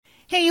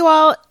Hey, you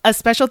all. A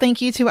special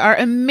thank you to our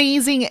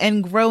amazing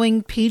and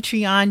growing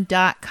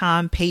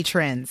Patreon.com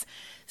patrons.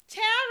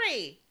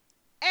 Terry,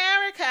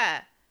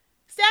 Erica,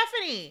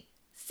 Stephanie,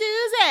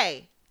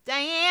 Susie,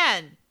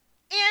 Diane,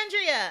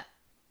 Andrea,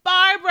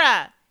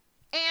 Barbara,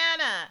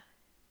 Anna,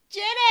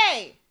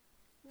 Jenny,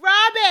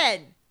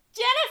 Robin,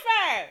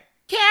 Jennifer,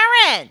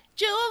 Karen,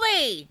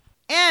 Julie,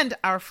 and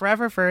our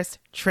forever first,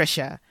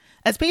 Trisha.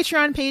 As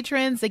Patreon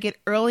patrons, they get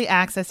early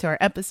access to our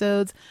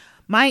episodes,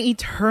 my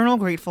eternal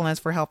gratefulness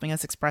for helping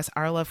us express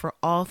our love for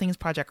all things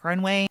Project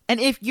Runway. And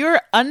if you're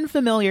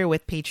unfamiliar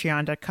with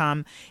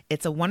Patreon.com,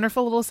 it's a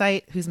wonderful little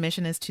site whose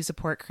mission is to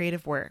support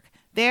creative work.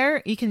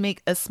 There, you can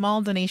make a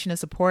small donation of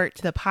support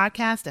to the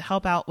podcast to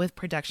help out with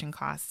production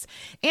costs.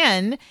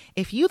 And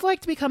if you'd like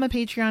to become a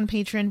Patreon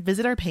patron,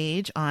 visit our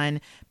page on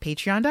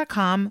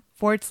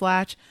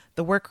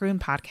patreon.com/The Workroom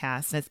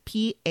Podcast. That's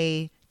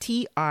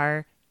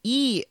patreon.com.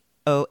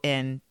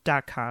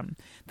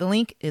 The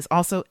link is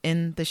also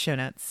in the show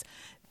notes.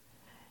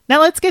 Now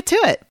let's get to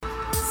it.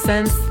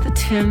 Since the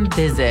Tim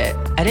visit,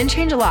 I didn't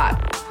change a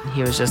lot.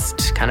 He was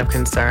just kind of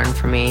concerned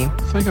for me.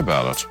 Think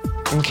about it.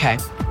 Okay.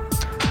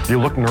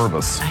 You look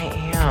nervous. I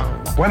am.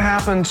 What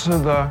happened to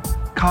the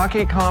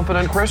cocky,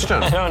 confident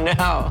Christian? I don't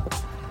know.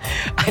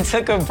 I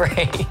took a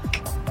break.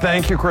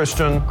 Thank you,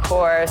 Christian. Of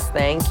course,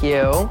 thank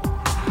you.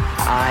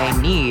 I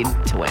need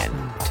to win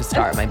to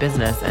start my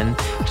business and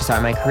to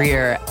start my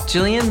career.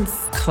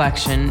 Julian's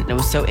collection, it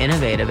was so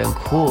innovative and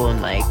cool,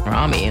 and like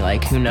Rami,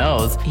 like who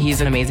knows?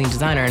 He's an amazing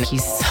designer and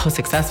he's so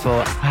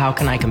successful. How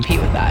can I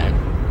compete with that? It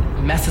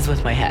messes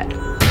with my head.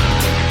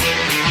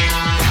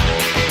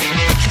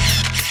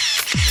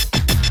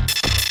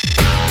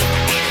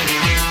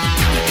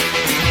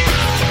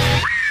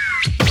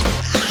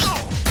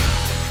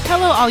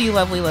 Hello, all you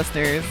lovely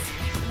listeners.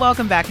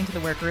 Welcome back into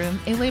the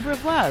Workroom, a labor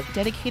of love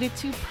dedicated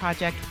to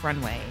Project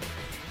Runway.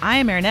 I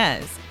am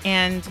Ernez,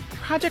 and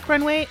Project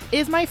Runway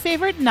is my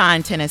favorite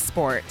non-tennis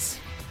sport.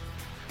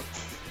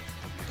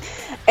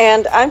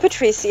 And I'm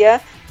Patricia,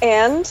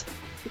 and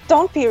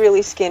don't be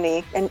really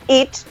skinny, and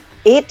eat.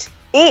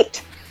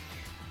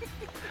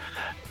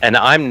 And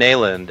I'm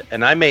Nayland,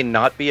 and I may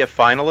not be a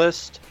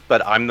finalist,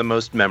 but I'm the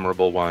most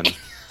memorable one.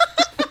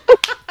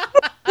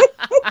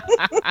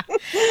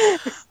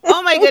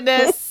 Oh my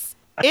goodness.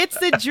 It's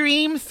the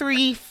Dream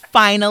 3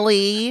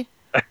 finally.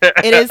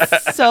 It is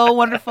so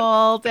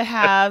wonderful to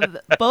have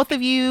both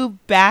of you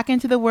back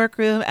into the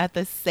workroom at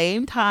the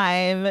same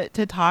time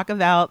to talk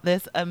about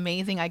this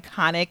amazing,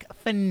 iconic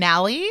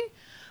finale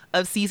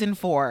of season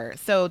 4.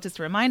 So just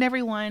to remind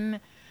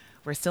everyone,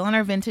 we're still on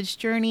our vintage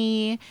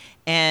journey,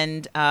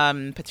 and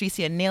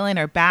Patricia and Nayland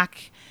are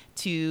back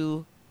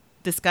to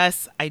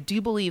discuss, I do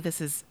believe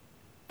this is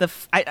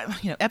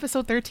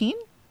episode 13,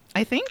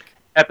 I think?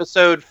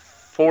 Episode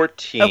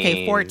 14.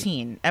 Okay,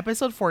 14.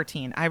 Episode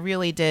 14. I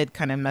really did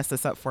kind of mess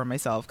this up for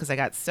myself because I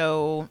got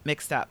so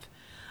mixed up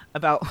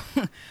about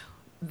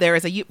there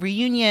is a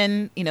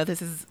reunion. You know, this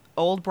is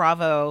old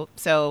Bravo.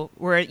 So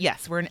we're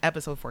in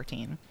episode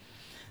 14.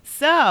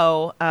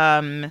 So,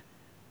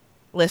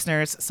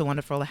 listeners, so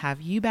wonderful to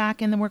have you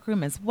back in the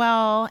workroom as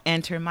well.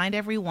 And to remind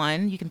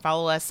everyone, you can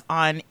follow us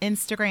on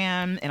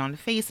Instagram and on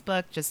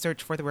Facebook. Just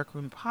search for the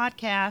Workroom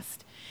Podcast.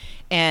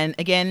 And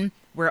again,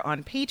 we're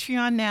on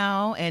Patreon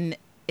now. And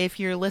if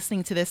you're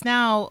listening to this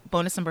now,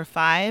 bonus number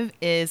 5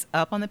 is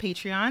up on the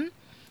Patreon.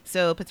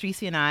 So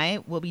Patricia and I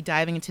will be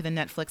diving into the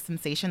Netflix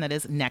sensation that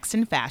is Next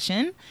in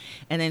Fashion.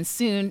 And then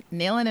soon,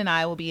 Nayland and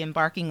I will be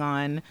embarking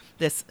on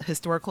this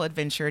historical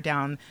adventure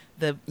down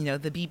the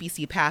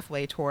BBC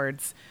pathway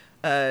towards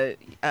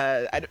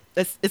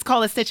it's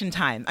called A Stitch in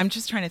Time. I'm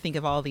just trying to think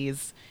of all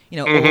these,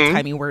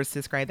 old-timey words to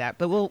describe that.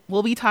 But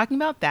we'll be talking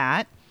about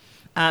that.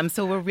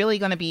 So we're really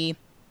going to be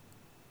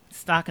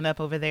stocking up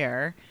over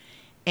there.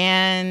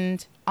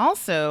 And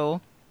also,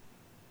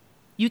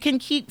 you can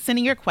keep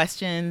sending your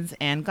questions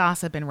and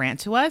gossip and rant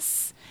to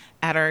us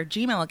at our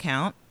Gmail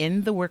account,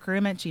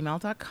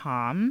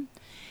 intheworkroom@gmail.com.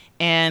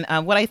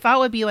 And what I thought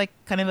would be like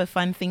kind of a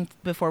fun thing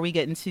before we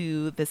get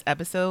into this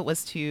episode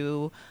was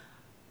to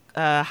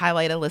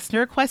highlight a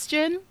listener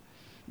question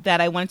that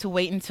I wanted to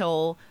wait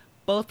until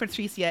both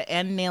Patricia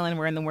and Nayland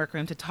were in the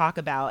workroom to talk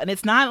about. And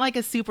it's not like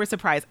a super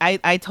surprise.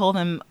 I told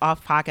them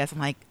off podcast, I'm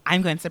like,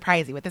 I'm going to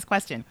surprise you with this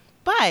question.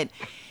 But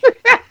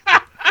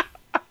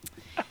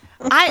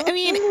I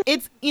mean,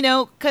 it's,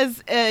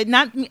 because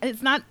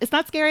it's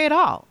not scary at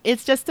all.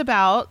 It's just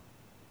about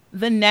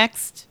the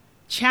next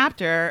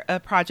chapter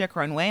of Project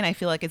Runway. And I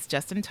feel like it's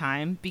just in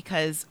time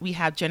because we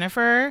have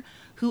Jennifer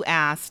who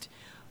asked,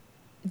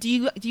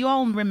 do you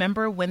all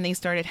remember when they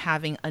started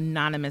having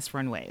anonymous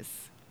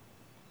runways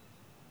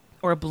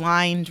or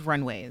blind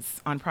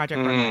runways on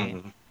Project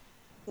Runway?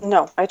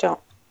 No, I don't.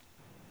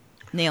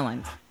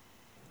 Nayland.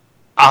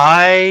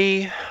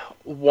 I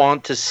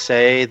want to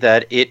say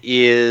that it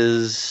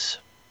is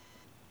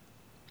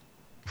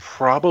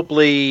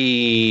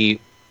probably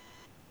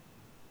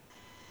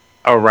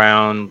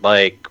around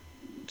like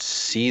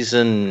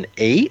season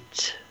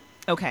 8.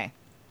 Okay.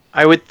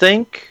 I would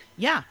think.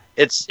 Yeah.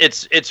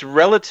 It's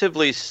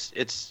relatively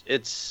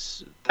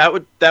it's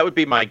that would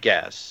be my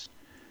guess.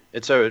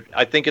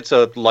 I think it's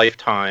a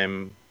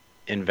Lifetime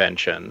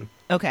invention.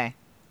 Okay.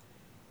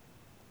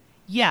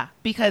 Yeah,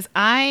 because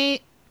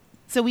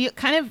so we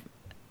kind of,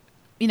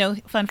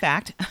 fun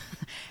fact,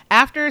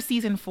 after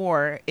season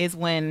 4 is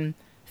when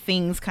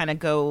things kind of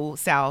go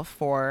south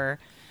for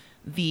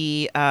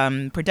the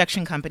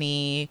production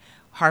company,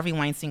 Harvey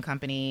Weinstein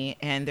Company,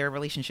 and their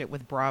relationship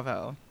with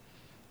Bravo.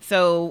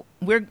 So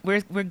we're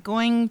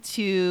going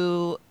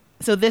to,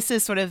 so this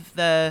is sort of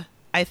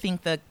I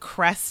think the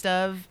crest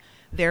of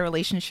their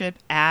relationship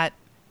at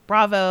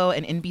Bravo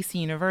and NBC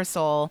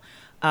Universal,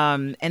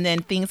 and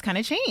then things kind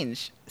of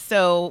change.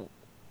 So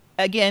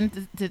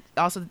again,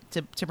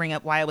 to bring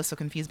up why I was so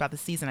confused about the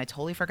season, I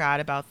totally forgot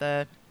about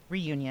the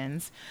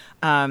reunions.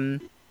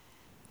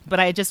 But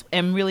I just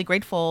am really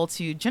grateful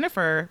to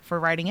Jennifer for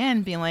writing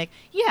in, being like,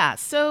 yeah,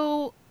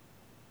 so,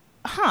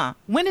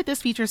 when did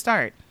this feature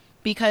start?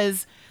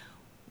 Because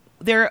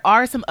there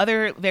are some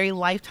other very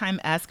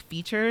Lifetime-esque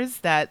features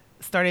that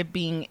started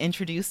being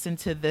introduced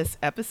into this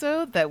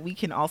episode that we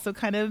can also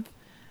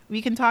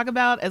we can talk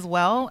about as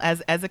well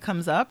as it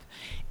comes up.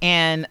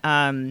 And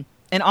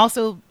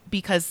also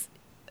because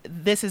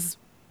this is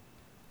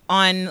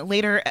on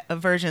later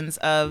versions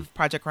of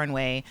Project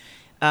Runway.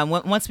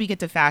 Once we get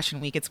to Fashion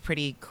Week, it's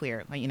pretty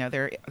clear. Like,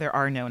 there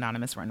are no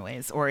anonymous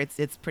runways, or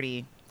it's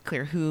pretty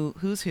clear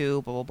who's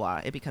who, blah, blah,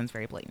 blah. It becomes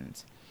very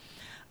blatant.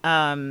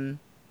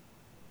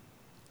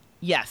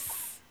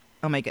 Yes.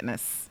 Oh my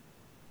goodness.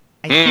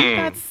 I think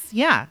that's,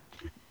 yeah.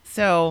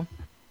 So.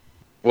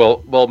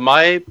 Well,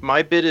 my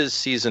bid is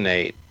season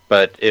 8,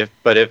 but if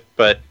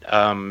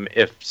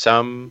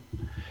some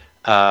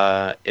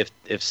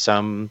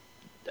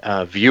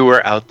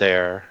viewer out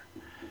there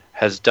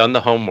has done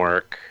the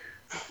homework,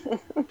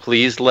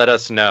 please let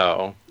us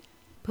know.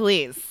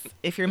 Please,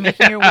 if you're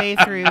making your way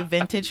through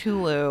vintage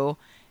Hulu,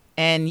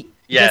 and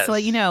just to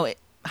let you know,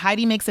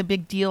 Heidi makes a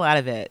big deal out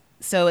of it.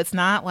 So it's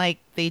not like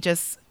they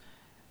just,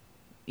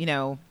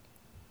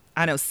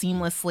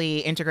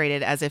 seamlessly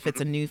integrated as if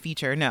it's a new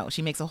feature. No,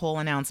 she makes a whole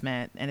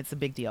announcement, and it's a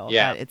big deal.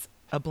 Yeah. It's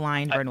a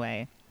blind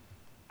runway.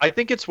 I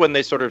think it's when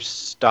they sort of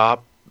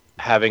stop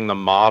having the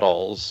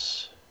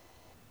models,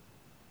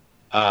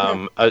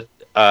 having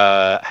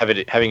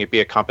it be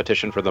a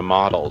competition for the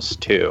models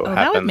too. Oh,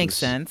 that would make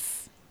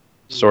sense.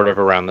 Sort of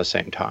around the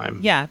same time.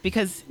 Yeah,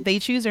 because they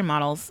choose their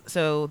models,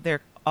 so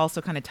they're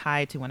also kind of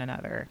tied to one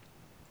another.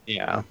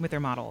 Yeah. With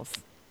their models.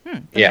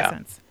 That makes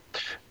sense.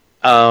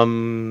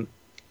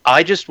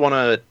 I just want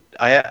to.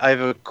 I have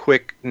a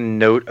quick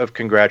note of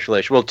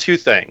congratulations. Well, 2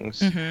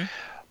 things. Mm-hmm.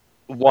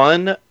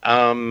 One,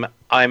 I'm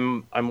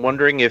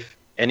wondering if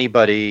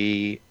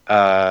anybody.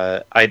 I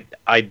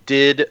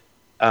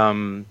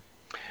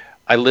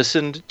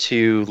listened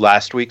to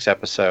last week's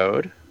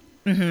episode.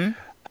 Mm-hmm.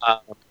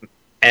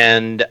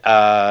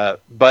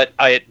 But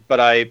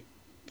I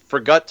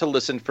forgot to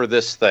listen for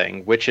this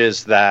thing, which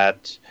is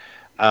that.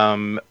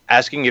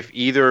 Asking if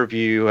either of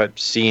you have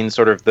seen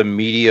sort of the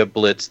media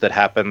blitz that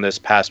happened this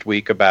past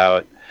week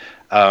about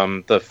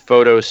the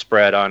photo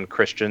spread on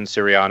Christian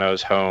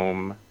Siriano's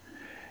home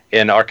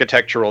in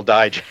Architectural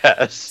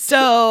Digest.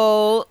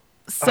 So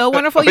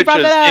wonderful you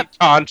brought that up. In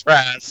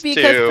contrast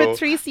because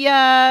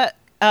Patricia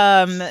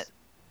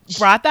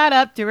brought that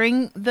up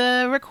during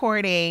the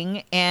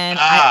recording, and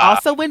I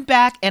also went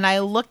back and I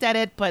looked at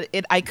it, but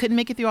I couldn't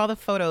make it through all the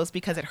photos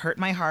because it hurt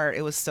my heart.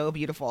 It was so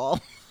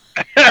beautiful.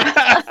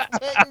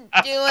 Couldn't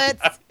do it.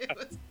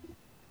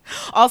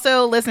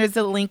 Also, listeners,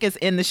 the link is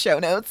in the show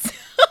notes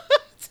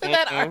to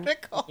that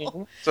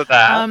article. So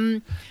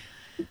that.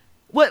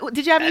 What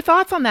did you have any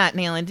thoughts on that,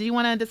 Nayland? Do you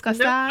want to discuss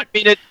that? I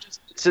mean,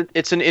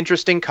 it's an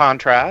interesting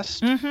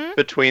contrast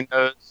between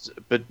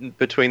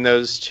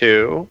those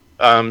two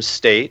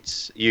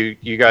states.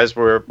 You guys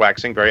were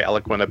waxing very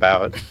eloquent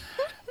about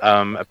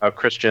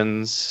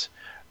Christian's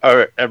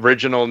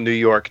original New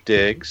York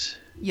digs.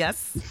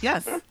 Yes.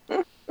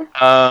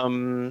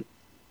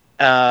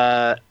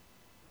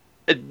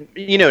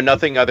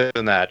 Nothing other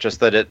than that. Just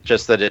that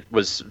it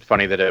was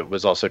funny that it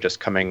was also just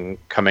coming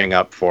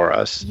up for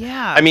us.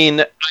 Yeah. I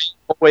mean, I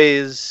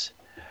always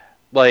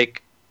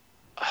like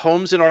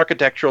homes in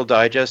Architectural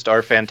Digest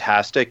are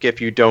fantastic if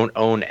you don't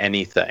own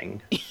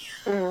anything.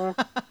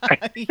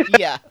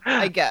 Yeah,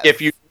 I guess.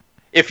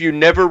 If you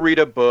never read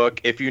a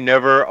book, if you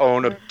never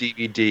own a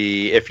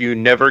DVD, if you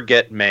never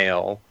get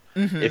mail,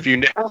 if you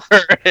never,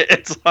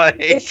 it's like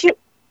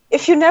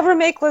if you never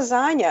make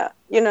lasagna,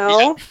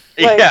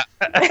 Yeah.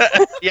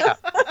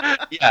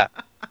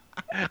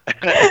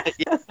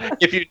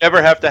 If you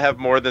never have to have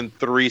more than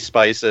 3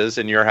 spices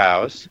in your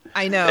house.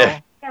 I know.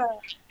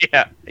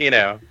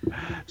 Yeah,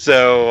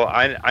 So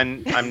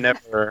I'm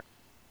never.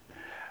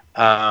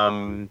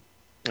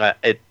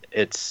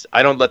 It's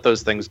I don't let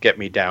those things get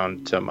me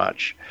down so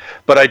much,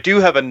 but I do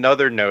have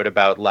another note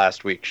about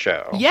last week's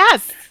show.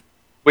 Yes.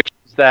 Which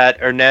is that,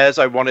 Ernez,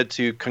 I wanted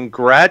to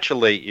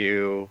congratulate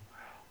you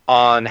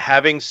on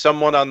having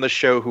someone on the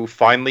show who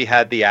finally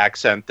had the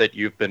accent that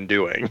you've been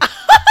doing.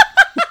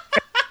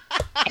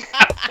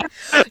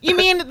 You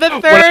mean mean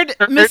the third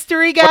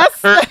mystery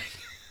guest?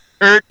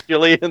 Heard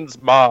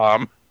Jillian's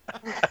mom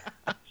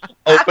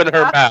open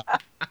her mouth.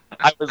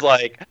 I was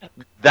like,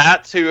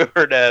 that's who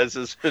Hernez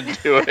has been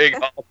doing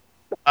all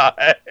the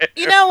time.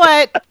 You know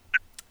what?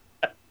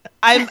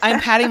 I'm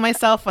patting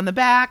myself on the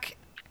back.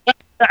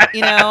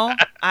 You know,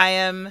 I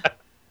am.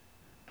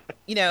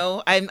 You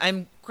know,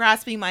 I'm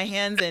grasping my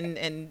hands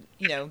and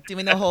you know,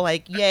 doing the whole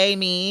like, yay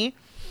me.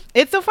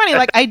 It's so funny.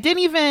 Like I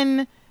didn't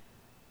even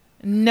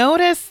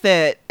notice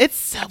that.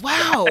 It's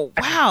wow.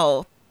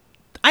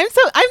 I'm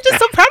just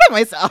so proud of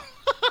myself.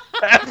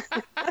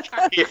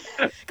 Yeah.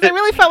 'Cause I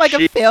really felt like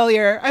a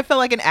failure. I felt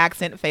like an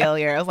accent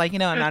failure. I was like, you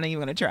know, I'm not even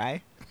gonna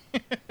try. No,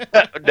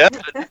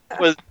 it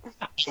was.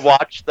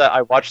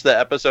 I watched the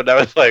episode. And I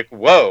was like,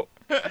 whoa,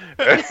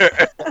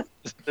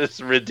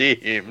 this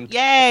redeemed.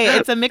 Yay!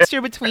 It's a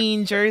mixture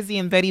between Jersey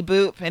and Betty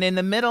Boop, and in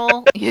the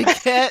middle you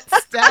get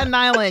Staten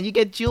Island. You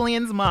get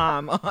Julian's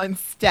mom on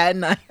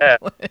Staten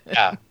Island.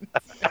 Yeah.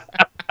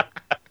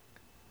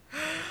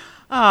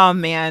 Oh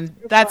man,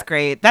 that's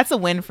great. That's a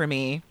win for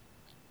me.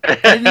 I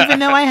didn't even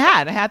know I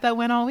had that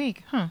win all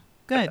week. Huh?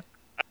 Good.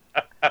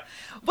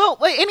 Well,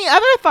 wait, any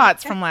other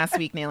thoughts from last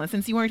week, Nayland,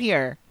 since you weren't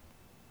here?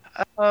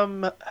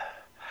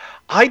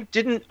 I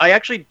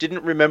actually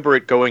didn't remember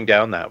it going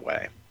down that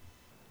way.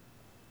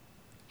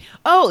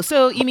 Oh,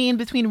 so you mean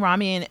between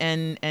Rami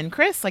and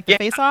Chris, like the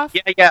face-off?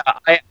 Yeah.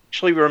 I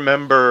actually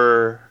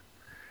remember.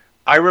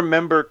 I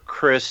remember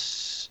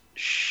Chris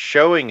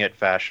showing at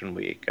Fashion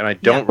Week, and I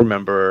don't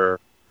remember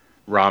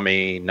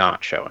Rami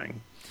not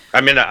showing.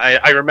 I mean,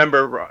 I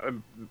remember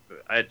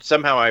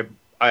somehow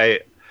I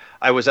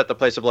was at the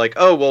place of like,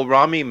 oh well,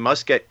 Rami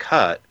must get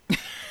cut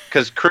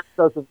because Chris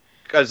doesn't.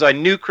 Because I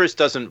knew Chris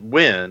doesn't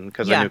win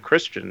because I knew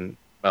Christian.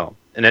 Well,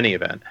 in any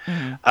event,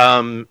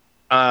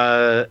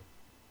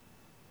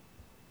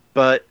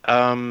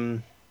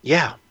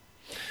 yeah.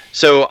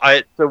 So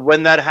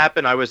when that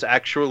happened, I was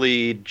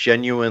actually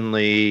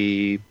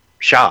genuinely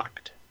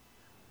shocked.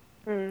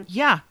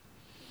 Yeah.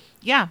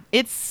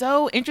 It's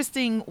so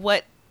interesting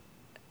what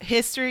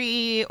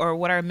history or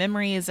what our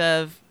memories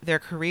of their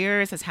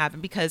careers has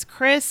happened because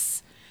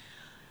Chris,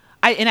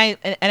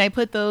 I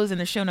put those in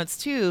the show notes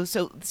too.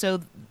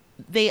 So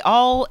they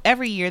all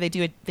every year they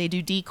do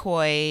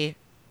decoy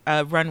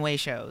runway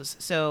shows.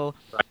 So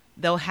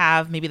they'll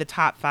have maybe the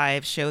top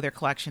 5 show their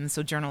collections,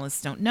 so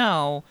journalists don't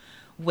know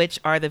which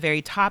are the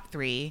very top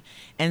 3.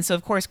 And so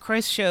of course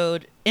Chris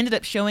ended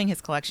up showing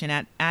his collection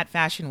at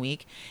Fashion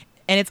Week.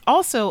 And it's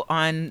also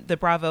on the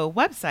Bravo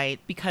website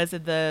because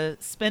of the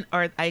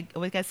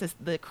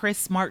the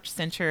Chris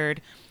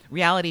March-centered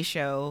reality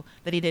show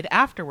that he did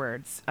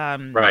afterwards,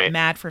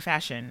 Mad for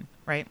Fashion,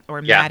 right?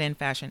 Or Mad in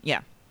Fashion, yeah.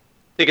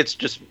 I think it's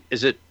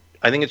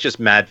just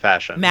Mad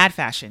Fashion. Mad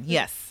Fashion,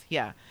 yes,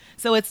 yeah.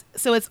 So it's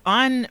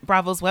on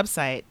Bravo's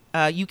website.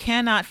 You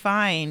cannot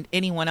find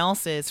anyone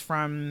else's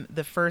from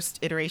the first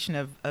iteration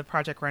of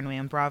Project Runway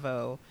on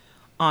Bravo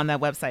on that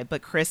website,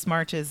 but Chris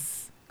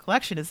March's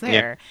collection is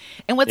there.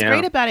 Yeah. And what's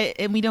great about it,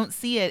 and we don't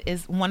see it,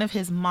 is one of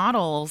his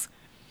models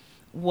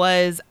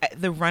was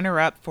the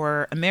runner-up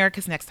for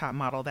America's Next Top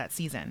Model that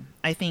season.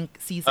 I think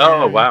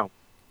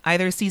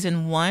either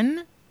season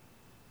 1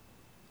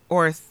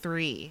 or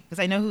 3,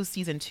 because I know who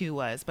season 2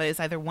 was, but it's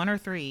either 1 or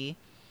 3.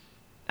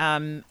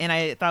 And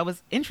I thought it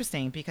was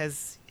interesting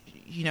because,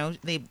 you know,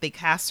 they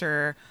cast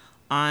her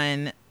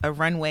on a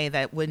runway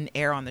that wouldn't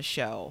air on the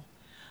show.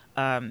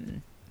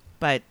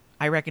 But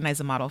I recognize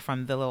the model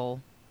from the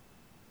little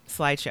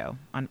slideshow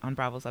on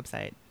Bravo's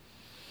website.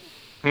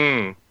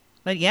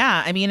 But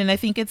yeah, I mean, and I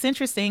think it's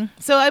interesting.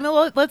 So I mean,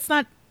 let's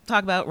not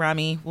talk about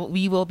Rami.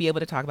 We will be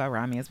able to talk about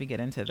Rami as we get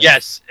into this.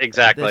 Yes,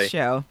 exactly. This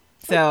show.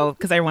 So,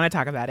 because I want to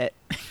talk about it.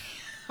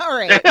 All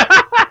right.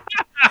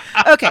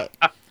 Okay.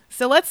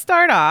 So let's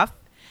start off.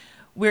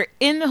 We're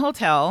in the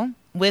hotel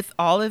with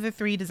all of the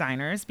 3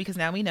 designers because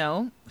now we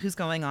know who's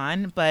going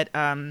on. But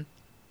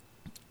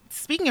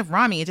speaking of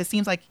Rami, it just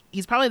seems like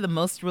he's probably the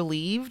most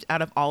relieved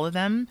out of all of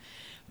them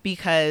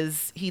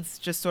because he's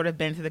just sort of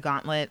been through the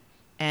gauntlet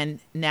and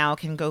now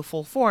can go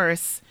full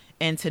force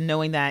into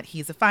knowing that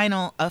he's a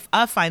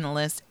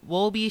finalist,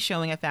 will be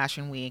showing at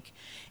Fashion Week,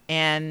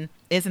 and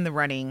is in the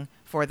running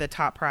for the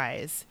top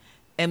prize.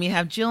 And we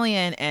have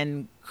Jillian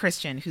and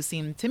Christian, who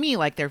seem to me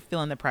like they're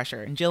feeling the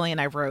pressure. And Jillian,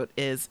 I wrote,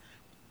 is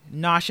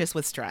nauseous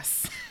with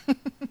stress.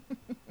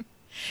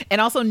 And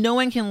also no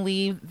one can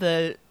leave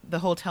the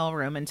hotel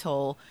room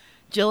until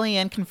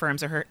Jillian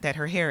confirms that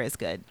her hair is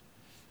good.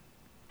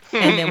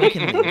 And then we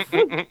can leave.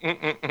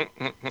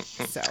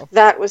 So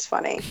that was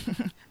funny.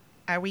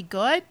 Are we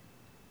good?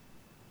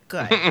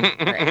 Good.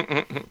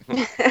 Great.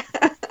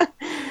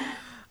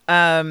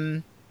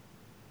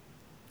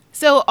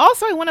 So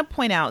also I want to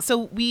point out,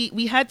 so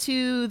we head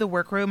to the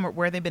workroom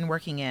where they've been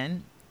working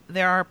in.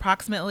 There are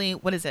approximately,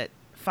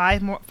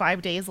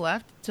 5 days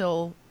left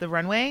till the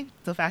runway,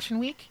 till Fashion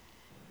Week?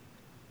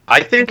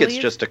 I think it's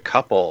just a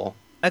couple.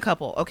 A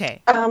couple,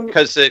 okay.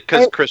 Because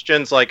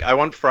Christian's like, I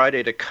want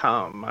Friday to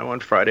come.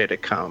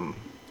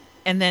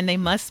 And then it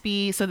must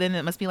be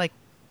like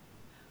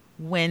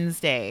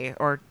Wednesday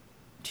or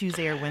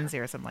Tuesday or Wednesday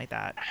or something like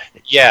that.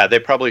 Yeah, they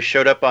probably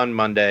showed up on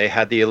Monday,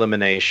 had the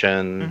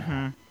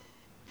elimination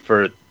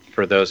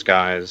for those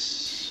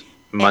guys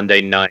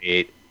Monday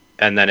night,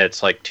 and then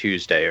it's like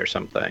Tuesday or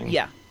something.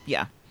 Yeah,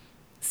 yeah.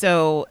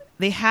 So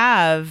they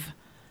have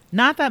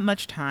not that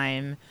much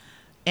time,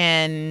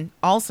 and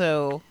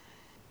also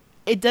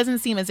it doesn't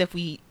seem as if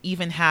we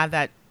even have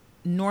that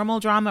normal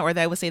drama, or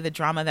that I would say the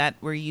drama that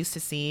we're used to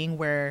seeing,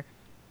 where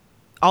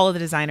all of the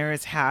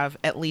designers have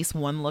at least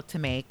one look to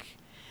make.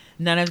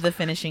 None of the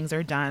finishings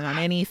are done on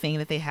anything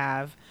that they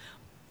have.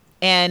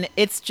 And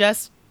it's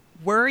just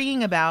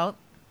worrying about,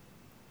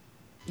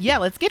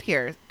 let's get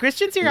here.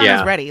 Christian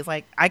Siriano's ready. It's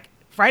like,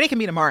 Friday can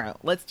be tomorrow.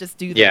 Let's just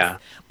do this. Yeah.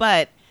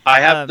 But I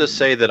have to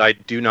say that I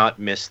do not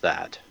miss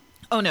that.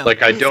 Oh no. Like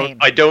same.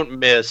 I don't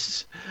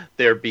miss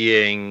there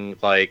being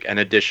like an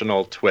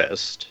additional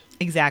twist.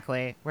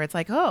 Exactly. Where it's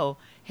like, oh,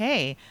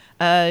 hey,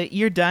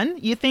 you're done?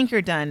 You think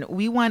you're done.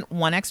 We want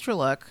one extra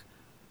look.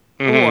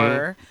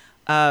 Or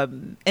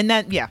and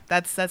that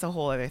that's a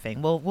whole other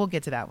thing. We'll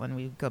get to that when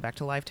we go back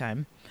to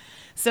Lifetime.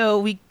 So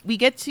we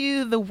get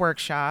to the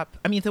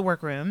the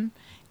workroom,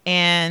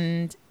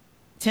 and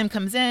Tim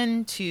comes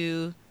in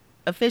to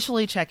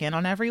officially check in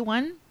on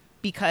everyone,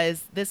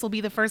 because this will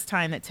be the first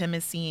time that Tim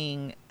is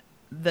seeing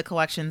the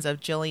collections of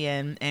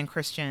Jillian and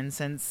Christian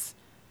since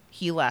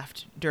he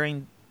left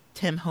during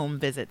Tim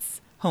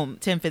Visits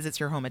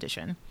Your Home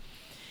edition.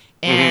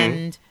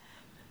 And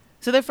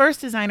so the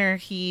first designer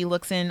he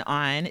looks in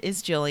on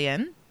is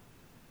Jillian,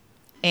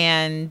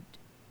 and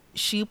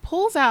she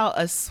pulls out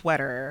a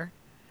sweater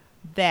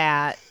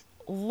that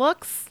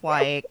looks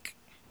like,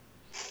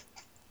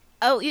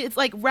 it's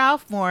like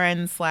Ralph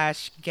Lauren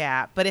 /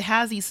 Gap, but it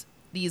has these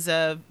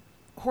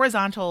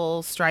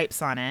horizontal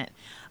stripes on it,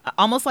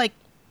 almost like,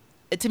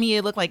 to me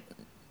it looked like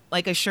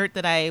a shirt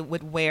that I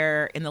would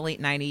wear in the late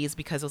 90s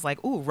because it was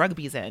like, ooh,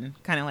 rugby's in,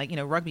 kind of like,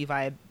 rugby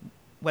vibe,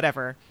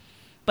 whatever.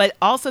 But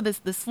also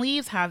the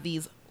sleeves have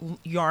these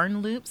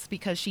yarn loops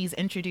because she's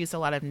introduced a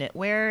lot of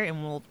knitwear,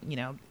 and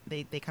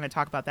they kind of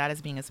talk about that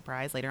as being a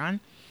surprise later on.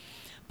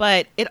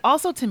 But it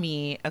also, to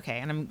me, okay,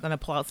 and I'm going to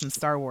pull out some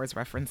Star Wars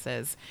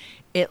references,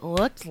 it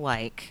looked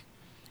like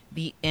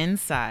the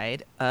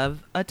inside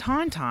of a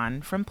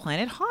Tauntaun from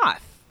Planet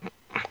Hoth.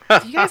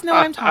 Do you guys know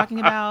what I'm talking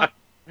about?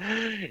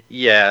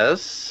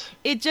 Yes.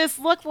 It just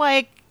looked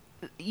like,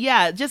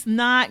 just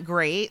not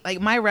great. Like,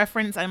 my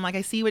reference, I'm like,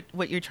 I see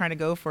what you're trying to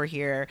go for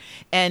here.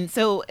 And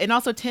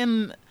also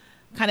Tim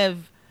kind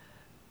of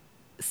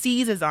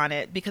seizes on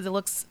it because it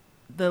looks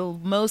the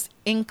most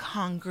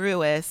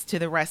incongruous to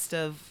the rest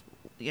of,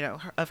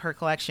 of her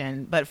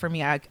collection. But for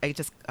me, I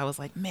was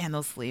like, man,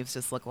 those sleeves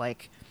just look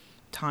like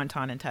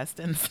Tauntaun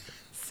intestines.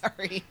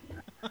 Sorry.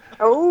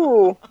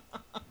 Oh.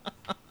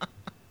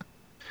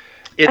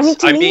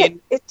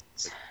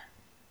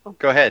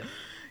 Go ahead.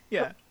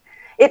 Yeah.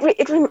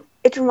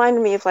 It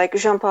reminded me of like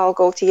Jean-Paul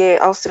Gaultier,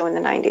 also in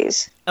the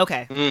 90s.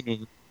 Okay.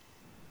 Mm-hmm.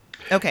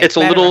 Okay. It's a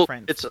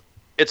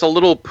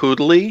little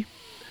poodly,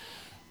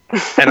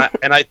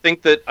 and I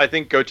think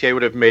Gaultier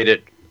would have made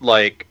it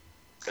like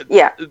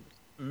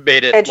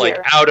edgier. like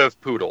out of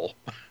poodle.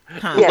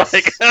 Huh. Yes.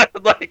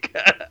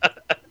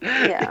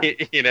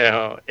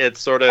 It's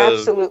sort of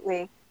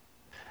absolutely.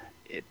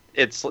 It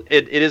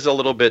is a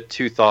little bit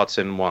two thoughts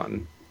in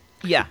one.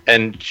 Yeah.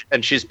 And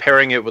she's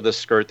pairing it with a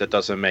skirt that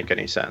doesn't make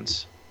any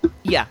sense.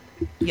 Yeah.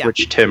 Yeah.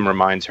 Which Tim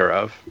reminds her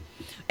of.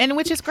 And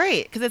which is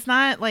great, because it's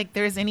not like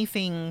there's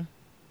anything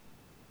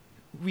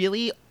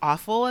really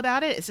awful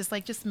about it. It's just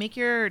like, just make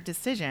your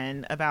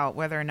decision about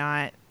whether or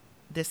not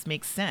this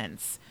makes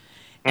sense.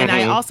 And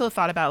I also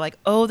thought about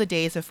like, the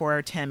days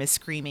before Tim is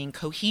screaming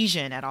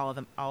cohesion at all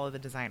of the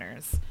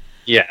designers.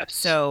 Yes.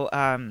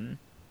 So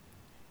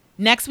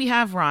next we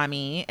have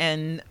Rami,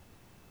 and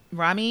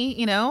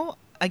Rami,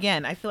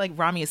 again, I feel like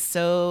Rami is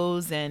so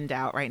zenned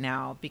out right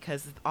now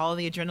because all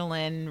the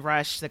adrenaline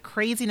rush, the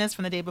craziness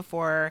from the day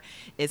before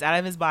is out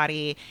of his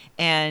body.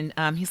 And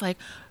he's like,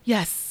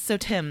 yes, so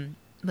Tim,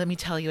 let me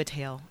tell you a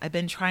tale. I've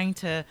been trying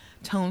to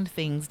tone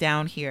things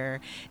down here.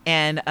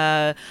 And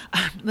let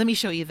me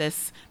show you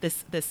this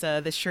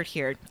shirt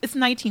here. It's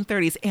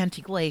 1930s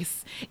antique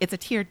lace. It's a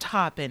tiered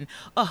top. And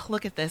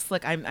look at this.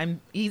 Look,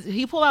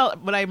 he pulled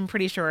out what I'm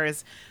pretty sure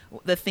is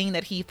the thing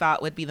that he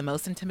thought would be the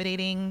most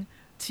intimidating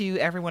to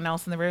everyone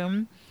else in the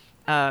room.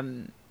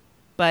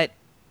 But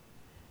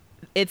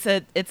it's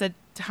a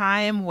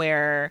time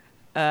where,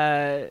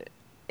 there's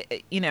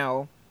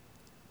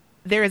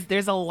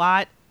a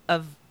lot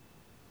of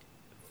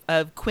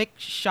quick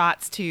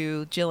shots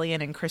to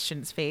Jillian and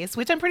Christian's face,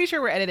 which I'm pretty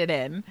sure were edited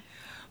in,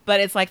 but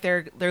it's like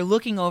they're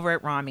looking over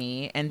at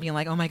Rami and being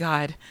like, oh my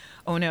God,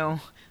 oh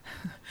no,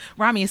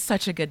 Rami is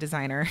such a good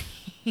designer.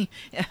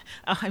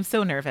 I'm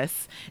so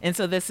nervous. And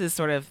so this is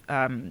sort of,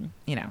 the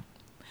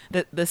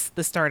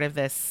start of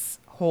this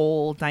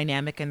whole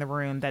dynamic in the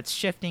room that's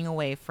shifting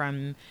away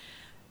from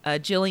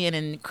Jillian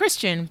and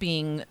Christian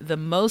being the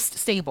most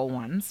stable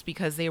ones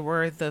because they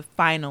were the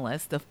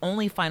finalists, the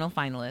only final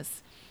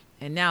finalists.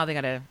 And now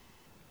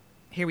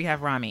here we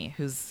have Rami,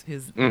 who's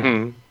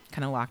kind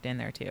of locked in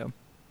there too.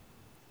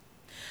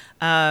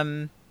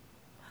 And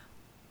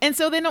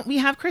so then we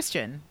have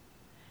Christian.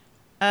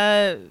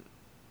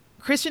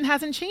 Christian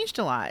hasn't changed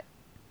a lot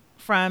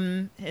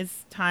from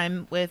his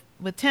time with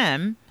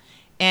Tim.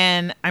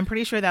 And I'm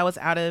pretty sure that was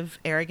out of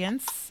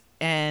arrogance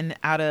and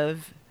out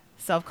of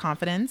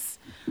self-confidence.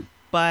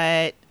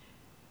 But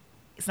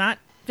he's not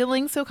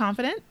feeling so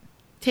confident.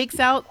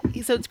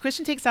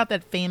 Christian takes out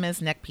that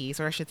famous neck piece,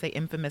 or I should say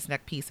infamous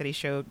neck piece that he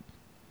showed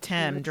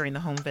Tim during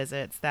the home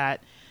visits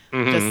that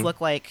just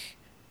looked like,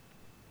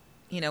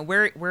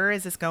 where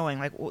is this going?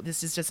 Like,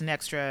 this is just an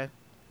extra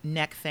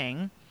neck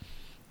thing.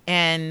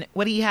 And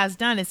what he has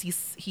done is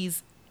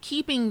he's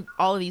keeping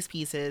all of these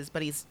pieces,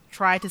 but he's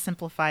tried to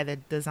simplify the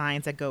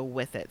designs that go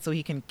with it so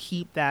he can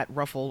keep that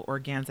ruffled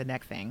organza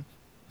neck thing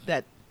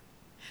that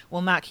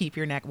will not keep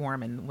your neck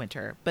warm in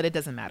winter, but it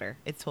doesn't matter.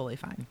 It's totally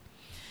fine.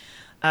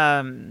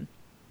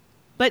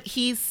 But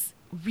he's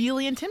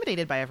really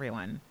intimidated by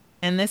everyone.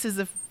 And this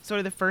is sort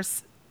of the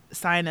first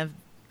sign of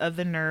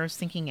the nerves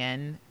sinking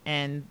in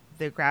and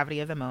the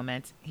gravity of the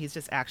moment. He's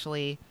just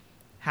actually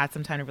had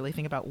some time to really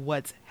think about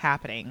what's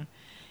happening.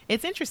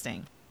 It's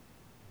interesting.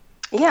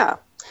 Yeah.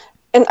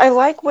 And I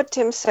like what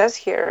Tim says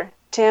here.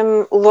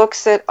 Tim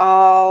looks at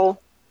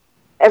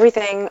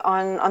everything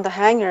on the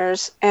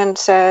hangers and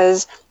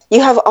says, you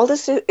have all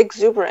this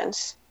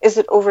exuberance. Is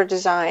it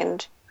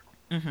over-designed?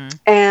 Mm-hmm.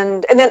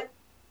 And then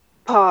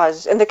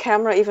pause. And the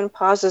camera even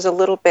pauses a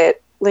little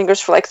bit, lingers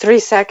for like 3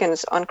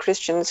 seconds on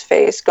Christian's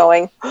face,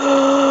 going,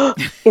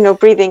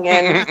 breathing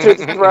in through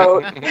the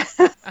throat.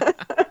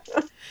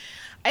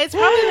 It's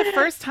probably the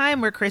first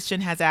time where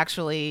Christian has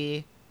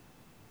actually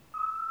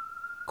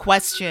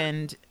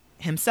questioned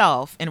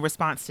himself in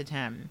response to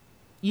Tim.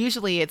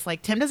 Usually it's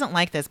like, Tim doesn't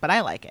like this, but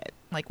I like it.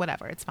 Like,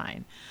 whatever, it's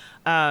fine.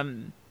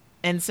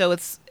 And so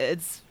it's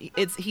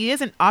he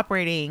isn't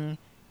operating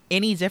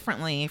any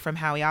differently from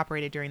how he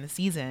operated during the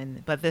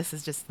season, but this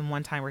is just the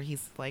one time where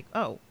he's like,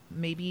 oh,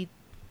 maybe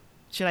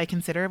should I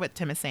consider what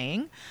Tim is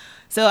saying?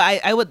 So I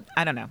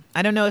don't know.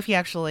 I don't know if he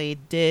actually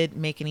did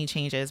make any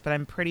changes, but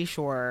I'm pretty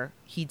sure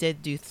he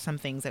did do some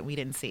things that we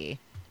didn't see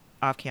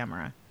off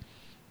camera.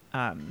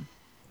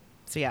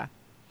 So yeah.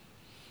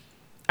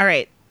 All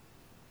right.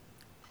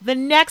 The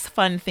next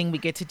fun thing we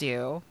get to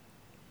do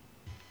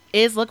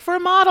is look for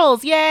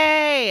models.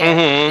 Yay!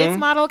 Mm-hmm. It's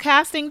model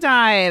casting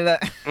time.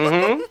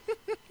 Mm-hmm.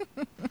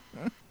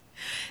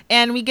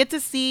 And we get to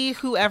see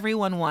who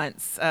everyone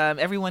wants.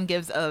 Everyone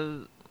gives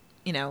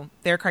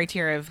their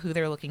criteria of who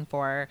they're looking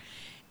for.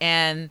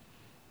 And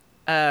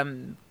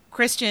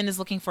Christian is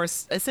looking for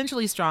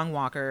essentially strong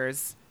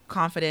walkers,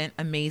 confident,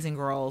 amazing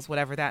girls,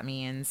 whatever that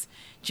means.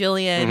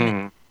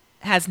 Jillian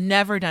has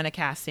never done a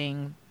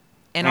casting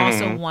and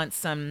also wants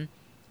some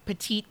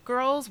petite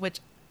girls, which,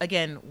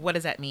 again, what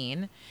does that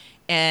mean?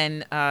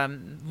 And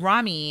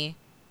Rami,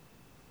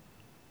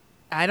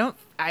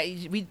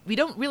 we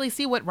don't really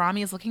see what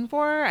Rami is looking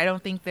for. I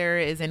don't think there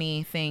is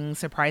anything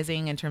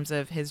surprising in terms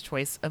of his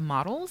choice of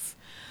models.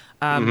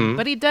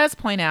 But he does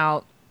point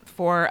out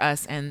for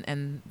us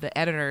and the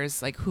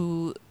editors, like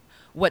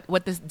what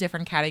the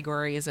different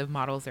categories of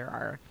models there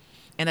are.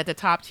 And at the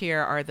top tier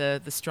are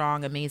the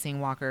strong, amazing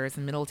walkers.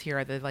 The middle tier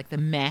are the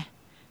meh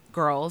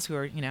girls who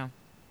are,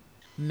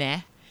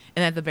 meh.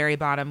 And at the very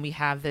bottom, we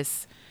have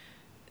this,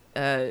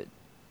 I'm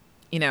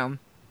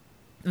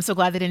so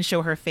glad they didn't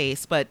show her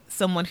face, but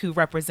someone who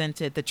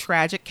represented the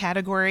tragic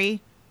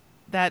category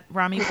that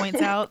Rami points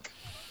out.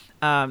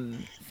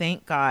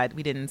 Thank God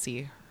we didn't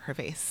see her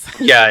face.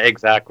 Yeah,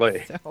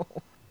 exactly. So.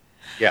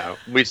 Yeah,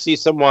 we see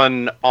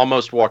someone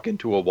almost walk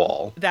into a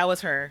wall. That was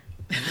her.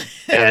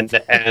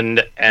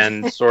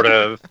 and sort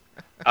of,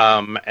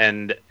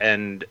 and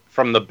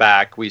from the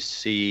back we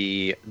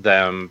see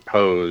them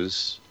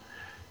pose,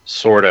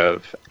 sort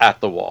of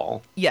at the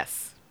wall.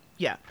 Yes.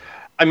 Yeah.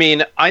 I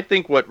mean, I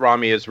think what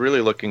Rami is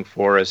really looking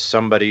for is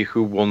somebody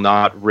who will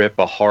not rip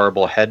a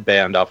horrible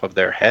headband off of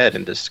their head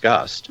in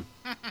disgust.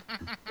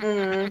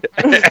 Or,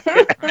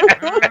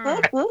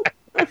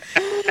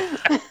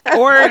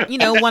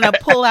 want to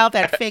pull out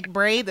that fake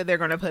braid that they're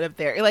going to put up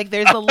there. Like,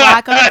 there's a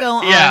lot going to go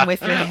on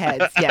with your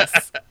heads.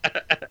 Yes.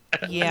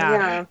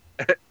 Yeah.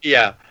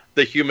 Yeah.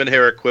 The human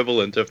hair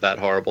equivalent of that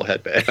horrible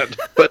headband.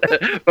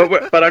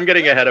 but I'm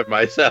getting ahead of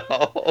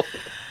myself.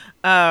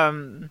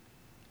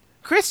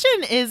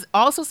 Christian is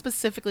also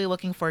specifically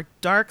looking for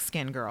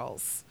dark-skinned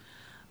girls,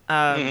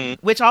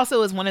 which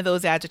also is one of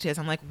those adjectives.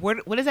 I'm like,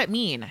 what does that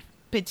mean?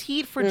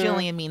 Petite for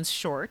Jillian means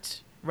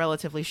short,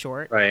 relatively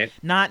short. Right.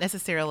 Not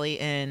necessarily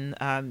in,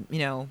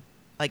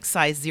 like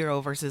size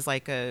 0 versus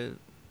like a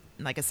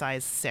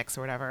size 6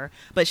 or whatever.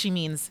 But she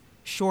means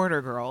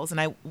shorter girls.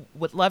 And I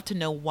would love to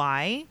know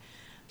why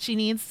she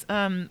needs,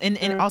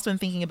 and also in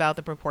thinking about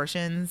the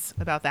proportions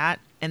about that.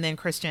 And then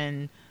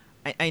Christian,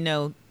 I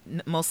know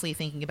mostly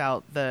thinking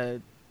about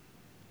the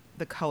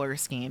color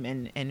scheme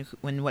and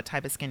what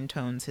type of skin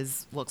tones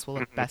his looks will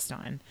look best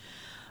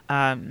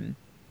on.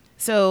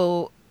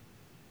 So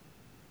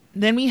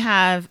then we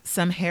have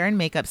some hair and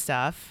makeup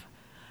stuff.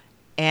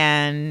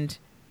 And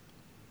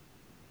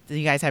do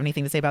you guys have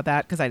anything to say about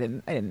that? Because I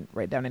didn't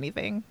write down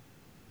anything.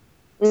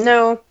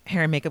 No.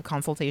 hair and makeup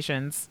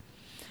consultations.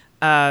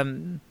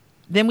 Then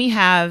we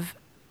have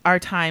our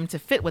time to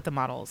fit with the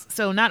models.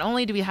 So not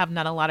only do we have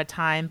not a lot of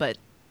time, but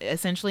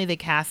essentially they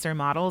cast their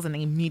models and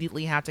they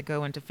immediately have to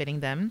go into fitting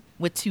them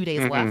with 2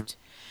 days left.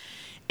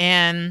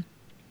 And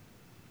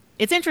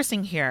it's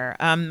interesting here.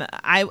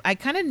 I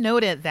kind of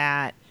noted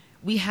that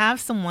we have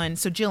someone,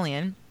 so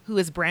Jillian, who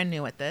is brand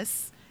new at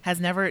this,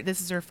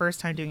 this is her first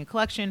time doing a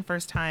collection,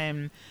 first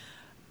time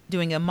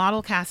doing a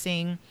model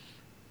casting.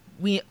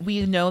 We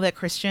know that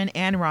Christian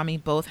and Rami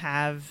both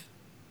have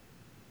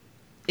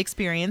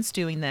experience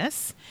doing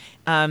this,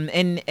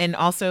 and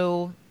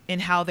also in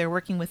how they're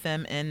working with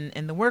them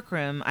in the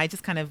workroom. I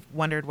just kind of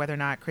wondered whether or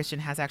not Christian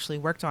has actually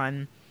worked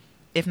on,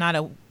 if not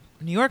a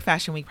New York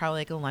Fashion Week,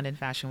 probably like a London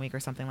Fashion Week or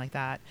something like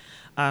that,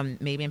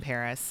 maybe in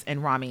Paris.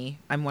 And Rami,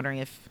 I'm wondering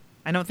if,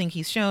 I don't think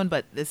he's shown,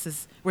 but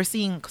we're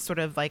seeing sort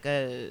of like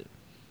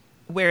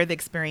where the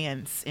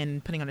experience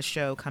in putting on a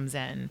show comes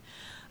in.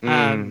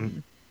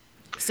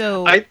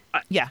 So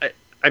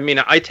I mean,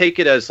 I take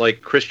it as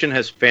like Christian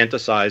has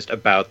fantasized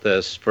about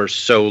this for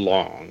so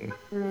long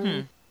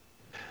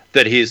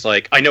that he's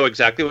like, I know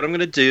exactly what I'm going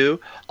to do.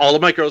 All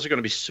of my girls are going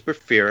to be super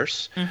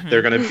fierce.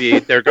 They're going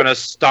to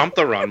stomp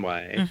the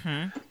runway.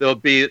 They'll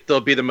be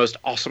the most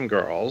awesome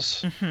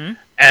girls.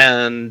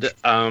 And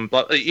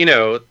but you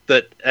know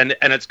that, and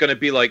it's going to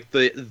be like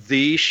the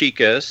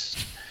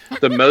chicest,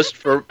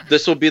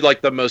 this will be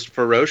like the most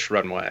ferocious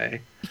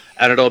runway.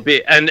 And it'll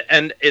be, and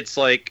it's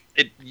like,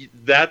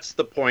 that's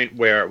the point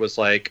where it was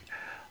like,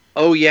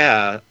 oh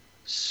yeah,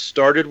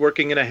 started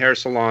working in a hair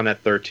salon at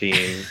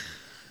 13.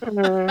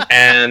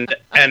 and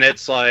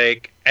it's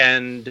like,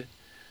 and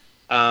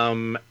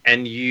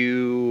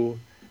you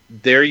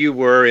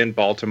were in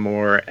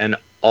Baltimore and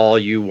all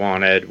you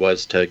wanted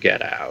was to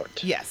get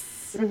out.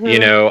 Yes. You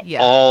know,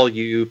 all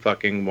you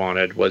fucking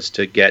wanted was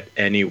to get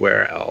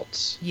anywhere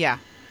else. Yeah.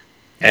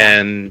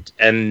 And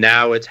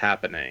now it's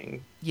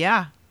happening.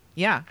 Yeah.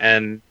 Yeah.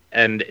 And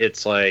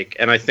it's like,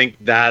 and I think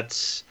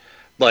that's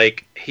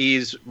like,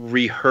 he's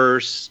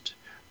rehearsed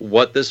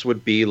what this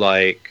would be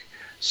like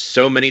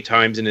so many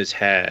times in his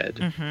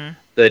head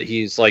that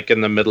he's like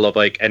in the middle of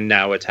like, and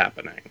now it's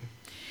happening.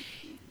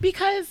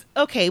 Because,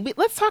 okay,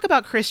 let's talk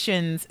about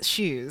Christian's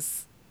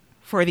shoes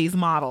for these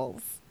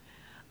models.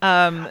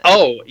 Yeah.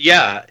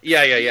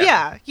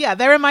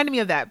 That reminded me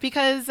of that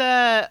because,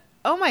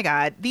 oh my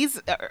God, these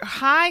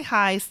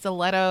high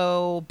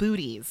stiletto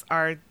booties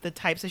are the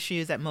types of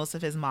shoes that most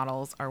of his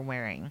models are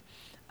wearing.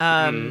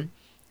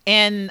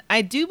 And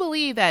I do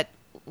believe that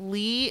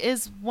Lee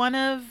is one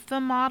of the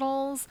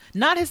models,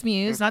 not his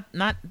muse, not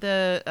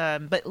the,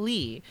 but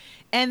Lee.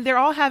 And they're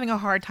all having a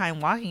hard time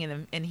walking in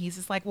them. And he's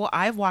just like, well,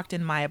 I've walked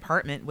in my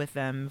apartment with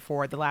them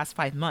for the last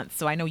 5 months,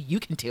 so I know you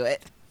can do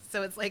it.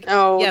 So it's like,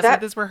 so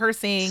this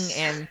rehearsing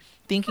and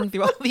thinking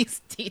through all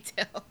these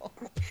details.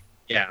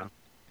 Yeah.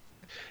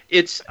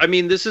 I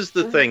mean, this is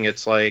the thing.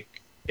 It's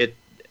like,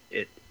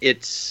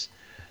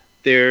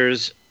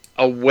 there's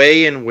a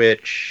way in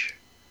which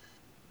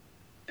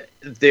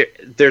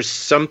there's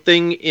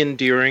something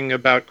endearing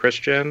about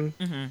Christian,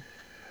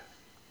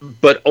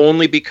 but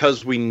only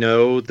because we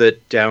know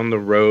that down the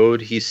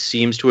road he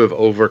seems to have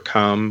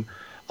overcome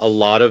a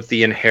lot of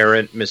the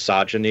inherent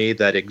misogyny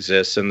that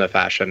exists in the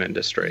fashion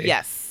industry.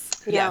 Yes.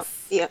 Yeah.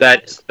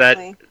 That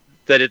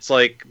it's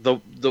like the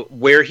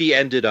where he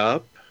ended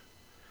up,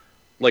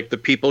 like the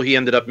people he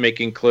ended up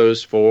making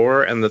clothes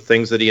for and the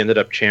things that he ended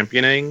up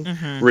championing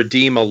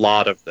redeem a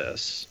lot of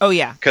this. Oh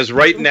yeah. Because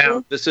right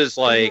now this is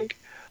like,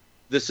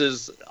 this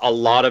is a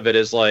lot of it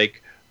is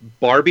like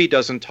Barbie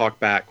doesn't talk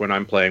back when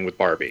I'm playing with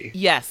Barbie.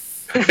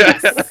 Yes.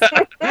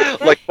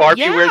 Like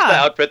Barbie wears the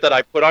outfit that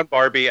I put on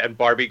Barbie and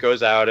Barbie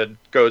goes out and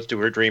goes to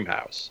her dream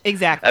house.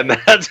 Exactly. And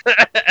that's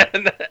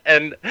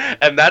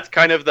and that's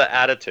kind of the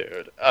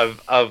attitude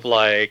of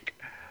like,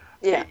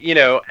 you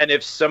know, and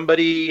if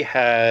somebody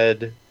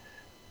had,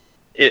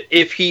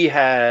 if he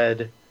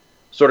had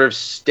sort of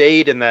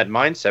stayed in that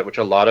mindset, which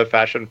a lot of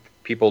fashion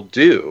people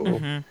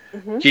do,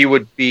 he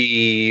would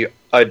be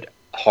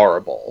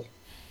horrible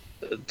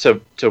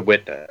to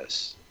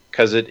witness,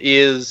 because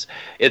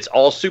it's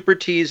all super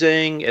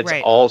teasing. It's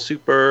all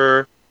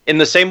super in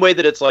the same way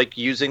that it's like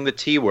using the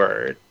T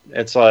word.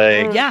 It's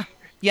like,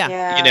 you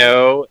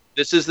know,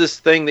 this is this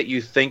thing that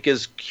you think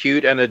is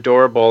cute and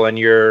adorable and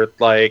you're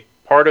like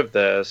part of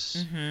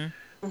this,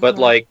 but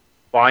like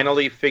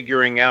finally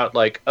figuring out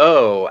like,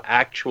 oh,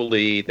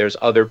 actually there's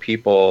other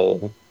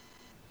people,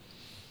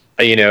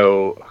 you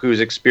know, whose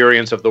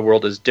experience of the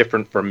world is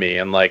different from me,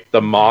 and like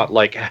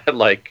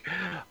like,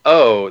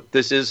 oh,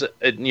 this is,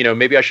 you know,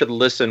 maybe I should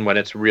listen when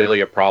it's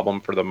really a problem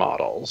for the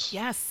models.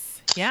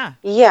 Yes. Yeah.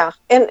 Yeah.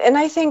 And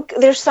I think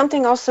there's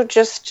something also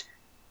just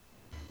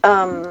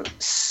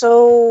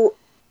so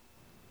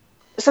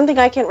something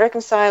I can't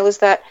reconcile is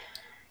that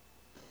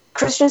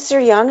Christian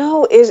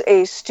Siriano is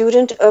a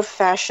student of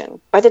fashion.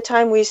 By the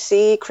time we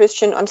see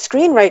Christian on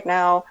screen right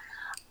now,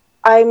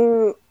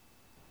 I'm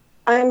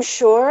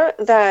sure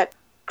that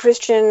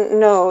Christian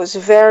knows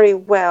very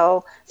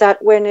well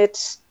that when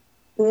it's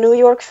New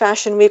York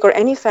Fashion Week or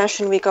any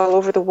fashion week all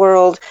over the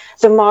world,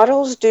 the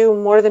models do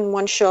more than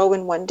one show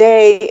in one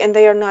day, and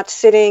they are not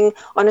sitting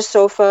on a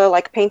sofa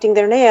like painting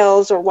their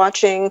nails or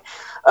watching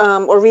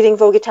or reading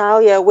Vogue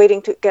Italia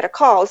waiting to get a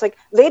call. It's like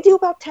they do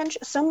about 10,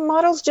 some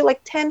models do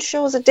like 10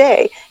 shows a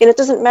day, and it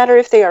doesn't matter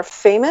if they are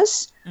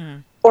famous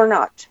or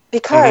not,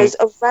 because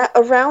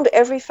around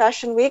every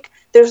fashion week,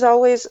 there's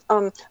always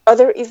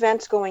other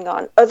events going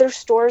on. Other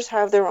stores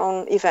have their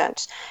own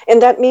events.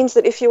 And that means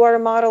that if you are a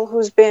model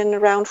who's been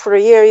around for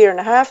a year and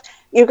a half,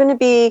 you're going to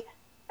be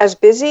as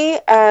busy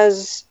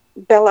as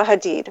Bella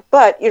Hadid,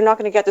 but you're not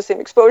going to get the same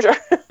exposure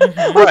or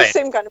the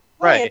same kind of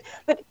client.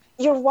 But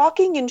you're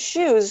walking in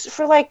shoes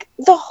for like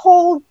the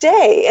whole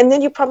day, and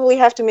then you probably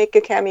have to make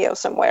a cameo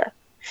somewhere.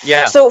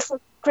 Yeah. So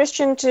for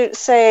Christian to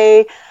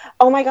say,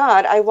 oh my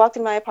God, I walked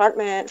in my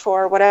apartment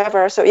for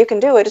whatever, so you can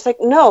do it. It's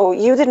like, no,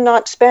 you did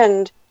not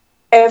spend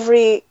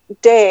every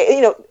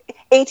day,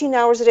 18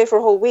 hours a day for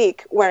a whole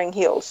week wearing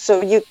heels.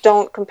 So you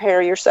don't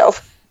compare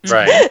yourself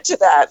to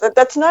that.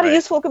 That's not a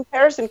useful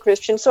comparison,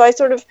 Christian. So I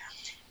sort of,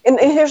 and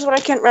here's what I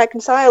can't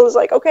reconcile is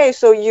like, okay,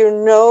 so you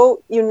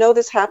know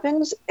this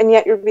happens, and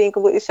yet you're being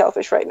completely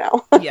selfish right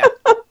now.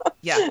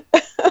 Yeah.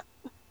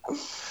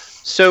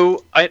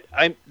 So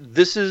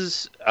this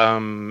is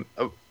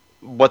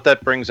what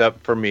that brings up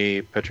for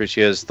me,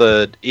 Patricia,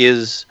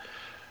 is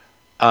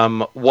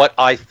what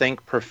I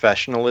think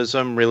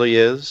professionalism really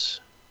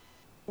is,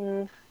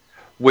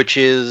 which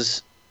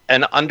is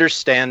an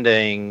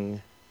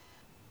understanding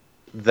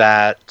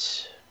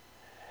that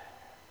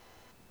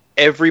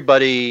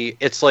everybody,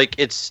 it's like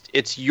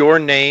it's your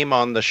name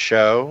on the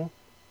show,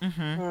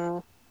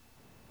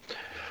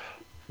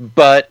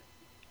 but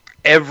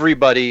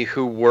everybody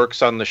who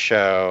works on the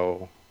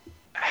show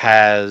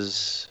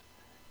has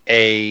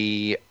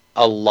a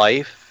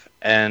life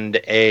and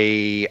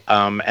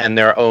and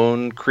their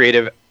own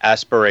creative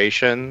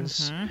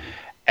aspirations,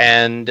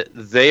 and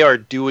they are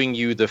doing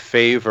you the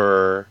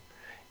favor,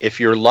 if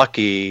you're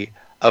lucky,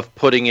 of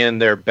putting in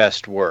their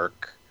best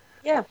work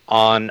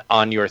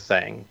on your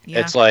thing.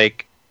 It's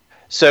like,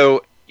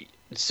 so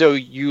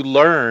you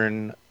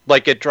learn,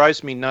 like, it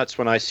drives me nuts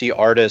when I see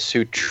artists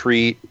who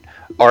treat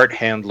art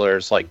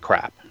handlers like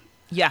crap.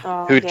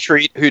 Who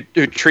treat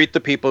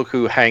the people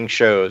who hang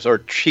shows or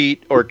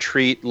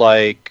treat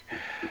like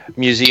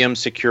museum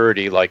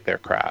security like they're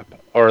crap,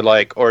 or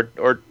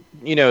the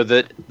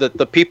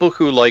people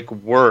who like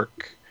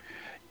work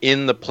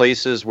in the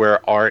places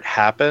where art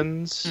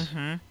happens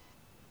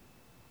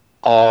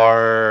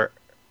are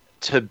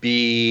to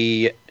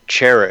be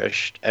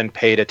cherished and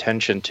paid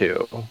attention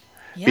to,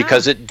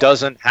 because it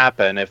doesn't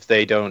happen if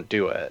they don't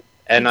do it.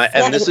 And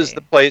this is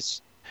the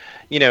place.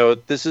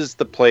 This is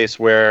the place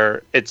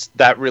where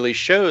that really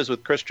shows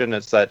with Christian.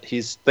 It's that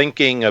he's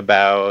thinking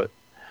about,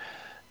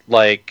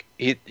 like,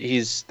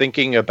 he's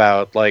thinking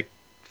about, like,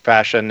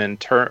 fashion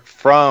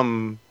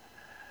from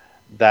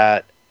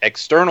that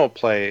external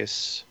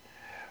place.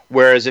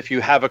 Whereas if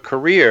you have a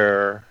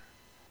career,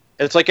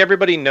 it's like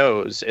everybody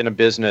knows in a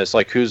business,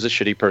 like, who's a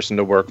shitty person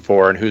to work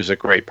for and who's a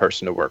great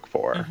person to work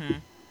for.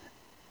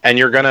 And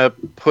you're going to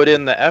put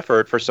in the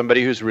effort for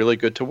somebody who's really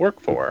good to work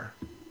for.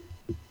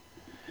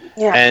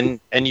 And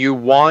you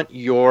want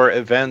your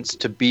events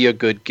to be a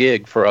good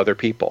gig for other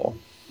people.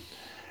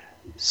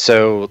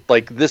 So,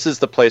 like, this is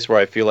the place where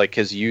I feel like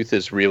his youth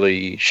is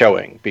really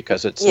showing,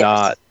 because he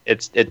has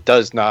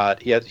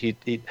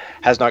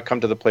not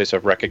come to the place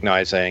of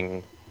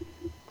recognizing,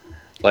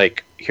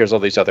 like, here's all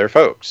these other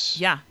folks.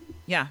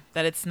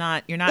 That it's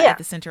not, you're not at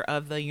the center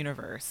of the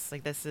universe.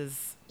 Like, this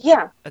is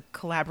a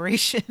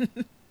collaboration.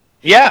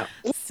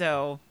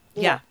 So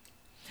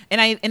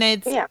And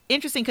it's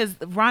interesting because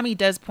Rami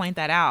does point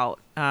that out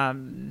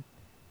in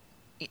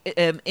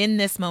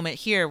this moment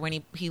here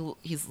when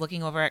he's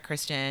looking over at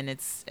Christian.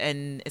 It's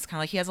kind of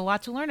like he has a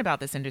lot to learn about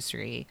this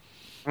industry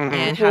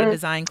and how to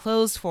design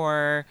clothes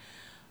for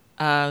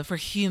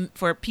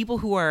people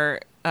who are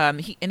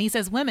he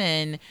says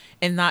women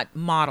and not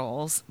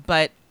models,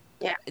 but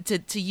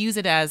to use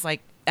it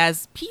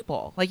as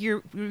people. Like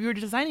you're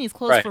designing these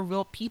clothes for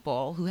real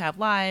people who have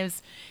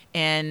lives,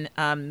 and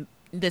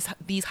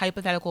these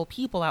hypothetical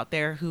people out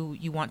there who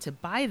you want to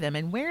buy them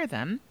and wear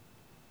them,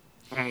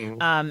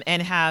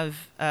 and have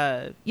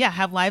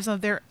lives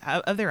of their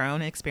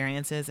own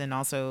experiences, and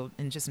also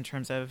in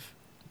terms of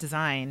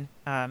design.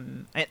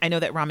 I know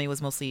that Rami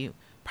was mostly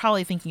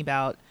probably thinking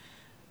about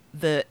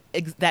that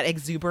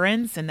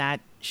exuberance and that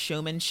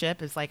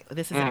showmanship is like,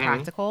 this isn't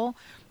practical,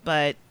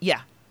 but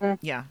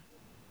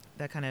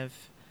that kind of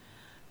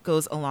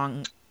goes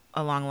along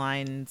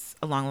lines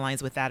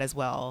with that as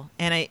well.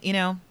 And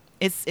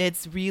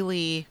it's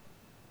really,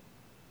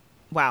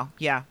 wow.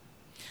 Yeah.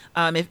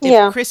 If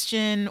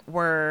Christian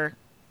were,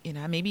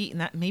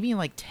 maybe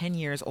like 10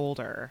 years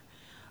older,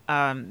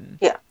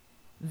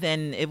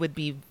 then it would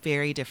be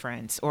very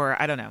different. Or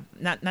I don't know,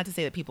 not to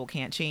say that people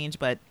can't change,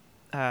 but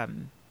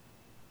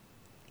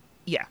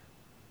yes.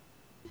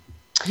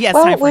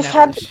 Well, we've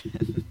had,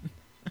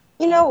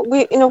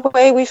 we in a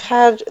way we've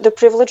had the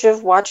privilege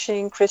of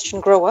watching Christian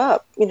grow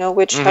up,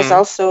 which has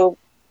also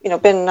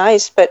been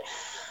nice. But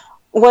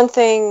one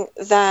thing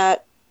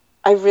that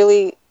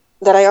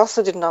I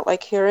also did not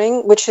like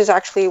hearing, which is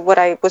actually what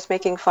I was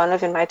making fun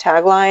of in my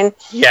tagline,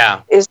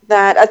 is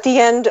that at the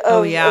end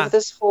of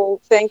this whole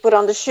thing, put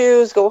on the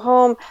shoes, go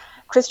home,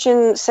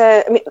 Christian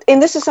said,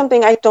 and this is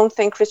something I don't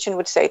think Christian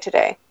would say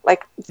today.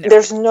 Like,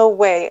 there's no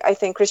way I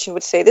think Christian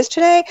would say this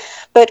today,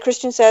 but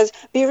Christian says,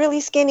 be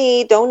really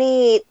skinny, don't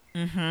eat.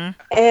 Mm-hmm.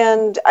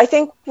 And I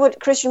think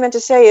what Christian meant to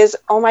say is,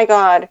 oh my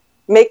God,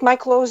 make my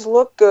clothes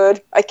look good.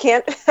 I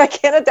can't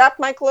adapt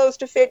my clothes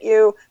to fit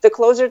you. The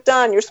clothes are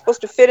done. You're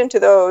supposed to fit into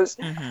those.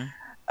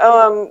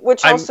 Mm-hmm.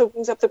 Which also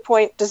brings up the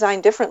point,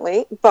 design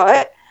differently.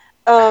 But,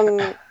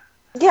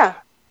 yeah.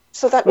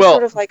 So that was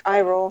sort of like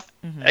eye roll.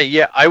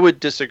 Yeah, I would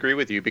disagree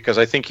with you because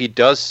I think he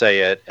does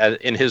say it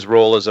in his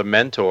role as a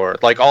mentor.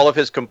 Like all of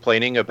his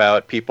complaining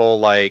about people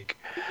like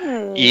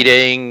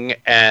eating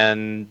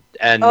and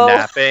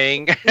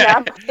napping,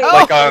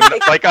 like on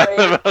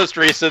the most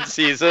recent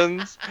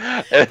seasons.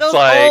 It's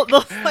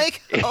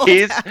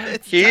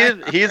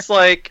he's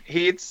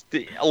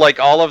like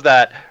all of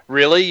that.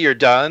 Really, you're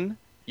done.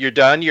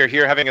 You're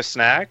here having a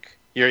snack.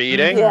 You're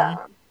eating. Yeah.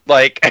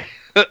 Like,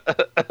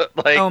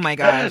 oh my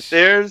gosh,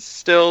 there's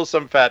still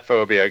some fat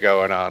phobia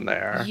going on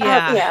there.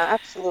 Yeah,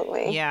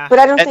 absolutely. Yeah, but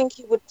I don't think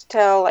he would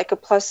tell like a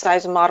plus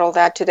size model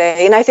that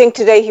today. And I think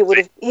today he would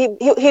have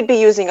he'd be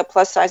using a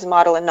plus size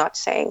model and not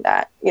saying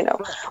that,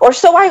 or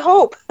so I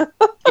hope.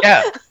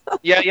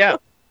 Yeah.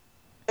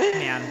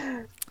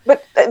 Man.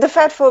 But the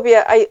fat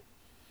phobia, I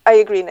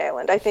agree,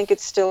 Nayland. I think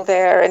it's still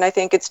there, and I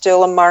think it's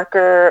still a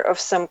marker of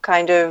some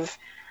kind of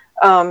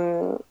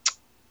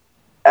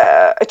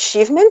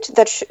achievement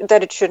that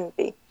it shouldn't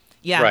be.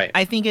 Yeah, right.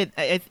 I think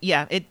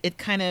it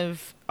kind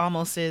of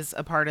almost is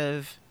a part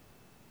of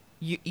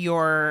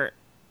your.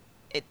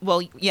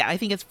 I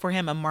think it's for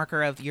him a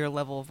marker of your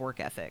level of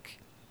work ethic,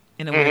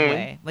 in a weird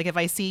way. Like if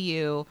I see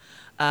you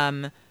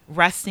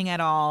resting at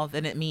all,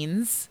 then it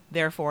means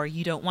therefore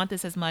you don't want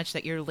this as much,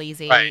 that you're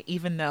lazy,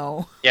 even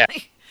though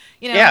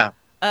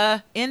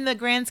in the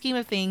grand scheme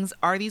of things,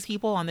 are these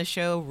people on the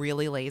show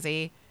really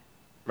lazy?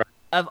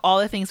 Of all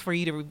the things for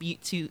you to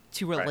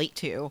relate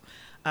to,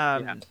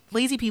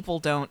 lazy people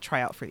don't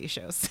try out for these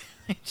shows.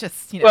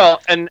 Just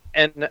Well, and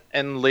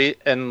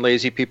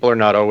lazy people are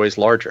not always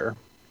larger.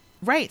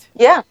 Right.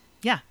 Yeah.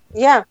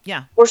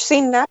 Yeah. Or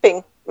seen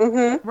napping.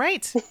 Mm-hmm.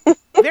 Right.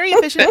 Very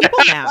efficient people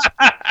nap.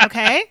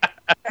 Okay.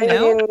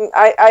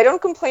 I don't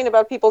complain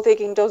about people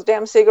taking those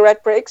damn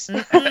cigarette breaks.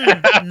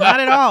 Not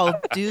at all.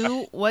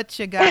 Do what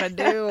you gotta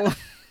do.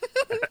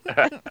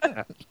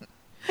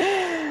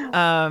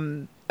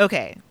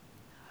 Okay.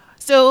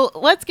 So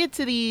let's get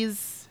to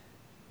these.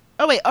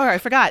 Oh wait, I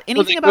forgot.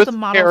 Anything about the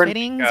model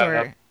fittings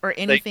or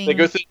anything? They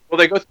go through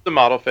the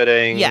model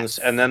fittings,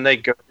 and then they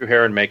go through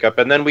hair and makeup,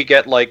 and then we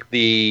get like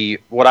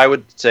what I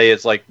would say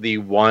is like the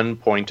one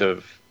point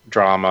of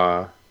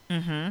drama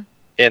in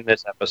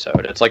this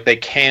episode. It's like they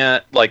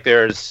can't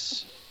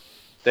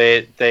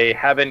they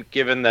haven't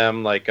given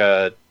them like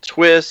a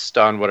twist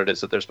on what it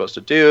is that they're supposed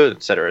to do,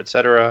 et cetera, et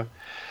cetera.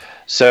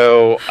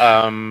 So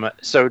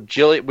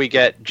we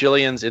get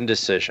Jillian's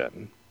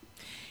indecision.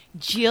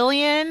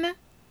 Jillian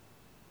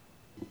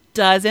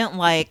doesn't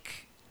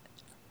like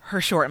her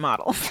short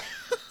models.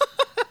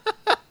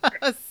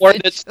 Or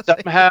that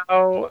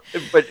somehow,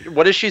 but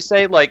what does she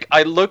say? Like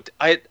I'm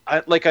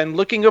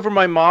looking over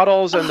my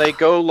models and they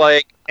go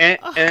like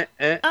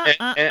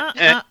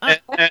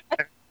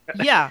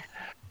Yeah.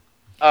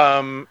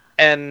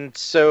 And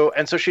so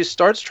she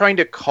starts trying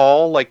to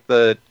call like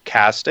the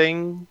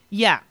casting.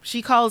 Yeah,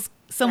 she calls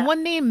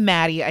someone named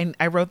Maddie.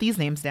 I wrote these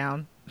names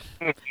down.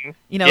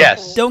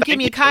 Don't give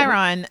me a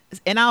Chiron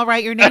and I'll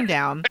write your name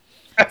down.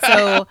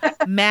 So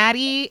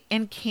Maddie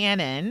and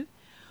Cannon,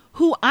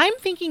 who I'm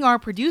thinking are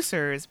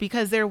producers,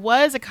 because there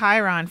was a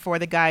Chiron for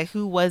the guy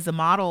who was the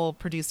model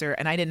producer,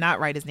 and I did not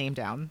write his name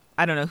down.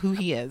 I don't know who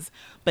he is,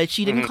 but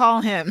she didn't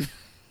call him.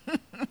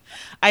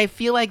 I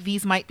feel like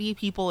these might be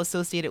people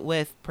associated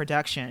with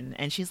production.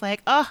 And she's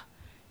like, I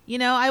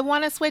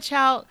want to switch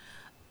out,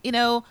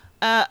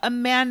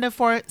 Amanda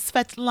for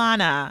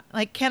Svetlana.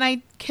 Like, can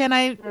I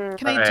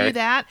do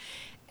that?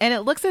 And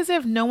it looks as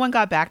if no one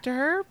got back to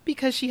her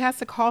because she has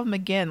to call them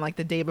again like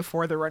the day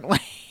before the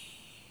runway.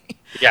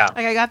 Yeah.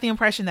 Like I got the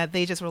impression that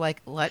they just were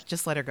like,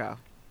 just let her go.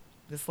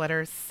 Just let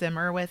her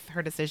simmer with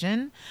her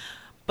decision.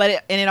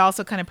 But it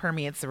also kind of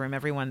permeates the room.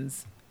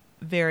 Everyone's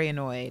very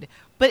annoyed.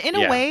 But in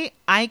a way,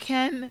 I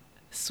can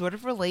sort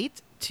of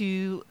relate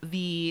to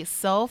the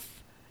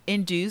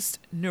self-induced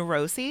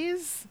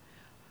neuroses.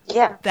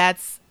 Yeah.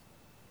 That's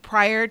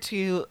prior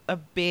to a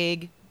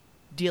big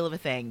deal of a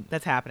thing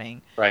that's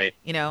happening. Right.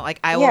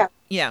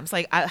 It's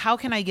like, how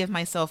can I give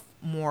myself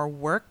more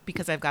work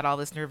because I've got all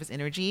this nervous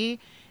energy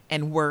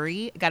and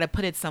worry? Got to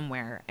put it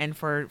somewhere. And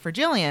for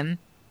Jillian,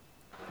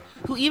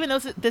 who even though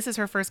this is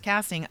her first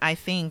casting, I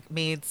think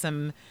made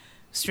some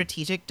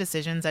strategic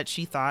decisions that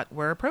she thought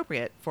were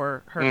appropriate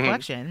for her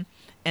collection.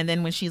 And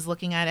then when she's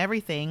looking at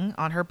everything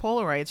on her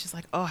Polaroids, she's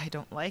like, oh, I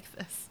don't like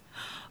this.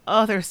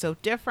 Oh, they're so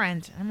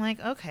different. I'm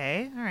like,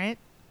 okay, all right.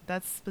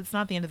 that's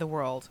not the end of the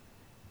world.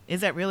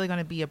 Is that really going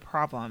to be a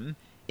problem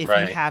if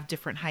Right. you have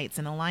different heights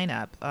in a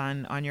lineup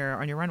on your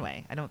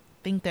runway? I don't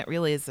think that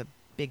really is a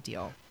big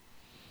deal.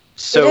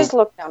 So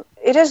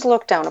It is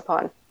looked down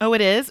upon. Oh,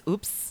 it is.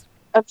 Oops.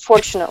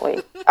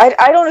 Unfortunately,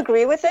 I don't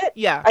agree with it.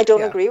 Yeah. I don't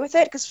yeah. agree with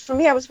it because for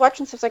me, I was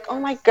watching stuff like, oh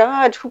my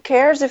god, who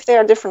cares if they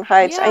are different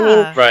heights? I Yeah.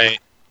 mean, right.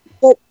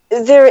 but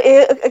there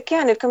is,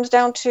 again, it comes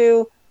down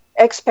to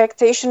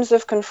expectations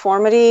of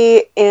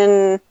conformity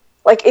in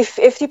like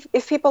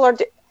if people are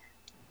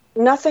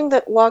nothing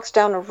that walks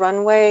down a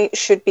runway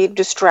should be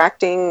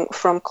distracting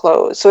from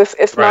clothes. So if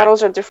Right.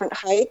 models are different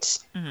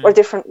heights Mhm. or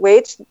different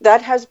weights,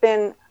 that has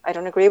been, I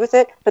don't agree with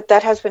it, but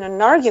that has been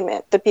an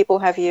argument that people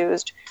have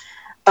used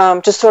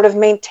to sort of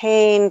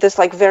maintain this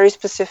like very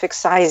specific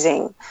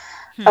sizing.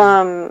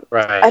 Right.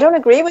 I don't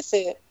agree with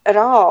it at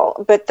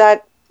all, but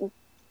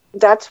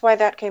that's why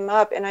that came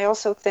up. And I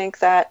also think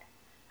that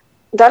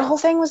whole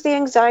thing was the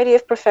anxiety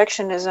of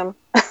perfectionism.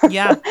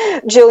 Yeah.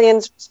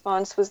 Jillian's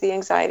response was the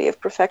anxiety of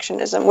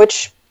perfectionism,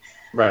 which,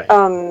 Right.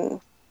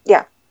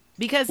 yeah.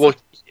 Because Well,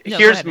 No, go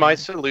here's ahead, my man.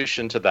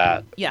 solution to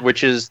that, Yeah.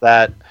 which is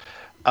that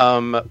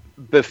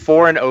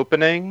before an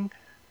opening,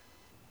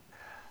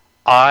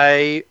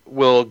 I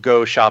will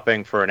go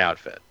shopping for an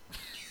outfit.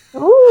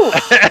 Ooh.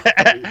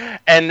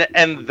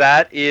 and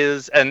that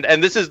is and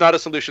this is not a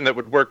solution that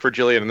would work for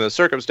Jillian in this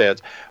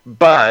circumstance,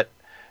 but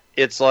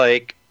it's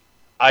like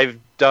I've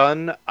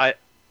done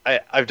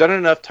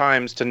enough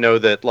times to know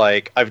that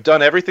like I've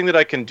done everything that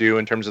I can do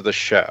in terms of the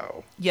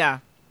show. yeah.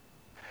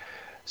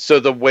 So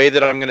the way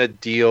that I'm going to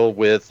deal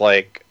with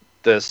like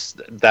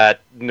that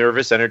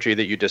nervous energy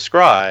that you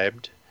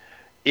described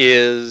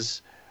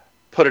is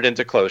put it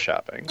into clothes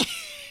shopping.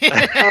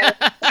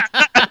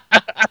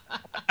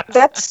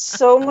 That's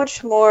so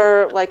much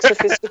more like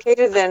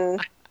sophisticated than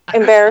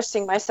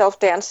embarrassing myself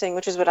dancing,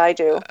 which is what I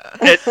do.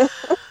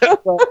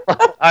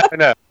 I don't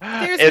know.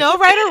 There's no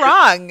right or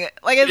wrong.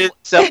 Like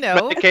It's you know.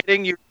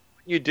 self-medicating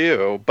you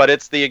do, but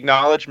it's the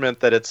acknowledgement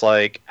that it's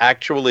like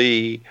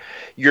actually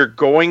you're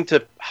going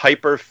to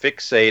hyper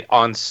fixate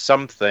on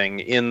something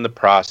in the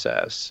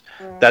process.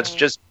 That's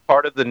just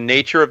part of the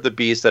nature of the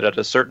beast, that at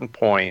a certain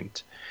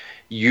point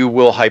you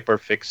will hyper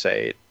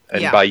fixate,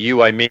 and Yeah. by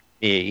you I mean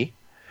me.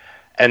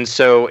 And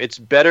so it's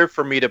better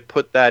for me to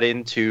put that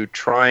into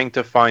trying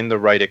to find the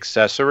right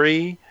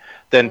accessory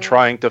than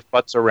trying to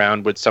futz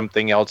around with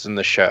something else in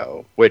the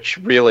show, which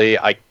really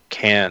I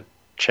can't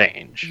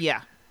change.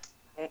 Yeah.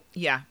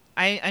 Yeah.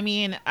 I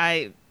mean,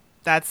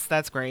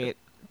 that's great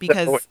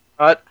because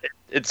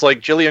It's like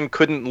Jillian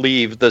couldn't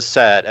leave the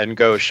set and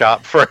go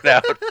shop for an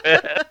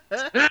outfit,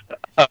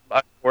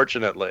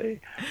 unfortunately.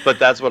 But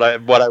that's what I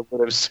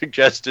would have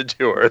suggested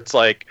to her. It's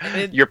like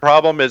your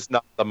problem is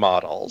not the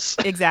models.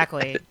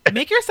 exactly.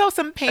 Make yourself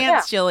some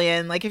pants,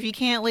 Jillian. Like if you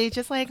can't leave,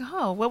 just like,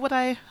 oh, what would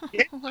I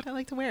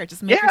like to wear?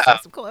 Just make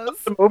yourself some clothes.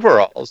 Some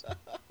overalls.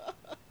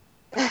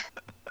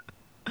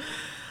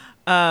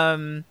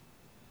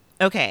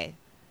 Okay.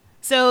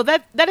 So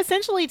that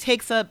essentially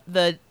takes up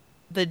the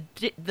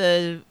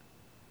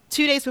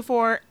 2 days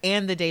before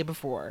and the day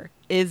before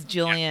is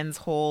Jillian's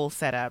whole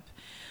setup.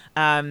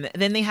 Then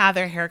they have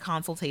their hair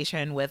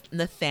consultation with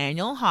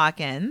Nathaniel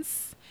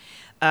Hawkins.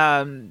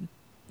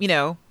 You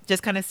know,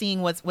 just kind of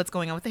seeing what's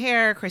going on with the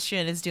hair.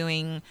 Christian is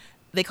doing,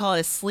 they call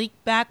it a sleek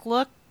back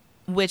look,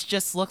 which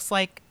just looks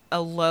like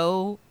a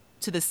low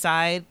to the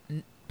side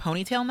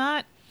ponytail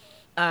knot.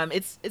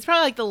 It's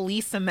probably like the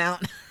least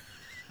amount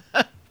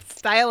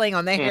styling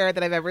on the hair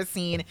that I've ever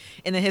seen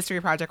in the history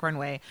of Project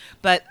Runway.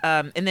 But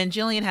and then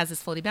Jillian has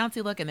this floaty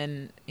bouncy look, and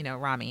then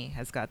Rami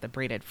has got the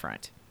braided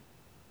front.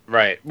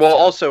 Right. Well,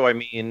 also, I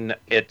mean,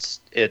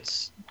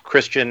 it's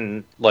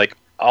Christian. Like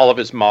all of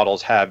his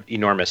models have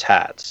enormous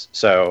hats,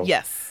 so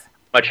Yes.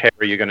 how much hair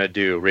are you gonna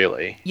do,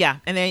 really? Yeah,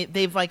 and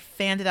they've like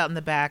fanned it out in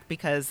the back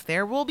because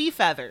there will be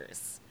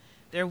feathers.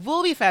 There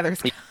will be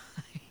feathers, guys.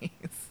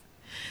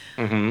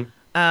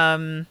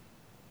 Mm-hmm.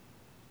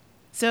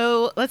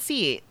 So let's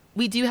see.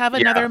 We do have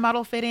another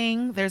model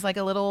fitting. There's like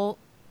a little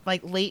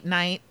like late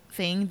night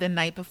thing the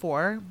night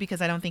before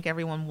because I don't think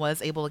everyone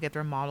was able to get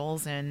their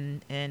models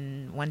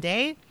in one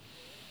day.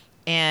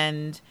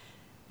 And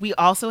we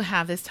also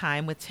have this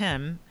time with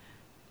Tim,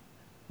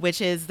 which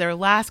is their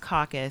last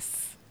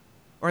caucus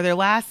or their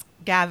last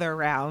gather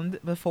round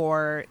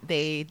before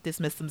they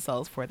dismiss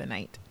themselves for the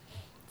night.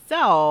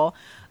 So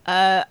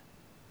I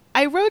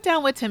wrote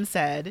down what Tim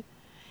said,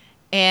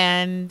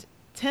 and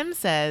Tim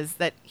says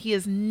that he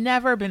has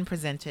never been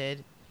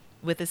presented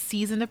with a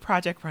season of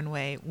Project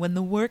Runway when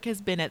the work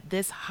has been at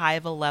this high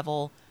of a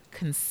level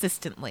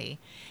consistently.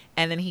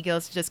 And then he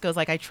just goes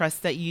like, I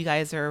trust that you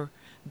guys are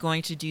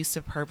going to do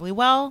superbly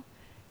well.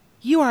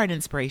 You are an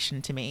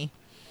inspiration to me.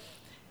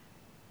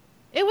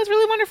 It was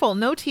really wonderful.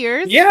 No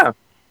tears. Yeah.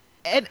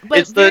 But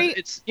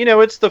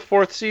it's the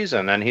fourth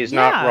season, and he's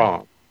not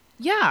wrong.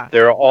 Yeah.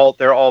 They're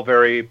all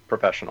very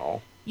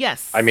professional.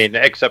 Yes. I mean,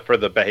 except for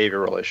the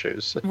behavioral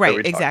issues. that Right. we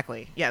talked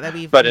Exactly. Yeah.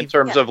 That But in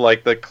terms of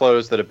like the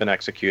clothes that have been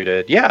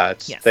executed,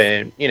 it's Yes.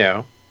 they.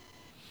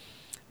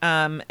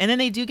 And then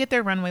they do get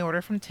their runway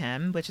order from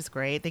Tim, which is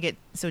great.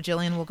 So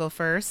Jillian will go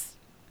first,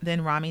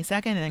 then Rami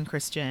second, and then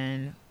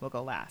Christian will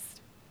go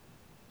last.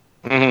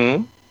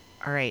 Mm-hmm.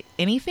 All right.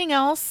 Anything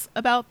else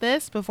about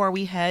this before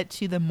we head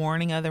to the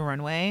morning of the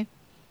runway?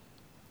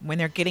 When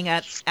they're getting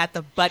at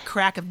the butt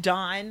crack of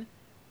dawn,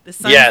 the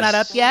sun's not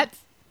up yet.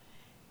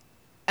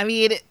 I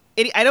mean,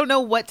 I don't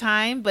know what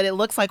time, but it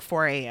looks like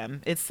 4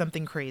 a.m. It's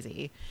something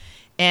crazy.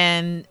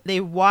 And they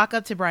walk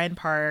up to Bryant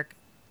Park.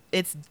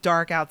 It's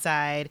dark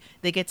outside.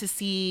 They get to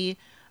see,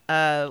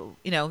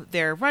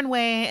 their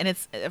runway. And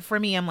it's, for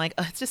me, I'm like,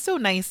 it's just so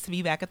nice to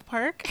be back at the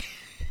park.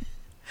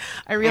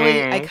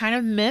 I kind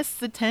of miss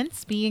the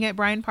tents being at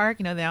Bryant Park.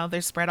 Now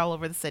they're spread all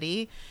over the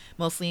city,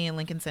 mostly in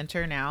Lincoln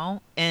Center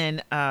now.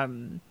 And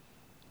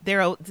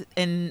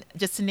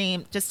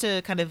just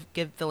to kind of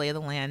give the lay of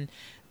the land,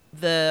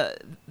 the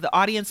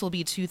audience will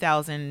be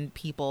 2,000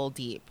 people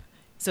deep.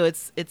 So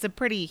it's a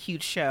pretty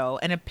huge show.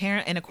 And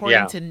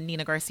according to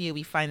Nina Garcia,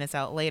 we find this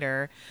out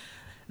later,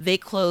 they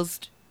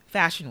closed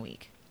Fashion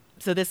Week.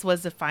 So this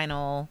was the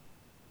final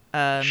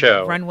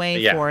show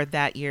runway for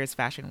that year's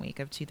Fashion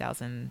Week of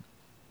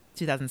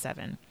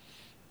 2007.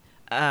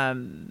 All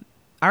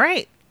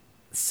right.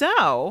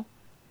 So,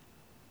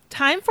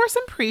 time for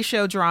some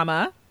pre-show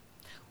drama.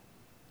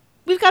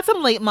 We've got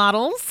some late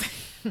models.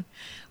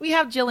 We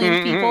have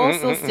Jillian's people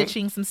still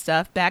stitching some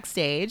stuff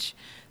backstage.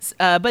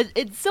 But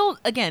it's still,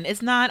 again,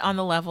 it's not on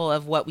the level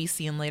of what we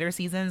see in later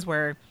seasons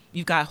where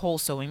you've got whole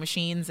sewing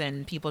machines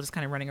and people just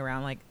kind of running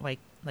around like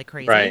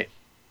crazy. Right.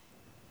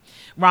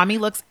 Rami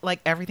looks like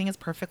everything is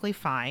perfectly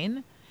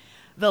fine.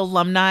 The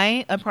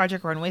alumni of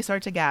Project Runway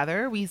start to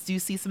gather. We do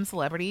see some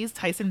celebrities.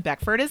 Tyson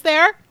Beckford is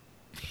there.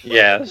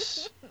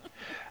 Yes.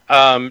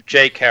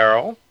 Jay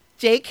Carroll,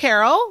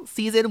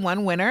 season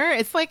 1 winner.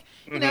 It's like,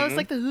 it's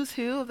like the who's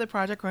who of the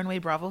Project Runway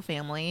Bravo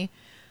family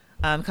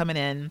coming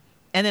in.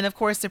 And then, of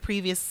course, the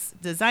previous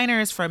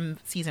designers from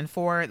season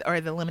 4,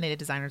 or the eliminated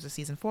designers of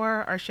season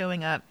 4, are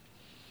showing up.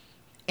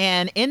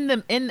 And in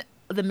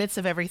the midst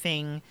of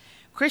everything,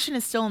 Christian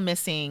is still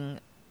missing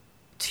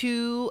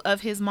 2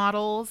 of his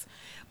models.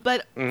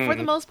 But for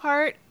the most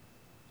part,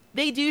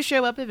 they do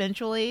show up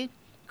eventually.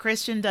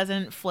 Christian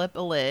doesn't flip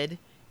a lid.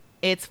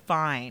 It's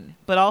fine.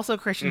 But also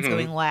Christian's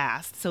going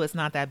last, so it's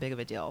not that big of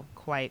a deal,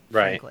 quite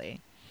frankly.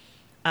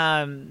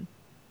 Also,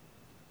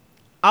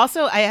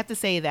 I have to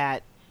say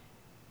that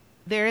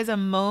there is a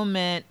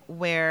moment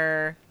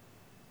where,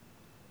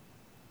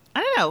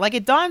 I don't know, like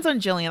it dawns on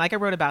Jillian, like I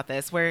wrote about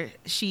this, where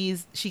she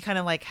kind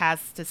of like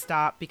has to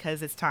stop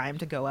because it's time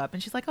to go up.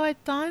 And she's like, oh,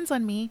 it dawns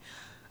on me.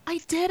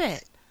 I did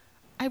it.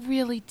 I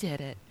really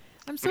did it.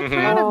 I'm so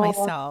proud of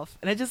myself.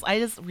 And I just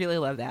really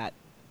love that.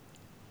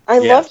 I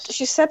loved,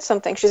 she said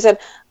something. She said,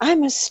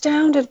 I'm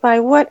astounded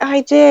by what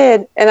I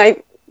did. And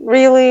I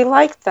really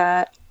liked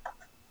that.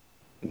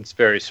 It's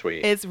very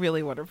sweet. It's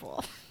really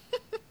wonderful.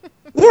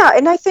 Yeah,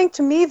 and I think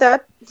to me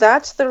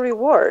that's the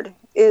reward,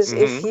 is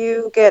if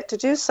you get to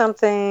do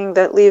something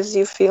that leaves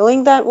you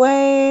feeling that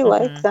way,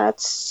 like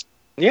that's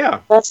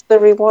the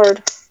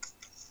reward.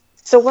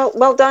 So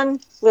well done,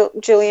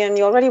 Jillian.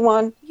 You already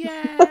won.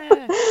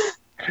 Yeah.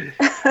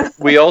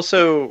 we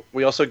also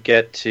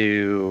get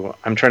to,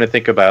 I'm trying to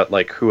think about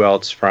like who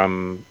else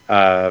from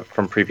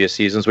previous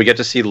seasons. We get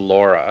to see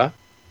Laura.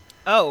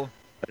 Oh.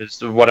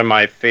 Is one of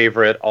my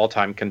favorite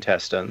all-time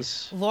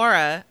contestants.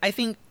 Laura, I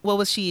think, what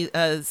was she?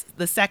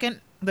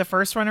 The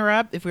first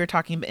runner-up, if we were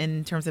talking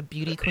in terms of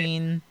beauty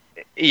queen.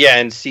 Yeah,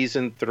 in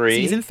season 3.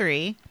 Season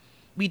 3.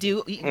 We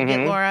get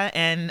Laura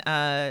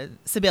and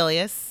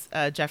Sibelius,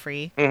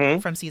 Jeffrey,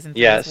 from season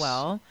 3 as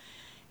well.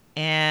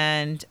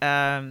 And,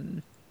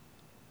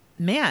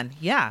 man,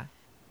 yeah.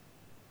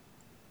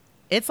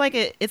 It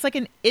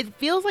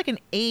feels like an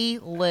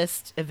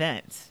A-list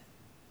event.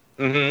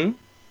 Mm-hmm.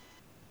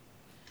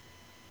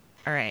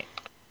 All right.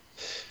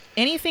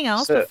 Anything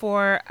else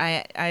before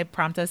I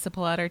prompt us to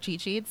pull out our cheat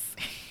sheets?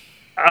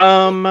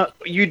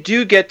 You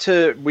do get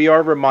to, we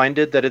are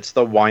reminded that it's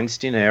the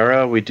Weinstein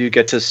era. We do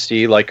get to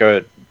see like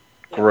a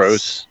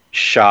gross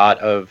shot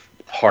of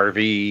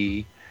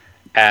Harvey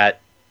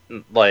at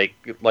like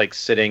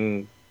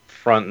sitting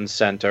front and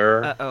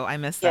center. Uh-oh, I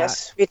missed that.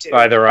 Yes, we do.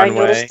 By the runway. I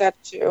noticed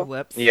that too.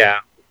 Whoops.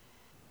 Yeah.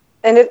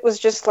 And it was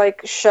just like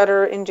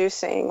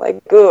shudder-inducing,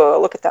 like, oh,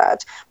 look at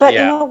that. But you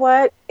know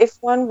what? If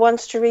one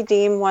wants to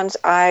redeem one's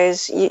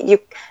eyes, you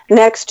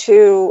next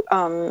to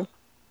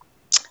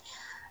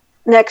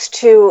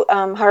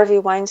Harvey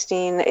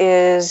Weinstein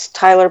is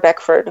Tyler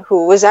Beckford,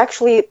 who was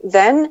actually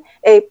then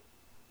a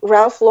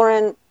Ralph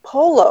Lauren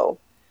polo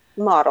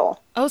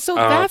model. Oh, so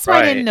that's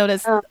why I didn't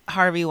notice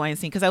Harvey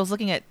Weinstein, because I was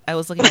looking at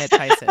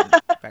Tyson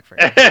Beckford.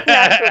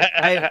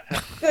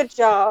 Good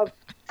job.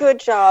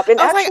 And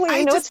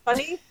actually, it's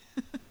funny.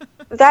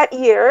 That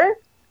year,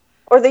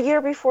 or the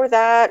year before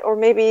that, or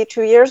maybe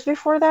 2 years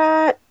before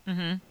that,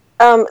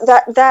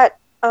 that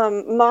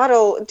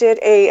model did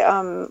a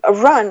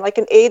run, like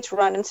an AIDS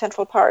run in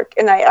Central Park,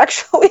 and I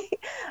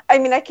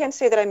can't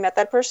say that I met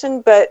that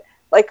person, but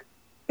like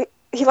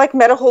he like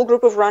met a whole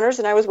group of runners,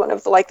 and I was one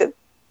of the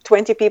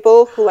 20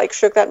 people who like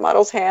shook that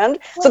model's hand.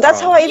 So that's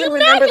how I even You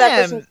remember met that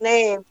him. person's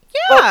name. Yeah.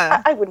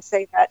 Well, I wouldn't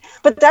say that,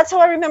 but that's how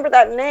I remember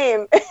that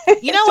name.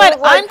 You know So what?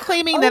 it's like, I'm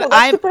claiming that that's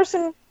I'm the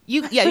person.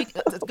 you. Yeah, you,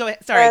 go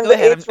ahead. Sorry, And go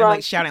ahead. it's I'm like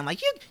wrong. shouting. I'm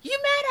like, you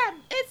met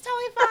him. It's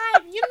totally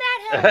fine. You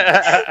met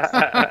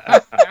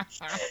him.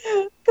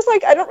 Because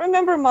like I don't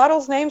remember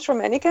models' names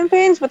from any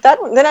campaigns, but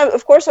that one. Then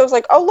of course I was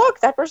like, oh look,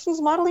 that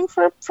person's modeling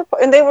for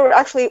and they were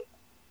actually,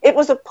 it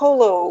was a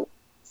polo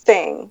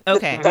thing.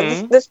 Okay.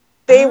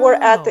 They were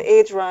at Oh. the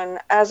AIDS run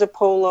as a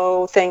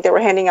polo thing. They were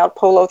handing out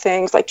polo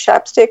things like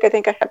chapstick. I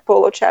think I had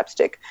polo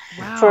chapstick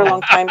Wow. for a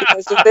long time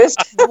because of this.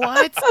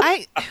 What?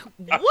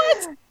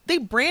 What? They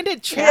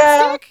branded chapstick?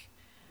 Yeah.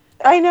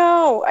 I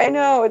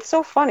know. It's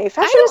so funny.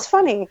 Fashion is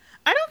funny.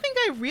 I don't think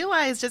I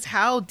realized just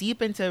how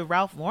deep into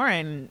Ralph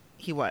Lauren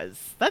he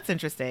was. That's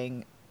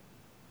interesting.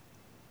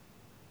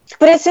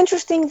 But it's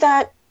interesting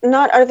that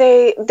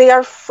they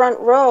are front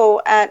row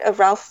at a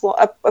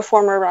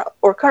former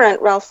or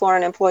current Ralph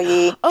Lauren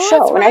employee Oh, show,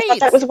 that's and I thought right.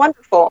 that was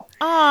wonderful.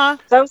 Aw,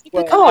 So I was like,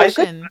 good oh,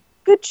 connection.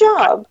 good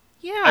job.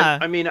 Yeah.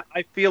 I mean,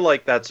 I feel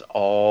like that's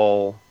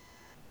all.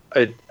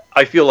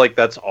 I feel like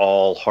that's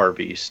all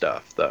Harvey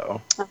stuff, though.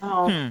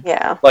 Oh,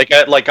 yeah.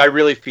 I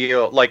really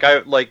feel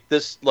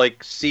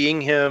like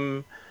seeing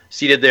him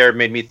seated there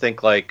made me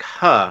think like,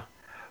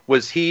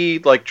 was he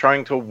like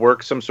trying to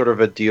work some sort of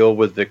a deal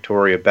with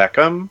Victoria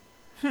Beckham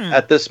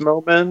at this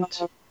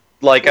moment?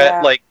 Like,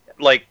 Yeah.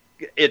 like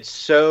it's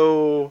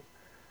so.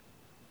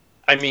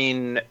 I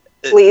mean,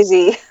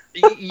 Sleazy.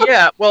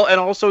 yeah. Well, and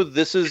also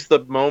this is the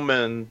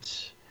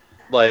moment.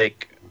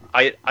 Like,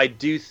 I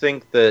do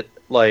think that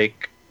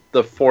like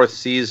the fourth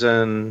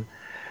season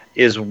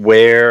is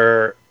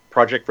where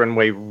Project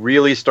Runway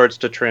really starts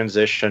to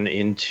transition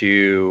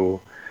into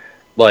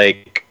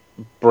like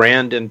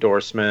brand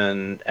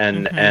endorsement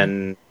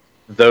and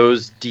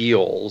those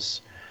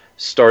deals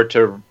start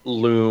to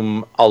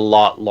loom a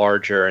lot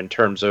larger in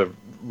terms of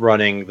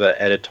running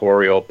the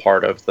editorial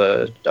part of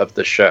the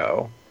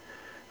show,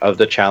 of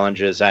the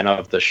challenges and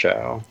of the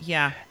show.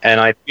 Yeah. And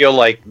I feel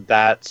like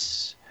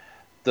that's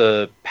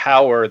the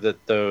power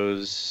that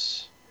those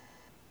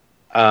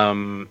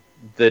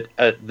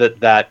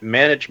that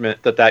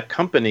management that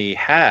company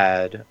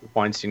had,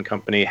 Weinstein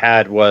Company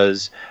had,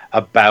 was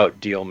about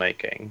deal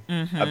making,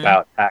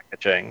 about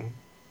packaging.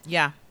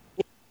 Yeah.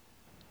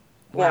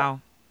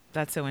 Wow.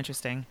 That's so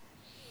interesting.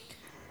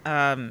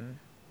 Huh.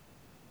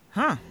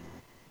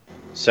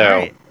 So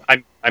Right.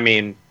 I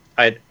mean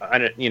I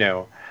don't, you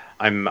know,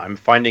 I'm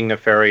finding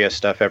nefarious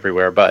stuff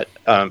everywhere, but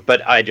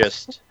I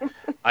just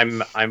I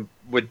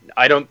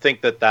don't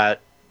think that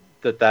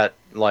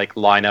like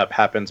lineup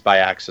happens by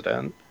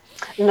accident.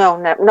 No,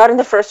 not in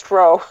the first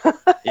row.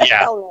 Yeah.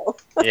 Hell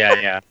no.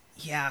 Yeah.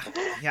 Yeah.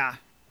 Yeah.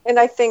 And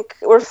I think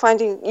you're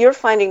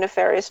finding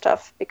nefarious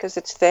stuff because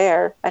it's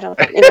there. I don't,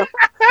 you know.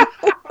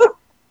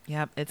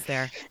 Yep. It's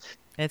there.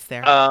 It's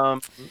there.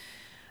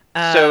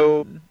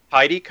 So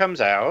Heidi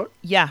comes out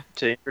Yeah.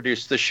 to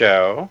introduce the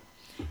show.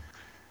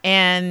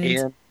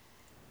 And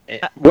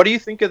What do you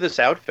think of this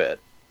outfit?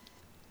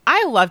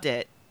 I loved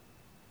it.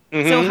 So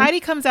Mhm. Heidi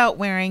comes out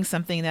wearing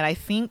something that I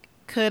think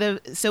could have.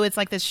 So it's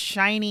like this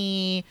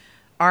shiny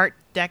Art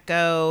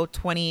Deco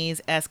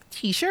 20s-esque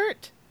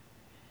T-shirt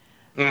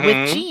with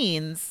Mhm.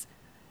 jeans,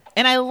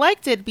 and I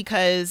liked it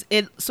because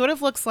it sort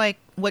of looks like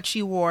what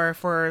she wore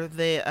for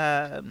the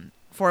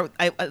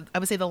I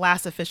would say the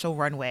last official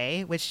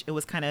runway, which it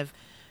was kind of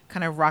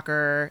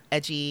rocker,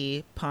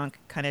 edgy, punk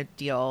kind of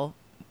deal,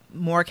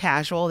 more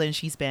casual than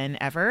she's been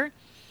ever.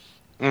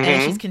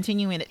 And she's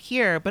continuing it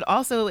here, but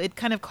also it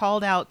kind of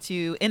called out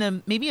to,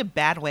 in maybe a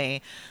bad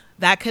way,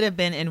 that could have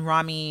been in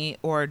Rami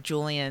or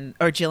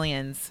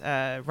Jillian's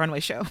runway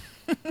show.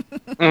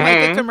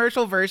 Like a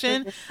commercial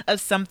version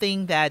of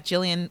something that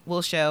Jillian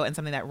will show and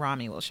something that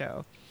Rami will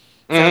show.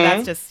 So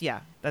that's just,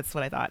 that's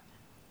what I thought.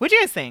 What do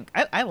you guys think?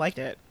 I liked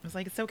it. I was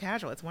like, it's so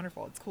casual. It's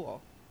wonderful. It's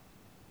cool.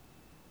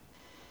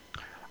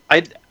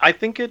 I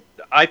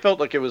felt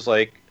like it was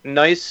like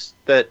nice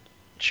that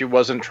she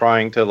wasn't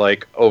trying to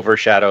like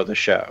overshadow the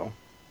show.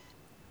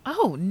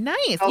 Oh,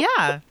 nice. Oh.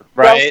 Yeah.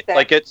 Right? Well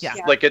Like it's Yeah.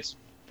 like it's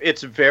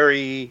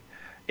very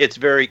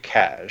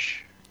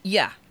cash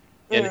Yeah.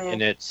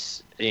 in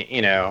its,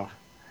 you know,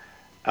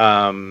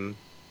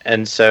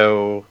 and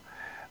so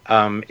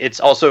it's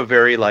also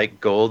very like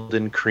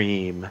golden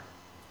cream.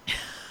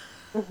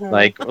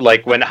 Like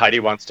when Heidi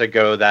wants to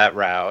go that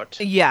route.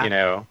 Yeah. You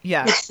know.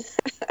 Yeah.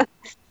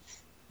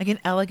 Like an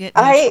elegant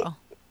I- neutral.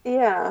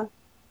 Yeah.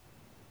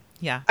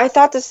 Yeah. I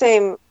thought the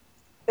same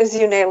as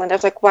you, Nayland. I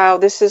was like, wow,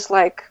 this is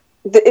like,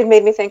 it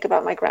made me think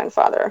about my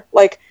grandfather.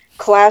 Like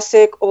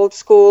classic, old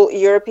school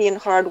European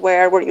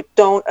hardware where you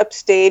don't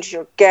upstage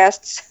your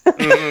guests.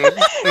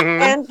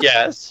 And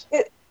Yes.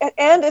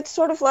 and it's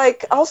sort of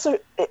like also,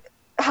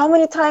 how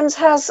many times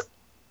has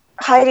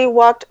Heidi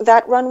walked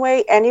that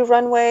runway, any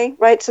runway,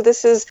 right? So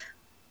this is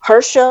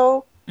her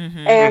show.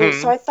 Mm-hmm. And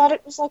so I thought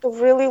it was like a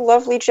really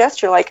lovely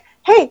gesture. Like,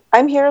 hey,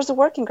 I'm here as a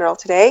working girl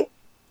today.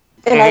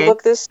 And I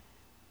look this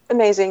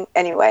amazing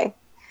anyway.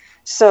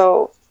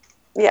 So,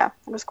 yeah,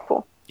 it was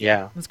cool.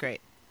 Yeah. It was great.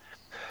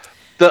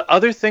 The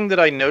other thing that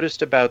I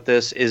noticed about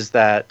this is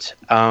that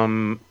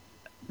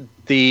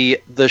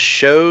the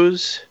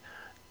shows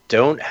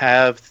don't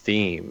have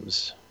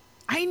themes.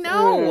 I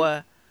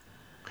know.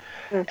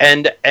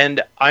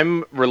 And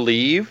I'm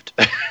relieved.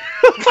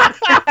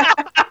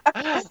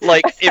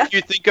 Like, if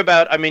you think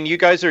about, I mean, you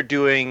guys are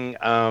doing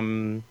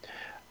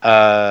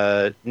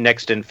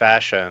Next in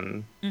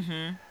Fashion.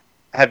 Mm-hmm.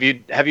 Have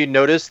you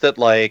noticed that,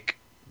 like,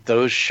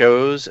 those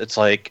shows, it's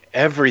like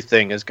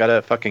everything has got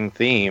a fucking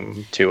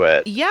theme to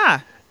it.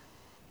 Yeah.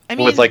 I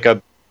mean, with like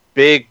a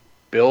big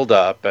build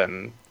up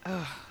and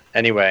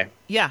anyway.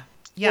 Yeah.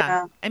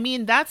 I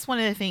mean, that's one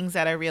of the things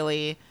that I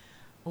really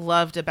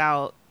loved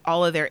about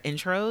all of their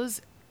intros,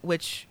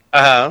 which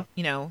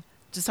you know,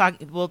 to start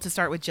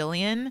with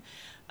Jillian.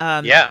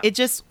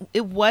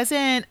 It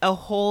wasn't a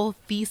whole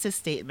thesis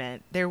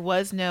statement. There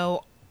was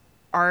no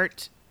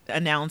art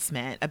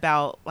announcement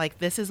about like,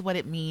 this is what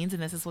it means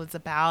and this is what it's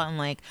about. And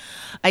like,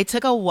 I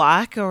took a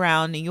walk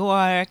around New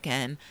York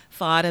and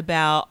thought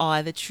about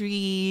all the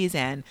trees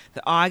and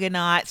the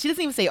Argonauts. She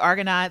doesn't even say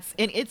Argonauts,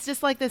 and it's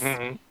just like this.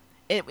 And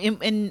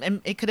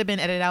it could have been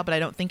edited out, but I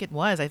don't think it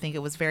was. I think it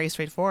was very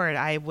straightforward.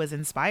 I was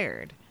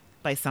inspired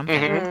by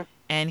something,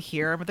 and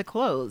here are the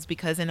clothes,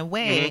 because in a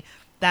way,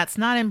 that's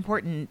not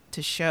important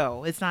to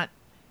show. It's not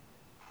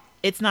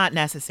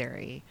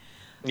necessary.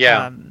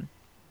 Yeah.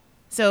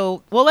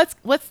 So, well,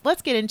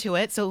 let's get into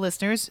it. So,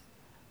 listeners,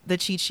 the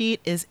cheat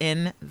sheet is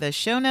in the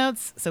show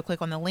notes. So,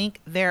 click on the link.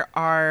 There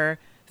are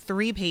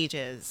 3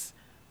 pages.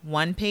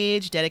 1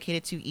 page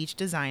dedicated to each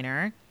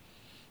designer,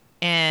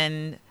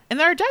 and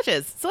there are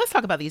judges. So, let's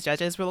talk about these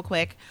judges real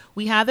quick.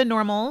 We have the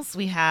normals.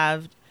 We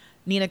have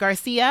Nina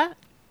Garcia,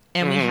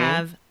 and we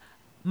have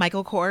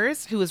Michael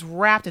Kors, who is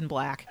wrapped in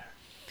black.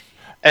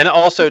 And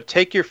also,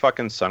 take your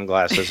fucking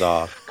sunglasses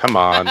off. Come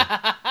on.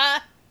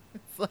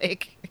 It's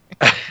like.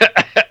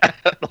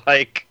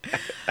 Like,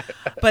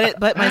 but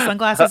my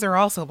sunglasses are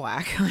also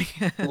black.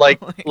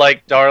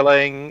 like,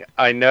 darling,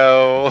 I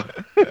know.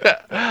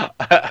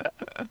 But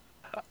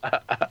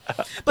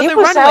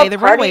the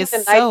runway is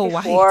so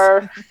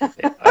white.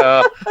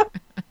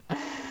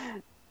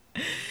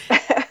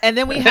 And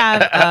then we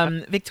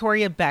have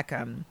Victoria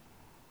Beckham,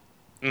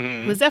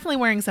 who's definitely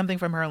wearing something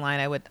from her line,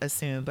 I would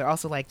assume, but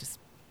also like just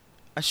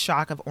a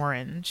shock of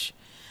orange.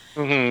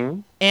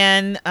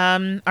 And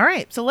all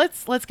right, so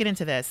let's get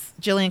into this.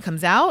 Jillian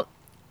comes out,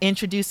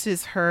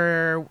 introduces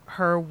her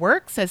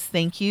work, says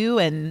thank you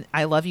and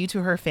I love you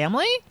to her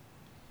family,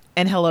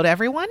 and hello to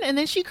everyone, and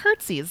then she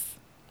curtsies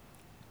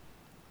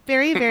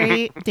very,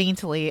 very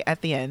daintily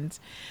at the end.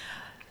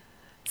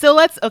 So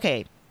let's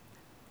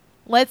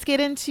get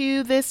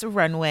into this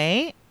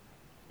runway.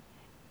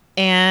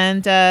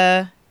 And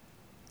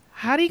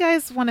how do you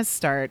guys want to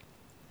start?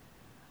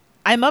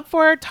 I'm up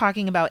for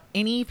talking about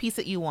any piece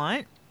that you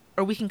want,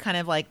 or we can kind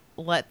of like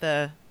let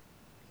them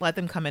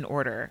come in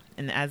order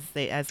and as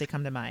they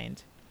come to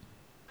mind.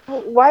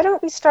 Why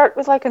don't we start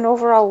with like an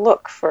overall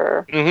look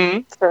for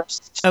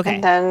first, okay,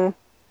 and then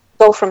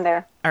go from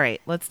there? All right,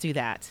 let's do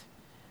that.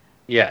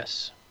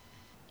 Yes.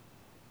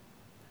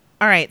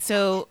 All right,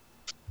 so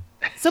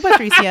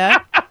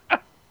Patricia,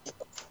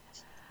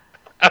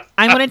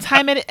 I'm going to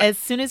time it as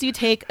soon as you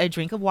take a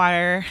drink of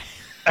water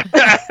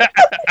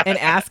and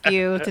ask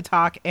you to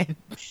talk and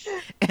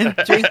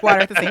drink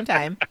water at the same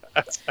time.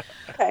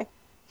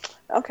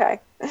 Okay.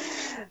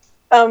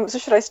 So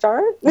should I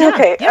start? Yeah,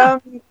 okay. Yeah.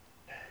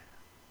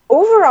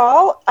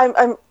 Overall,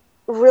 I'm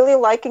really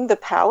liking the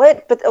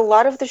palette, but a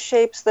lot of the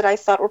shapes that I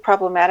thought were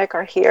problematic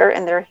are here,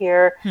 and they're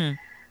here,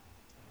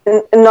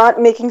 not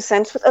making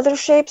sense with other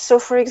shapes. So,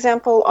 for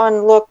example,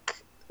 on look,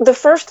 the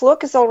first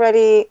look is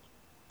already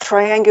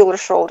triangular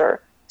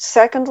shoulder.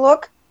 Second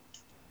look,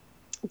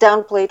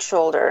 downplayed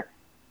shoulder.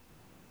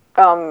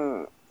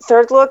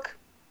 Third look,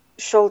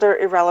 shoulder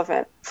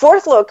irrelevant.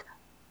 Fourth look,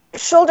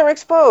 shoulder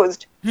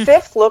exposed.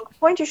 Fifth look,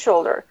 pointy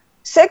shoulder.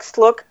 Sixth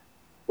look,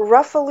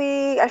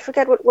 ruffly, I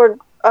forget what word,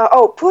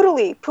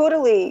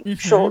 poodly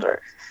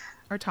shoulder.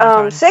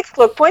 Or sixth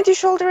look, pointy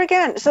shoulder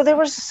again. So there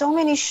were so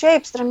many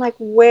shapes that I'm like,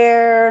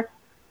 where,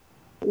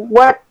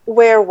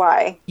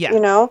 why? Yeah. You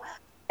know?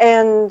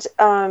 And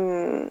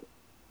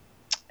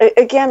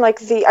again, like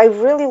I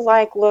really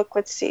like, look,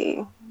 let's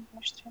see.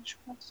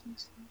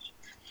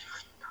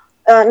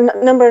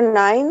 Number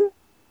 9.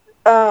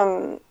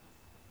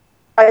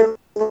 I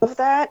love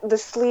that. The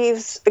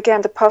sleeves,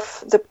 again, the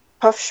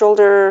puff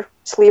shoulder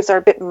sleeves are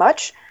a bit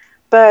much,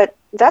 but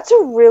that's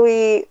a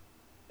really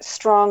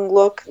strong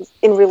look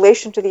in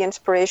relation to the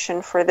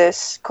inspiration for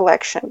this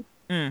collection.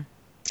 But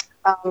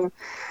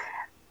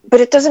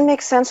it doesn't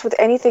make sense with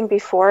anything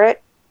before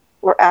it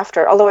or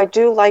after. Although I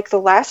do like the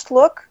last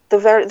look,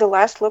 the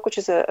last look, which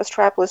is a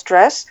strapless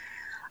dress.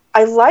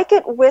 I like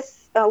it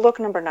with look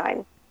number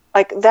 9.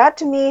 Like that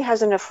to me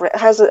has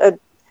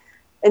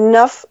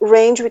enough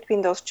range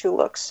between those two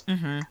looks.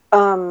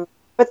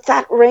 But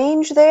that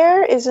range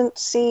there isn't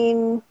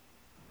seen.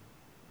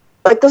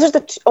 Like those are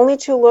the only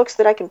 2 looks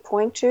that I can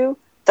point to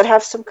that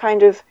have some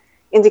kind of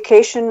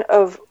indication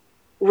of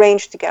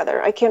range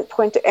together. I can't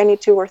point to any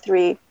 2 or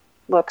 3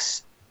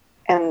 looks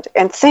and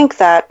think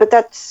that, but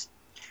that's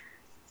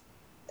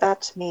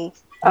me.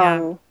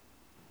 Yeah.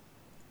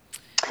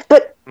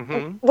 But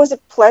Mhm. was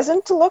it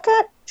pleasant to look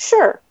at?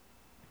 Sure.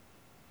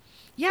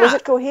 Yeah. Was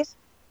it cohesive?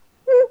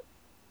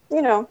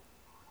 You know.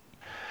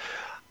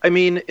 I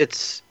mean,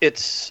 it's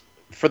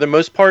for the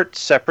most part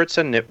separates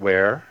and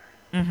knitwear.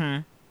 Mm-hmm.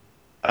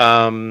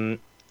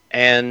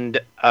 And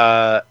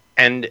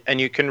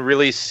you can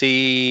really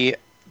see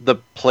the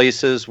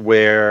places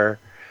where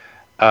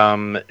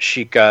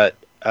she got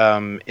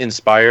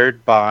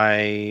inspired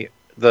by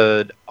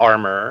the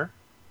armor.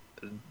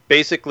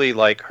 Basically,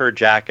 like her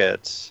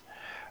jackets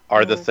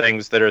are the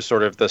things that are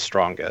sort of the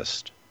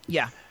strongest,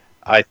 Yeah.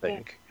 I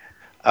think.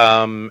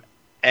 And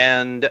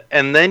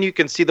then you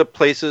can see the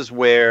places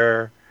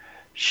where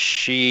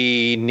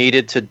she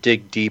needed to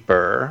dig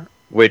deeper,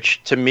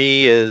 which to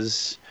me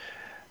is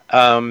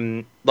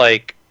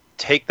like,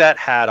 take that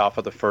hat off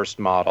of the first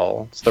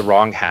model. It's the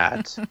wrong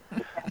hat.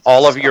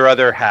 All of your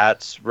other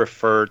hats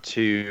refer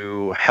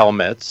to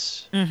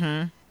helmets.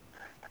 Mm-hmm.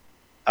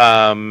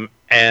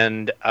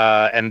 And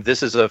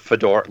this is a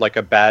fedora, like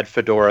a bad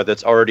fedora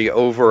that's already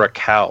over a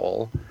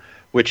cowl,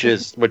 which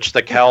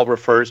the cowl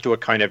refers to a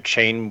kind of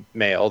chain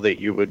mail that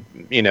you would,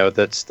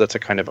 that's a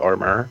kind of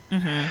armor.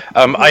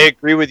 Mm-hmm. I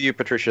agree with you,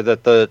 Patricia,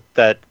 that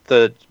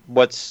the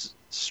what's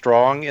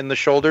strong in the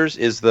shoulders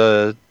is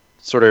the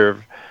sort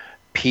of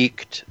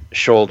peaked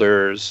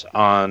shoulders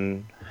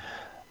on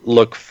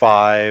look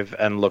 5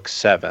 and look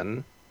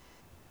 7.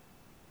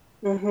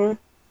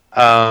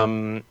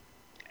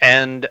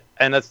 And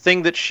a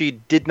thing that she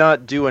did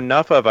not do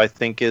enough of, I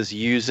think, is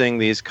using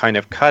these kind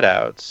of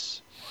cutouts.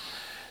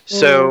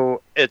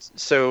 So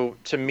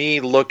to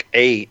me, look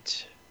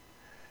 8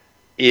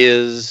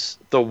 is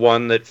the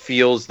one that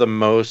feels the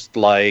most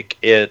like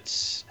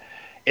it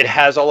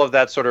has all of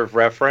that sort of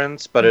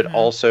reference, but it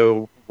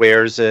also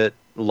wears it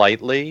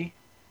lightly.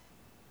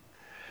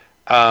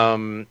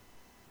 And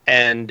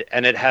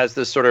it has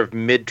this sort of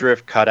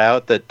midriff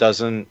cutout that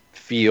doesn't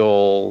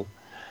feel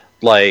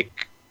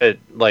like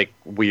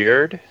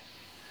weird.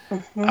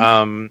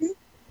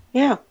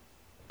 Yeah.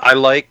 I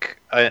like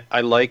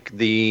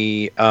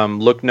the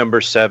look number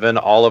 7,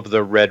 all of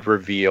the red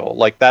reveal.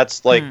 Like that's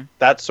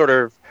sort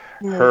of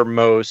her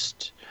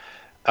most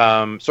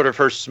sort of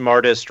her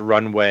smartest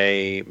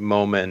runway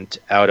moment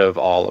out of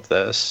all of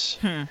this.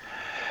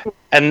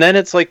 And then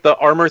it's like the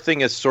armor thing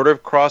is sort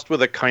of crossed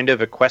with a kind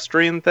of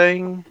equestrian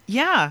thing.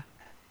 Yeah.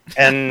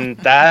 And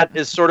that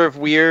is sort of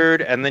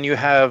weird. And then you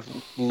have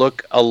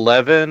look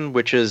 11,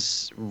 which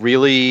is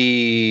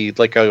really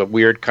like a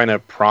weird kind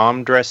of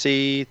prom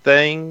dressy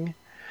thing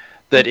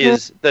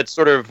that's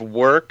sort of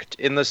worked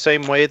in the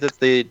same way that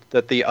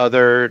the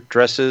other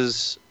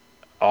dresses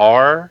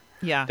are.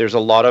 Yeah. There's a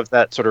lot of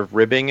that sort of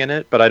ribbing in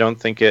it, but I don't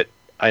think it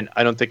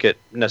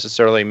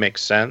necessarily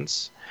makes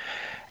sense.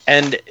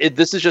 And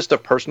this is just a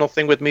personal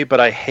thing with me, but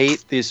I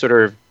hate these sort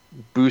of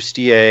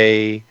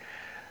bustier,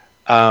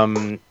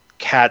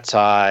 cat's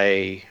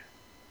eye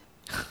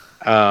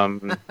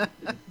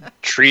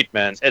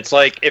treatments. It's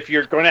like, if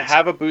you're going to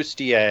have a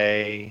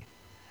bustier,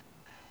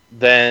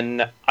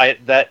 then I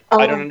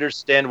don't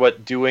understand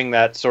what doing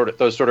those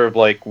sort of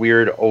like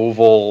weird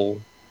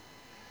oval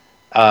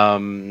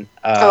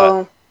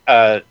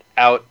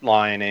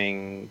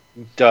outlining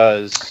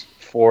does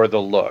for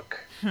the look.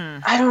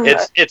 I don't know.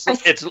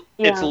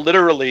 It's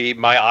literally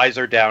my eyes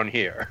are down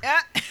here.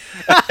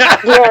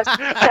 Yes.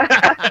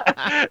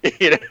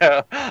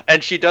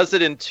 And she does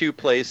it in 2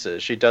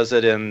 places. She does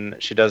it in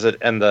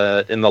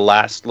the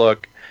last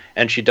look,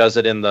 and she does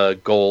it in the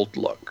gold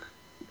look.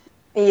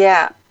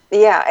 Yeah,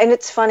 and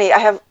it's funny.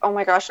 Oh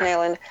my gosh,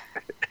 Nayland,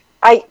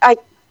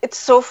 it's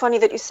so funny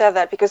that you said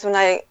that, because when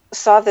I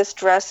saw this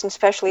dress, and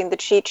especially in the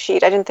cheat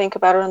sheet, I didn't think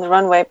about it on the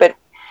runway, but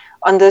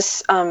on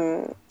this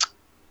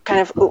kind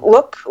of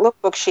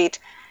lookbook sheet,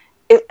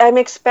 I'm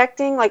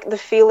expecting like the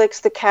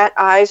Felix the cat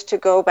eyes to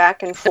go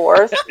back and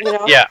forth.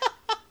 Yeah.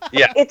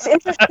 It's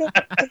interesting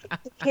to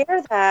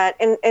hear that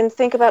and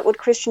think about what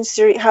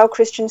how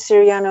Christian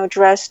Siriano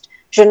dressed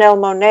Janelle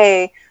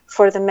Monáe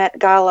for the Met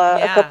Gala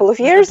a couple of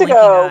years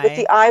ago, with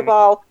the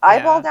eyeball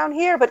down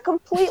here, but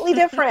completely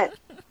different.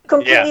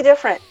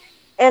 Different.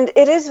 And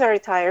it is very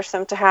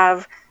tiresome to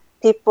have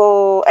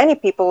any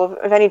people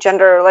of any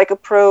gender, like,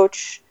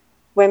 approach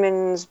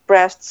women's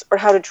breasts or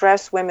how to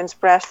dress women's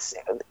breasts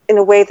in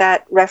a way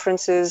that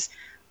references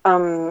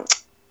the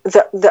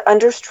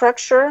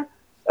understructure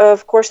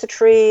of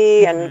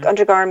corsetry and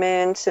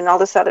undergarments and all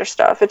this other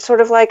stuff. It's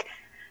sort of like,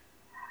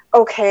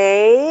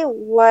 okay,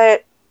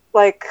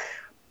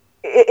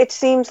 it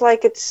seems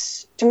like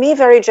it's, to me,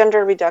 very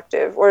gender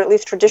reductive, or at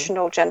least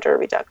traditional gender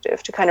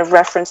reductive, to kind of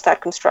reference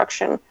that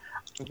construction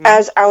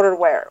as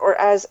outerwear or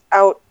as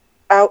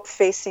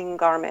out-facing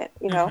garment,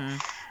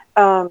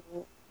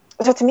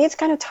 so to me, it's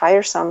kind of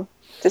tiresome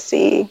to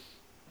see.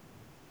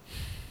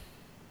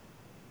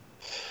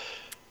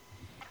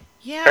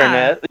 Yeah.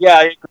 Ernest,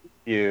 I agree with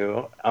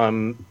you.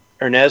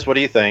 Ernest, what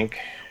do you think?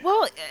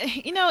 Well,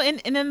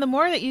 and then the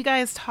more that you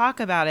guys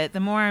talk about it, the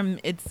more I'm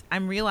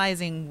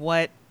realizing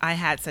what I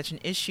had such an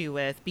issue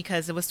with,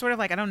 because it was sort of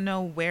like, I don't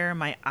know where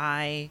my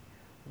eye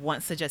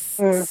wants to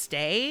just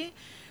stay,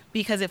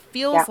 because it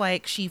feels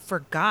like she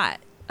forgot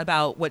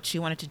about what she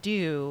wanted to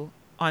do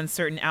on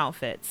certain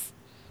outfits.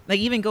 Like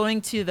even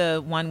going to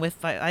the one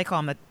with, I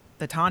call them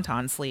the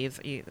tauntaun sleeves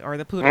or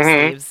the poodle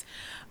sleeves.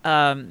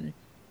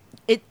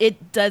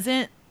 It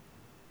doesn't,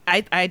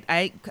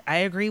 I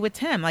agree with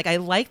Tim. Like I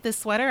like this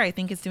sweater. I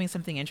think it's doing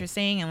something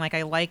interesting. And like,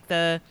 I like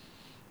the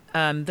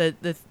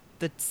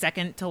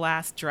second to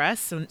last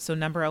dress. So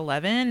number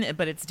 11,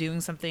 but it's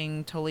doing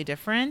something totally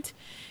different.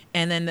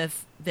 And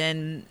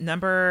then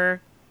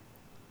number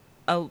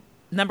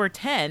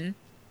 10,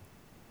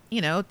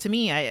 to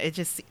me, it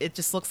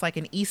just looks like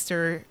an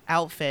Easter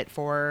outfit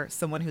for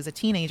someone who's a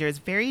teenager. It's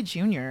very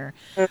junior,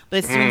 but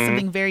it's doing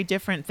something very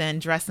different than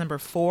dress number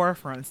 4,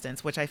 for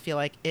instance, which I feel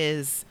like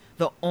is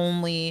the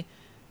only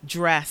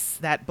dress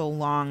that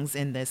belongs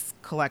in this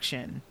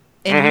collection.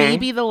 And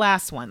maybe the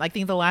last one. I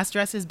think the last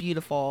dress is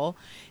beautiful,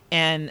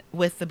 and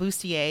with the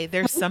bustier,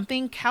 there's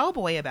something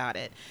cowboy about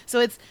it. So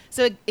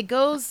it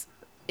goes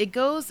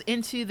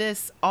into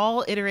this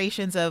all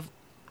iterations of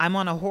I'm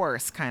on a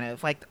horse, kind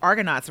of like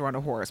Argonauts are on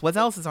a horse. What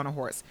else is on a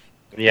horse?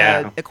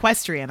 Yeah,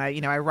 equestrian.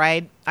 I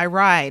ride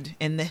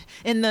in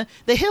the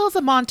hills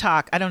of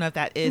Montauk. I don't know if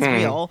that is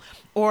real,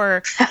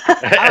 or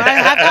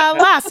I have got a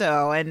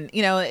lasso, and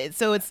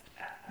so it's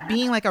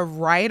being like a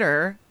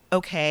rider.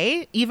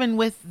 Okay, even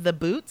with the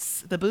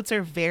boots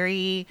are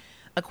very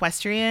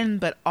equestrian,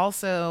 but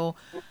also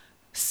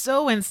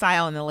so in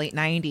style in the late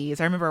 90s.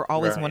 I remember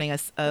always wanting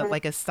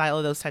like a style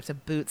of those types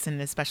of boots,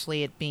 and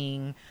especially it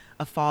being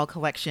a fall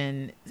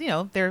collection.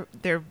 They're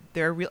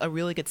a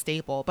really good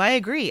staple. But I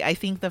agree. I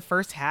think the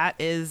first hat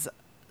is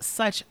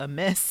such a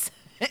miss.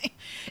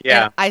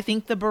 Yeah. And I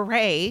think the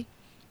beret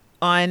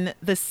on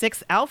the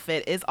 6th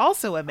outfit is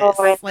also a miss.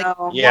 Oh, I like,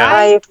 know. Yeah.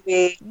 I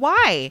agree.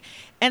 Why?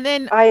 And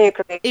then I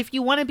agree. if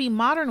you want to be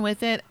modern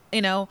with it,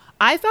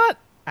 I thought,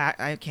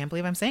 I can't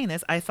believe I'm saying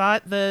this, I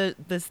thought the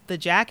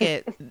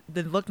jacket,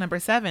 the look number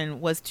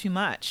 7, was too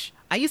much.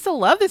 I used to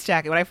love this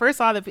jacket when I first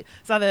saw the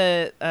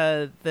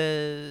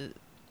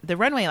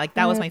runway. Like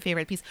that was my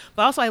favorite piece.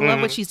 But also I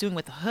love what she's doing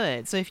with the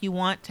hood. So if you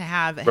want to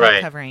have a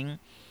head covering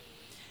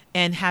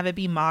and have it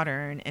be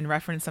modern and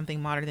reference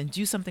something modern, then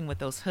do something with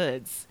those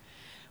hoods.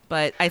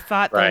 But I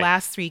thought the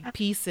last 3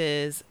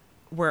 pieces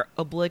were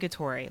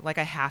obligatory. Like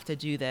I have to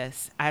do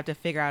this. I have to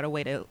figure out a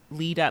way to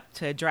lead up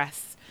to a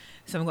dress.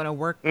 So I'm going to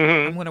work.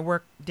 I'm going to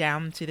work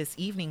down to this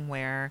evening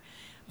wear,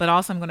 but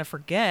also I'm going to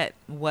forget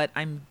what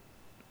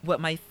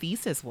my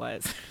thesis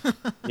was.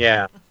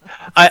 Yeah,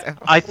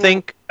 I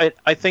think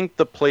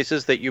the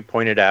places that you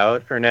pointed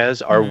out,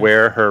 Ernez, are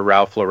where her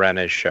Ralph Lauren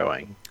is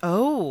showing.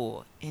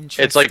 Oh,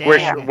 interesting. It's like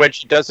when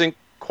she doesn't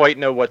quite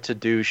know what to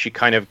do, she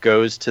kind of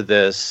goes to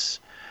this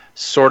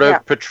sort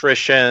of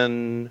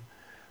patrician,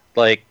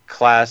 like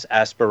class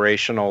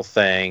aspirational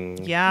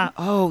thing. Yeah.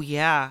 Oh,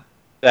 yeah.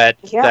 That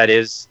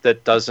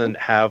doesn't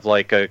have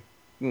like a,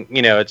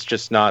 it's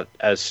just not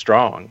as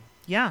strong.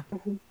 Yeah.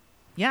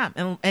 Yeah.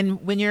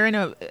 And when you're in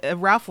a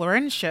Ralph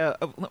Lauren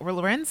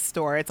Lauren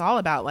store, it's all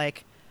about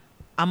like,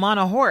 I'm on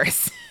a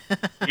horse.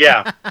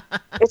 Yeah.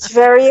 It's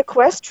very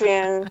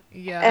equestrian.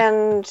 Yeah.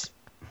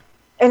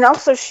 And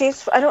also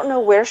I don't know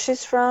where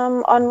she's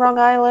from on Long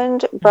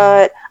Island,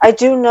 but I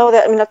do know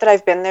that, not that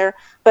I've been there,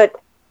 but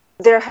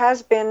there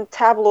has been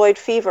tabloid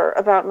fever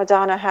about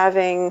Madonna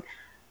having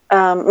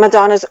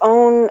Madonna's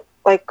own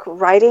like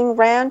riding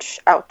ranch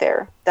out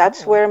there.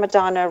 That's where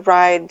Madonna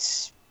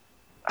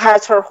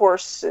has her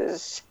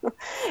horses.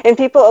 And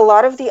a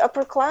lot of the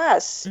upper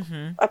class,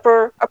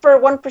 upper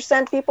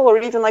 1% people, or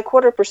even like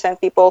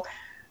 0.25% people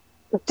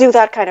do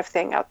that kind of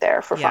thing out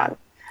there for fun.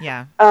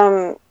 Yeah.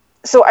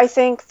 So I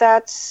think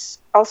that's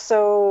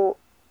also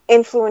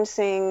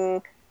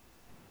influencing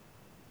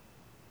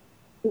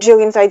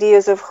Jillian's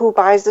ideas of who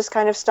buys this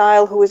kind of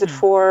style, who is it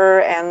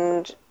for,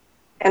 and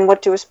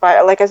what to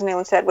aspire, like as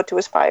Nayland said, what to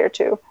aspire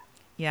to.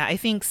 Yeah, I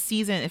think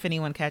if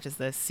anyone catches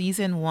this,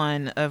 season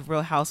 1 of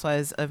Real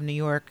Housewives of New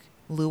York,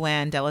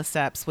 Luann de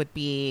Lesseps would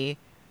be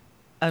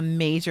a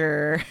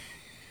major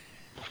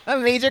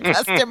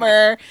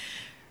customer.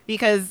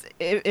 Because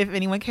if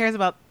anyone cares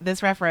about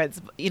this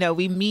reference,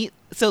 we meet.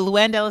 So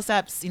Luann de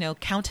Lesseps,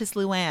 Countess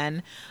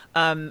Luann,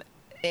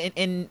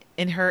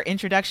 in her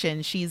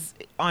introduction, she's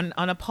on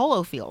a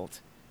polo field.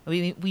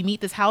 We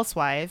meet this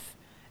housewife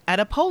at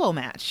a polo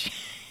match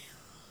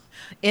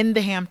in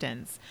the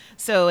Hamptons.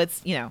 So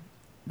it's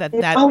that's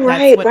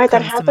what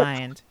comes to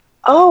mind.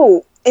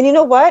 Oh, and you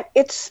know what?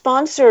 It's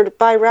sponsored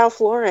by Ralph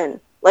Lauren.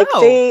 Like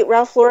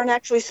Ralph Lauren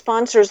actually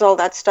sponsors all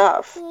that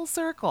stuff. Full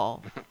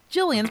circle.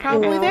 Jillian's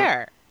probably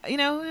there. I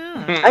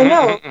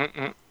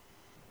know.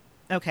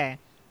 Okay.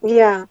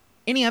 Yeah.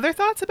 Any other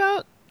thoughts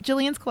about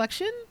Jillian's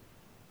collection?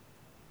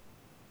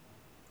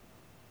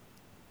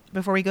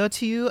 Before we go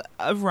to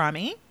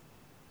Rami.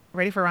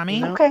 Ready for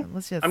Rami? Okay.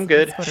 I'm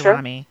good. Let's go to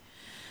Rami.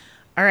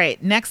 All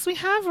right. Next we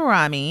have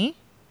Rami.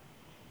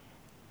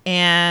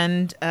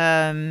 And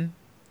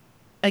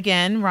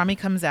again, Rami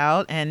comes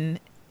out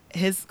and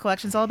his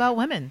collection's all about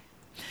women.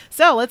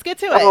 So let's get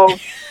to it. Oh.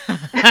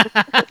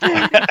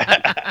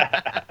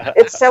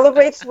 It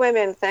celebrates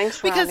women.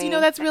 Thanks, Because, Ronnie.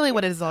 that's really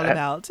what it's all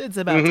about. It's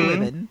about the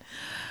women.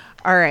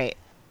 All right.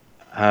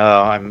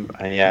 Oh,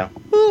 yeah.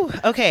 Ooh,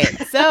 okay.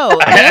 So,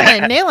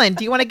 Nayland,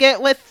 do you want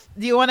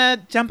to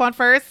jump on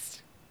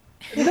first?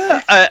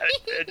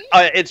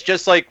 It's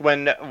just like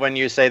when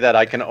you say that,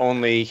 I can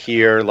only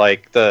hear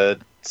like the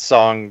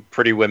song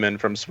 "Pretty Women"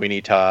 from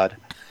Sweeney Todd.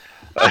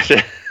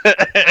 Is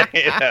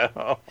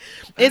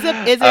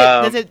it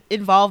does it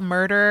involve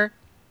murder?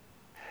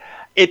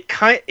 It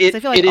I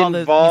feel like all the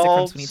music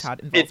from Sweeney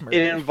Todd involves murder.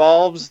 It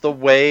involves the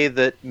way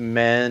that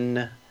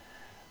men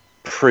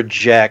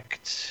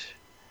project,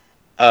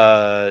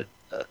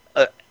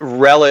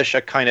 relish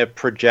a kind of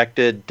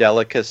projected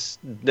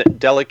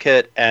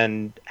delicate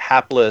and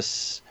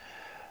hapless,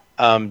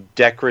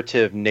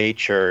 decorative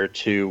nature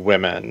to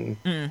women,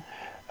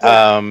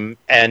 and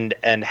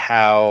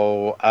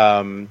how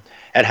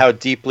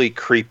deeply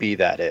creepy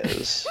that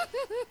is.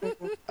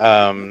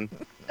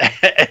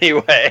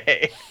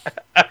 Anyway.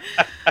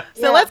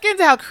 So let's get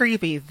into how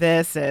creepy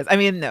this is. I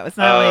mean, no, it's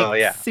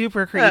not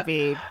super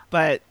creepy,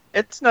 but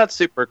it's not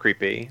super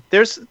creepy.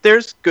 There's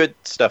good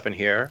stuff in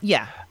here.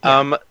 Yeah.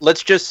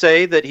 Let's just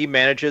say that he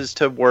manages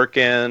to work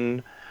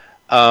in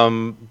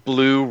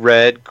blue,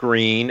 red,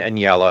 green, and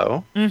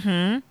yellow.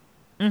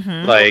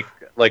 Like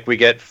we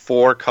get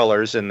 4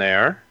 colors in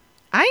there.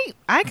 I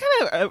kind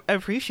of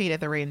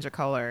appreciated the range of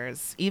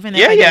colors, even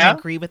if I didn't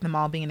agree with them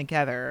all being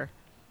together.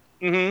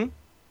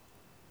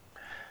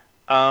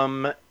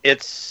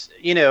 It's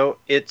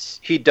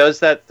he does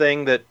that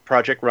thing that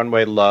Project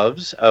Runway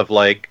loves of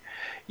like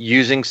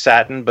using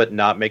satin but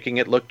not making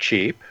it look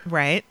cheap.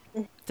 Right.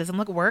 Doesn't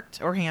look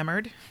worked or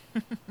hammered.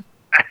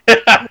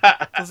 Those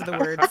are the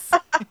words.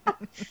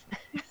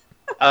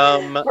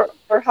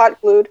 Or hot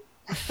glued.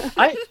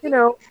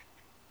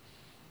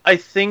 I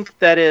think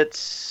that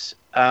it's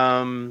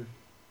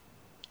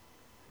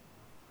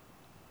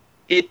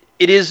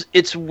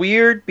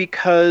weird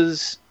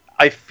because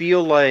I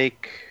feel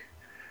like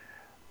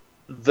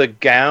the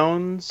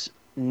gowns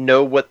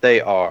know what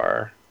they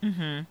are.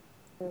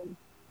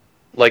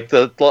 Like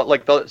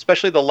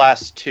especially the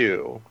last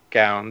 2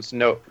 gowns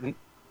know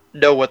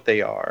what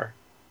they are.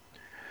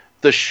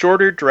 The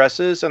shorter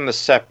dresses and the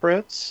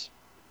separates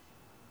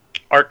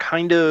are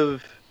kind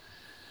of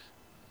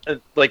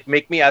like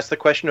make me ask the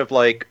question of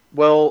like,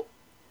 well,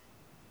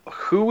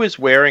 who is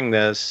wearing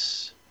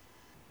this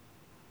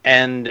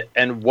and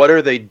what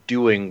are they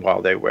doing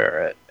while they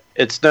wear it?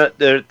 It's not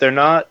they're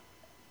not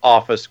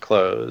office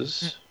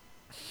clothes.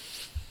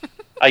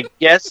 I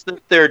guess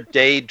that they're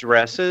day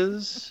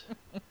dresses,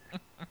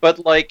 but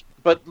look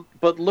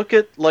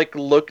at like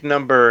look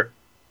number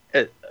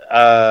 8.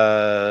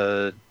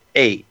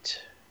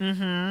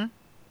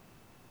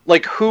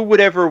 Like who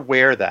would ever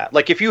wear that?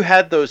 Like if you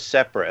had those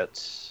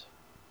separates,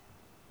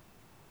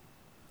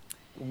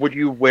 would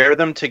you wear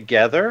them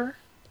together?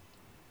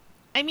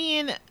 I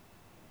mean,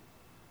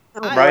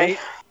 right?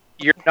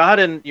 You're not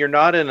in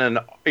an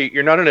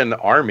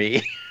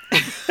army.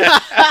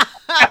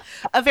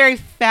 A very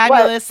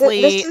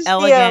fabulously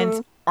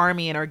elegant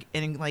army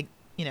in like,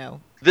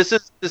 This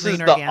is the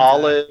organza.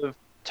 olive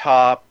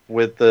top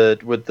with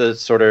the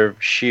sort of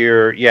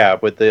sheer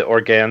with the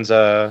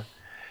organza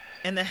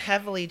and the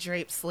heavily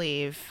draped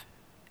sleeve.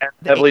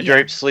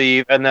 Draped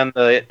sleeve and then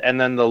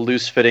the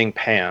loose fitting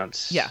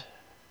pants. Yeah.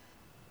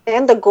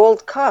 And the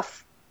gold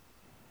cuff.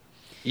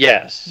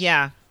 Yes.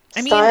 Yeah.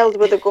 Styled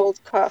with a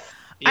gold cuff.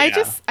 Yeah.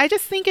 I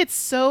just think it's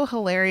so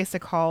hilarious to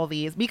call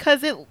these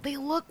because they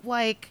look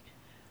like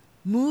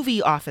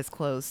movie office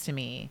clothes to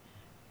me.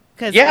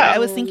 Because I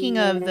was thinking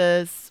of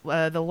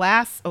the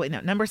last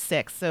number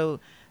 6. So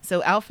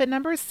outfit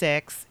number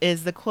 6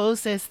 is the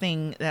closest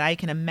thing that I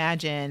can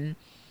imagine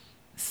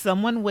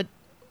someone would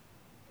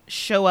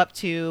show up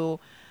to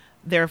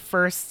their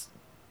first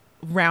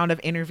round of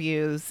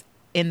interviews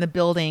in the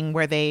building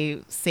where they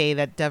say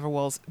that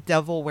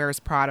Devil Wears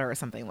Prada or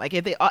something. Like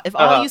if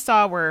all you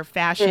saw were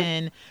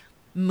fashion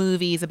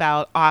movies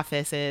about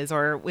offices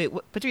or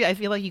Patricia, I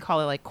feel like you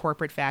call it like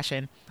corporate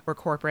fashion or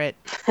corporate.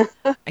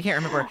 I can't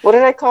remember. What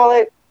did I call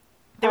it?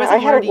 There was a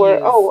word to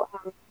use.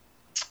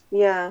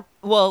 Yeah.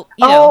 Well,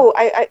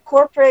 I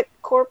corporate.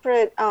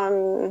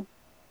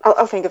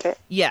 I'll think of it.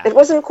 Yeah. It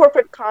wasn't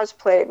corporate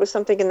cosplay. It was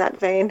something in that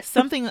vein.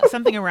 Something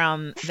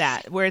around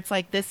that, where it's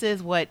like, this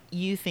is what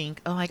you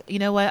think. Oh, like, you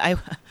know what?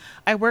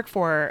 I work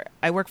for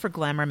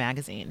Glamour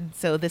magazine,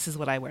 so this is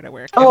what I wear to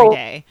work every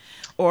day.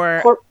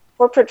 Or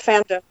corporate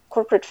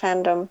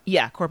fandom.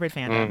 Yeah, corporate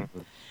fandom.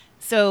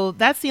 So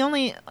that's the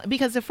only,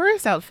 because the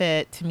first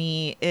outfit to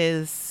me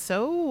is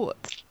so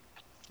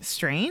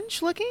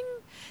strange looking.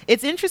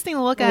 It's interesting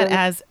to look at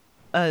as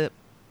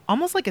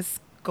almost like a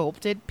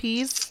sculpted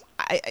piece.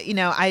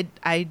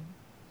 I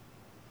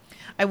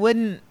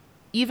wouldn't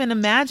even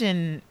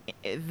imagine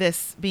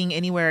this being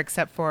anywhere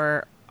except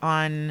for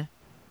at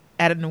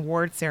an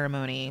award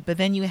ceremony. But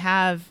then you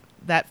have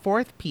that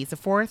 4th piece. The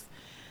 4,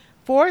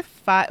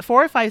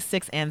 5,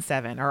 6, and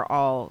 7 are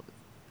all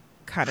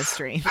kind of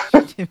strange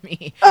to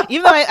me.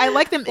 Even though I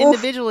like them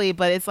individually,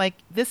 but it's like,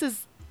 this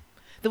is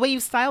the way you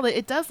styled it.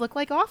 It does look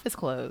like office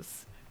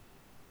clothes.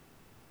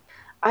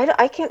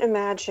 I can't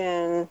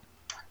imagine 1,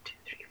 2,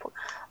 3,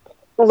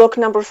 4. Look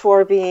number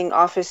 4 being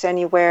office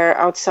anywhere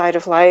outside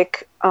of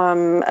like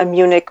a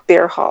Munich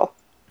beer hall.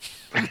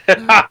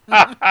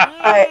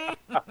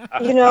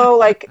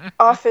 Like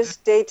office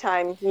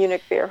daytime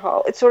Munich beer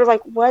hall. It's sort of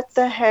like, what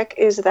the heck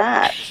is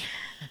that?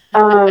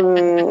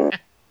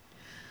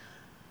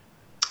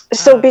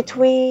 So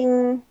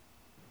between,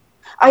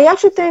 I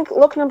actually think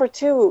look number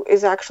 2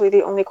 is actually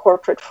the only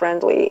corporate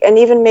friendly, and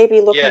even maybe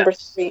look number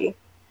 3.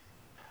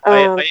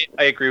 I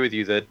agree with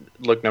you that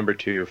look number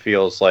 2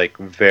 feels like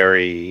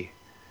very,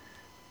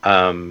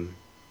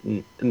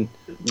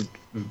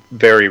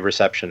 very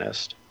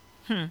receptionist.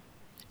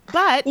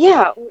 But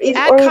yeah, at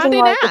or Condé even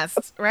like,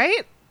 Nast,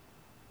 right?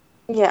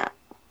 Yeah.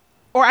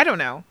 Or I don't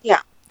know. Yeah.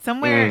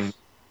 Somewhere.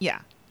 Yeah.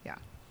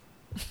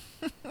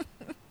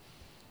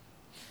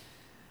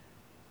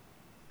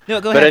 No,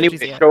 go ahead. But anyway,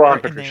 Patricia. go on,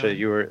 Patricia.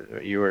 You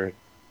were.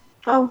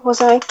 Oh,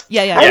 was I?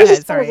 Yeah. I Go was ahead.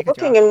 just Sorry. kind of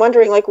looking and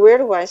wondering, like, where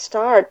do I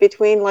start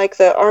between like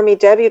the army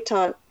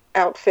debutante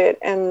outfit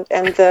and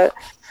the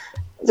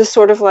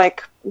sort of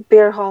like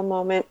beer hall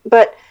moment.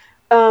 But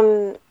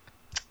I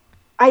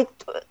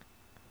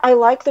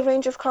like the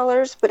range of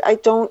colors, but I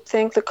don't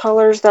think the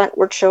colors that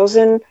were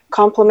chosen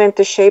complement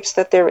the shapes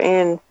that they're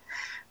in.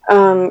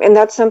 And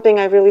that's something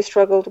I really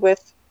struggled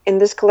with in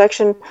this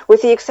collection,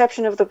 with the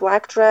exception of the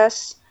black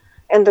dress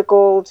and the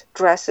gold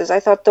dresses. I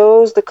thought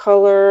the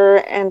color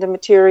and the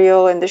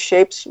material and the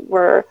shapes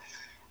were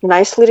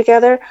nicely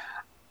together.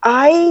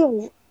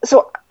 I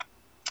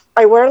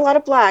wear a lot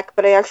of black,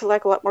 but I actually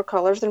like a lot more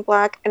colors than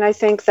black. And I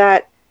think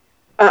that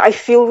I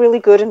feel really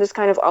good in this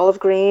kind of olive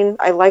green.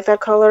 I like that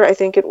color. I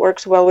think it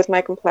works well with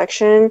my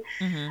complexion.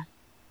 Mm-hmm.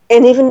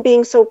 And even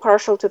being so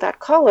partial to that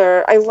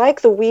color, I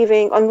like the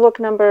weaving on look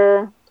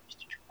number,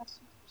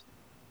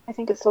 I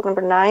think it's look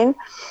number 9. Wait.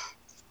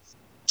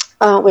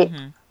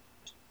 Mm-hmm.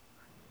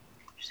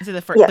 Is it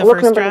the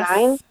look first number dress?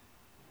 9.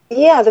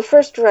 Yeah, the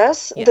first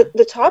dress. Yeah.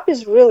 The top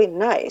is really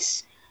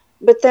nice,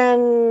 but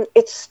then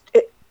it's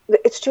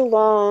too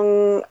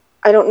long.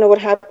 I don't know what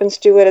happens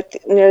to it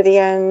near the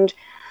end.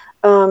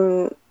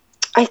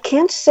 I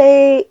can't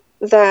say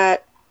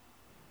that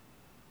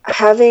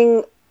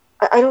having,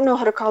 I don't know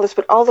how to call this,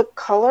 but all the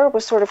color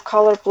was sort of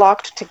color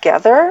blocked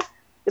together.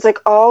 It's like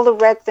all the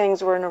red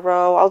things were in a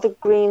row, all the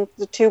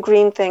 2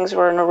 green things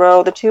were in a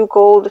row, the 2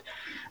 gold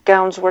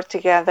gowns were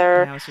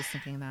together. Yeah, I was just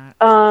thinking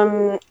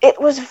that.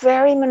 It was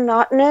very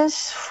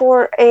monotonous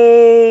for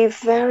a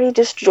very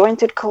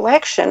disjointed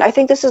collection. I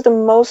think this is the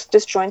most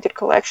disjointed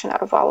collection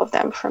out of all of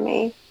them for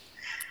me.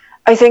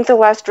 I think the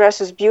last dress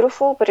is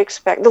beautiful, but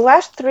the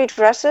last 3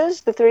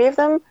 dresses, the 3 of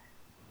them,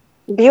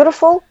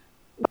 beautiful,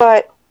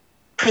 but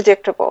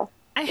predictable.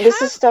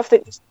 This is stuff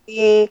that you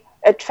see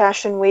at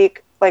Fashion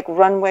Week, like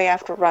runway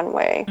after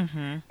runway,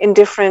 mm-hmm. in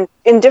different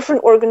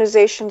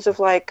organizations of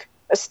like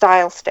a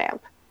style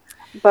stamp.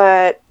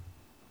 But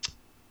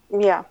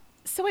yeah.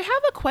 So I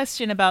have a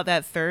question about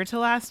that third to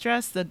last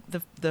dress,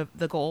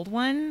 the gold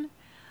one.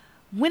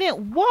 When it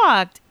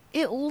walked,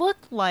 it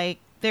looked like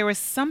there was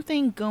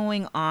something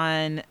going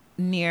on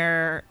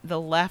near the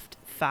left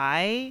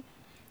thigh,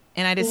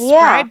 and I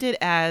described it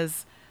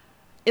as,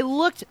 it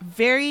looked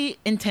very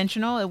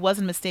intentional. It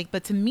wasn't a mistake,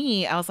 but to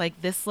me, I was like,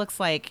 this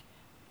looks like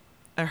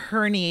a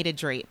herniated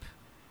drape.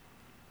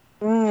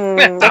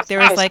 Like there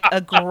was like a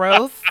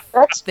growth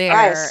there,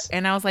 nice.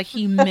 And I was like,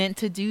 he meant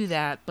to do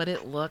that, but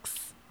it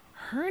looks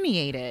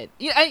herniated.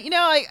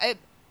 I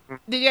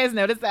did you guys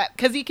notice that?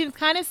 Because you can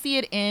kind of see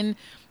it in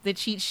the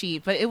cheat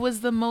sheet, but it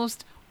was the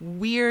most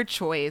weird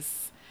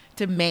choice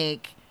to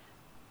make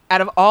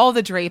out of all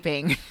the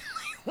draping.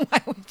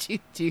 Why would you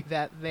do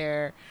that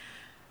there?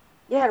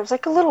 Yeah, it was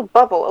like a little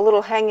bubble, a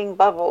little hanging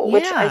bubble,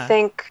 which I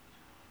think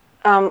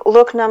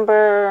look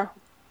number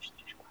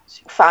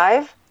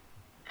 5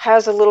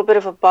 has a little bit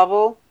of a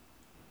bubble,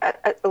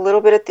 a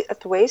little bit at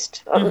the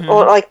waist, mm-hmm.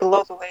 or like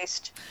below the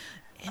waist.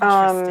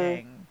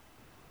 Interesting.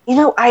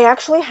 I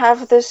actually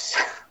have this.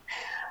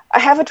 I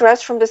have a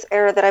dress from this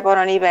era that I bought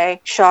on eBay.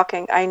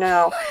 Shocking, I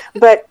know,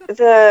 but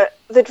the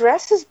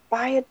dress is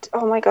by it.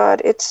 Oh my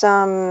God, it's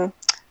I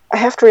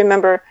have to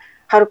remember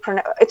how to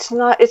pronounce.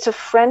 It's a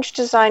French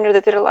designer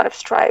that did a lot of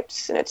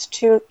stripes, and it's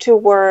two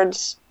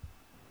words.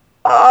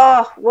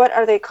 Oh, what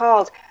are they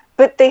called?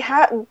 But they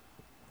have.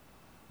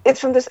 It's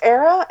from this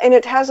era, and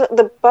it has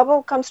the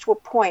bubble comes to a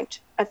point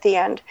at the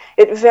end.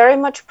 It very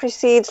much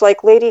precedes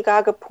like Lady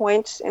Gaga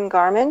points in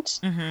garments.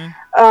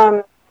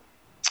 Mm-hmm.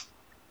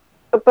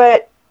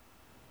 But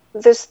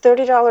this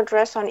 $30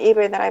 dress on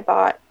eBay that I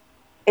bought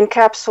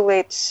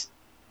encapsulates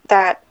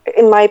that,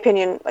 in my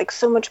opinion, like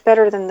so much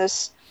better than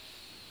this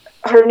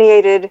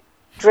herniated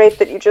drape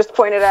that you just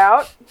pointed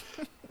out.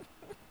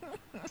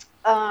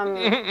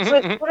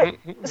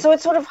 So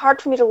it's sort of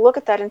hard for me to look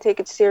at that and take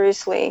it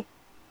seriously.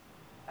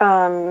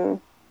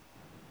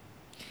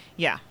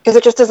 Yeah. Because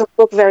it just doesn't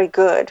look very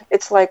good.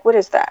 It's like, what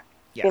is that?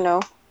 Yeah.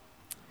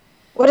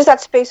 What is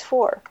that space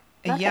for?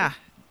 Nothing. Yeah.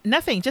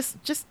 nothing.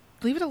 Just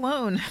leave it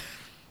alone.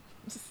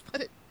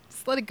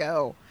 just let it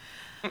go.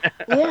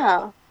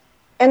 Yeah.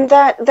 And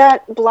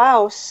that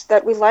blouse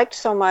that we liked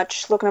so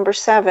much, look number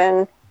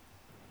 7,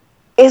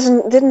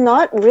 did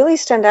not really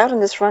stand out in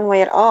this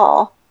runway at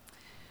all.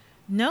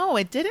 No,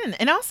 it didn't.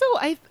 And also,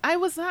 I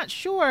was not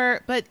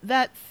sure, but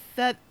that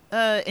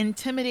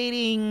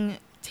intimidating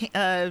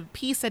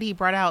piece that he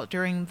brought out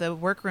during the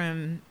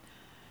workroom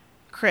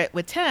crit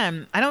with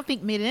Tim, I don't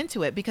think made it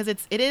into it, because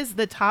it is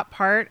the top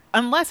part,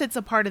 unless it's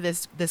a part of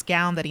this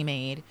gown that he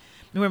made.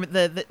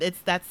 Remember,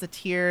 that's the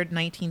tiered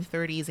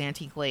 1930s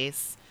antique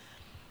lace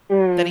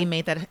that he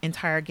made that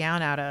entire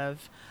gown out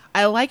of.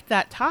 I liked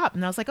that top,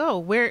 and I was like, oh,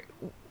 where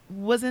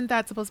wasn't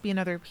that supposed to be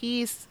another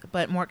piece,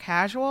 but more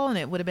casual, and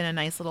it would have been a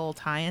nice little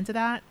tie into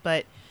that.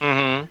 But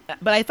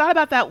but I thought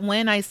about that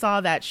when I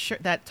saw that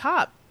that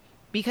top,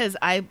 because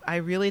I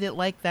really did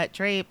like that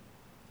drape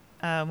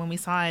when we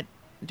saw it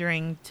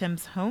during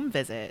Tim's home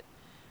visit.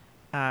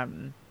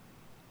 And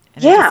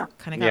it just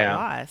kind of got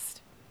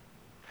lost.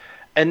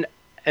 And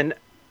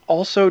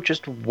also,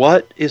 just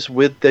what is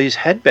with these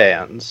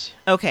headbands?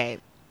 Okay.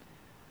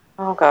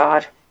 Oh,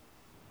 God.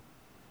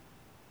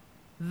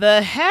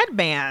 The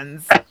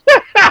headbands.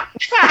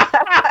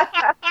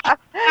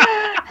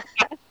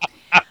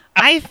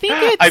 I think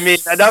it's... I mean,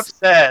 enough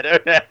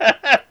said.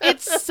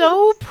 It's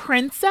so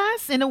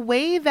princess in a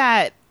way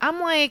that I'm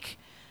like,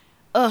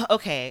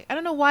 okay, I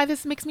don't know why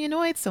this makes me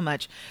annoyed so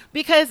much,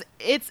 because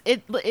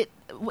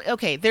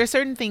okay, there are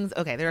certain things.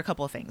 Okay, there are a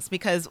couple of things,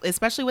 because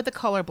especially with the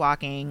color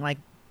blocking, like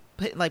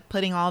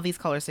putting all these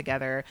colors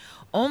together,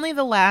 only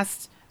the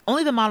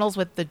models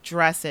with the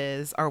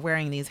dresses are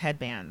wearing these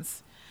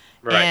headbands.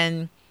 Right.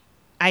 And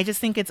I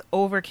just think it's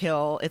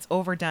overkill. It's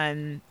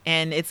overdone.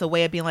 And it's a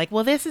way of being like,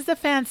 well, this is a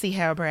fancy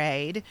hair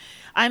braid.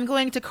 I'm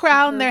going to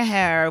crown their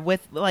hair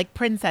with like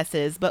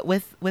princesses, but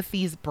with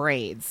these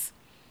braids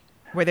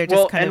where they're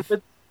just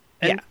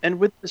and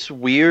with this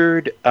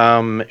weird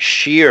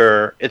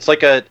sheer, it's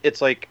like a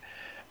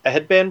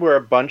headband where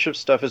a bunch of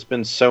stuff has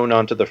been sewn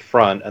onto the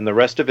front, and the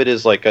rest of it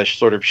is like a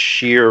sort of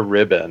sheer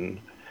ribbon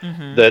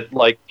that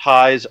like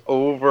ties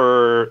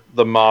over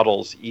the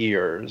model's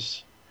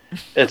ears.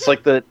 It's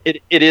like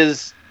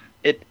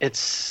it's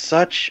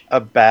such a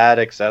bad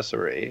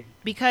accessory.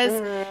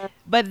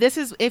 But this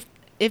is if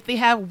they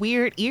have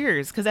weird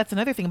ears, because that's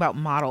another thing about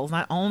models.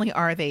 Not only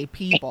are they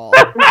people,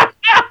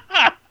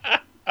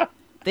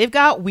 they've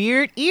got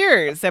weird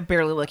ears that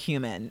barely look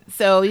human.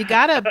 So you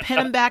gotta pin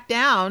them back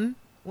down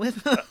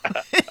with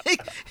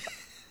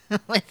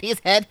with these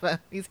head.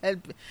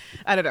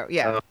 I don't know.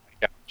 Yeah.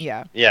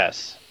 Yeah.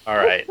 Yes. All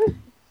right.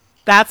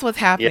 That's what's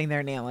happening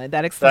there, Nayland.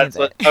 That explains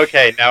it.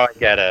 Okay, now I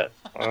get it.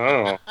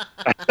 Oh.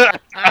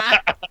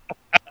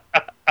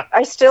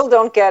 I still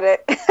don't get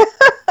it.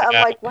 I'm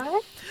like,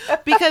 what?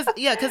 because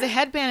a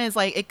headband is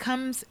like, it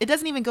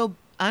doesn't even go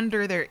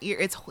under their ear.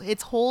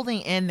 It's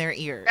holding in their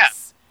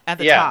ears at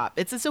the top.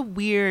 It's just a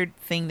weird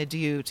thing to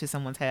do to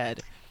someone's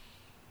head.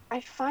 I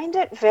find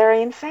it very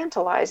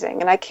infantilizing,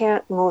 and I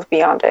can't move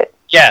beyond it.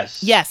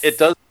 Yes. Yes. It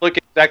does look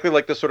exactly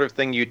like the sort of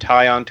thing you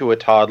tie onto a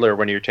toddler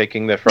when you're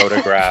taking the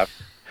photograph.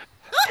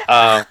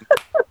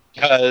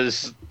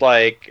 Because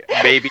like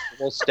maybe it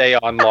will stay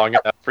on long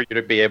enough for you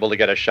to be able to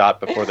get a shot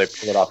before they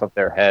pull it off of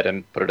their head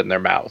and put it in their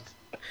mouth.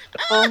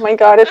 Oh my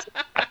God,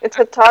 it's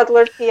a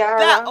toddler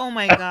tiara. Oh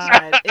my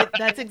God,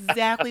 that's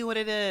exactly what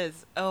it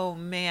is. Oh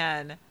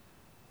man.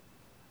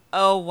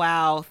 Oh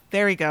wow,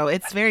 there we go.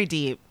 It's very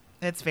deep.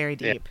 It's very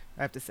deep.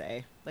 I have to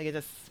say, like it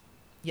just,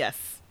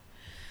 yes,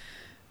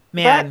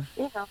 man.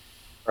 But,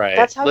 right.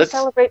 That's how you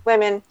celebrate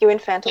women. You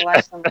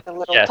infantilize them with a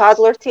little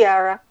toddler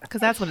tiara.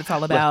 Because that's what it's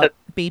all about.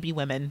 Baby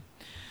women.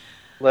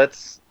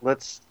 Let's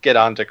get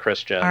on to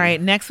Christian. All right.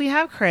 Next we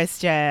have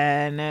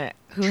Christian,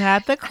 who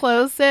had the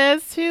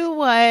closest to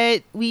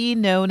what we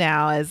know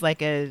now as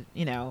like a,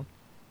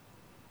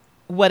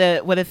 what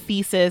a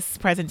thesis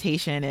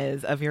presentation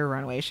is of your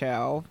runway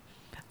show.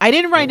 I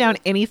didn't write down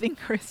anything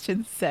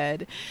Christian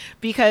said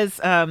because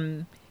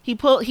he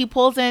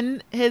pulls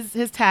in his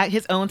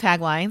own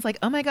taglines like,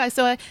 oh my God,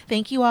 so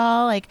thank you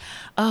all, like,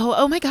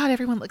 oh my God,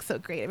 everyone looks so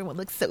great, everyone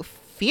looks so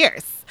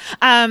fierce.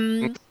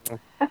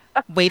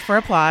 Wait for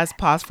applause,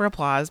 pause for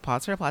applause,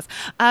 pause for applause.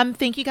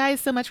 Thank you guys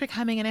so much for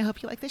coming, and I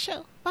hope you like the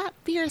show. Wow,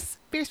 fierce.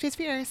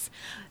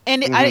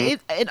 And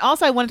and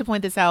also I wanted to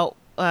point this out.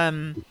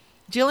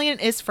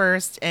 Jillian is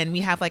first, and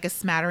we have like a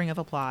smattering of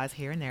applause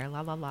here and there,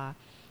 la la la.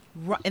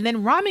 And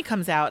then Rami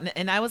comes out,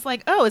 and I was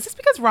like, oh, is this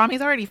because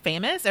Rami's already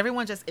famous?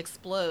 Everyone just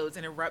explodes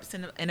and erupts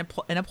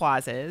in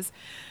applauses.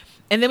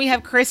 And then we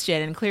have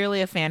Christian, and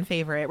clearly a fan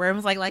favorite, where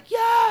everyone's like,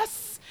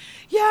 yes,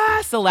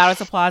 the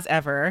loudest applause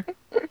ever.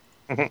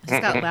 It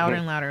just got louder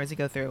and louder as you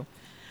go through.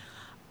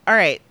 All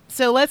right,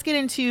 so let's get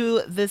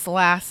into this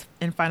last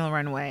and final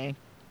runway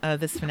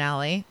of this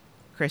finale,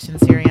 Christian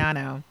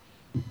Siriano.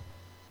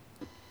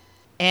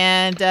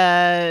 And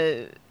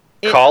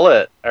call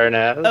it,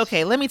 Arnaz.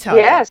 Okay, let me tell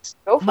you. Yes,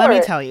 go for it. Let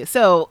me tell you.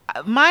 So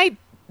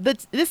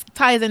this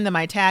ties into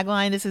my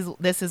tagline.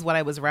 This is what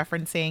I was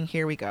referencing.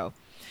 Here we go.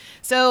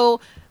 So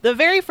the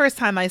very first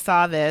time I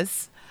saw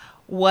this,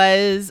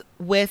 was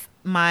with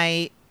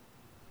my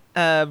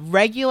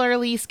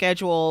regularly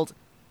scheduled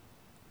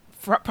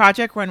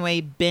Project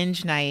Runway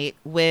binge night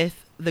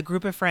with the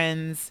group of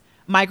friends,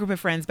 my group of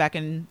friends back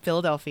in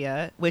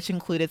Philadelphia, which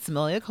included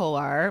Samilia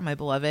Kolar, my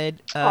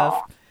beloved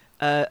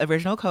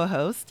original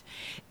co-host.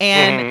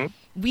 And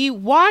we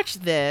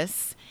watched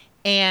this,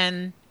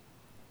 and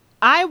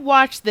I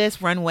watched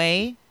this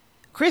runway,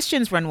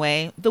 Christian's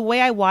runway, the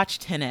way I watch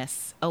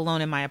tennis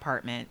alone in my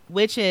apartment,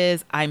 which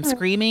is I'm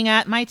screaming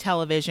at my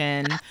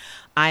television.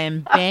 I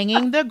am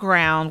banging the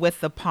ground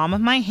with the palm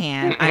of my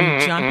hand.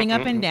 I'm jumping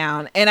up and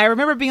down. And I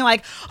remember being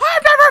like,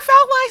 I've never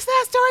felt like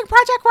this during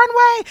Project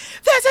Runway.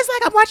 This is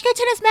like I'm watching a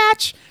tennis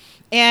match.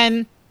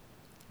 And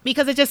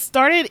because it just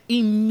started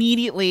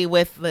immediately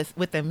with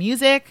the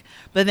music,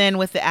 but then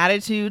with the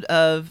attitude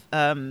of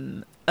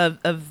the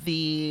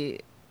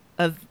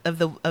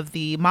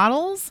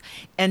models,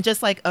 and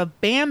just like a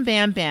bam,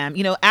 bam, bam.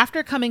 You know,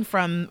 after coming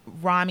from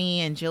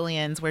Rami and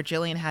Jillian's, where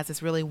Jillian has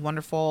this really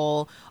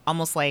wonderful,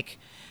 almost like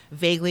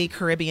vaguely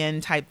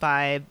Caribbean type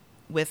vibe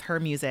with her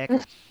music.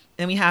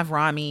 Then we have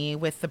Rami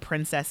with the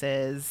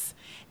princesses.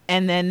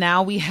 And then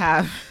now we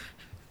have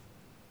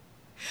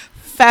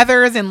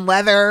feathers and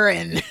leather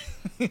and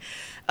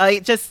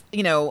just,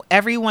 you know,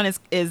 everyone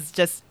is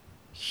just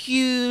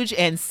huge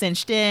and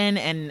cinched in,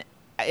 and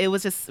it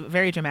was just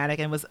very dramatic,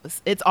 and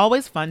it's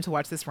always fun to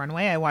watch this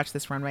runway. I watch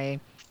this runway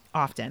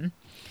often.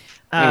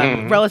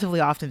 Relatively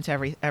often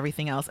to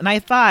everything else. And I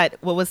thought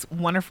what was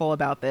wonderful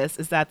about this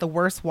is that the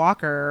worst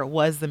walker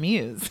was the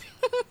Muse.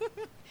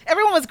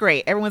 Everyone was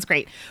great.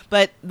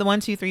 But the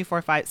 1, 2, 3,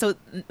 4, 5. So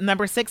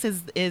number 6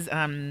 is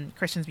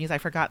Christian's Muse. I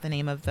forgot the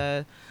name of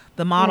the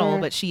model,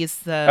 but she is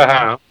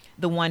the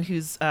one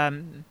who's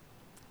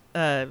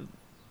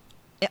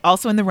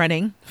also in the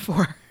running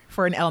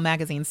for an Elle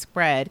magazine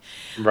spread.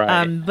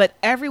 Right. But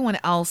everyone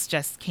else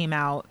just came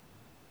out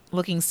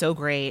looking so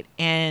great.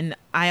 And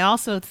I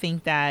also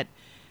think that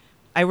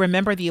I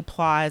remember the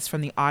applause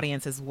from the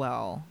audience as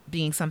well,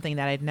 being something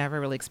that I'd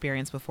never really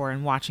experienced before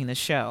in watching the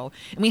show.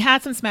 And we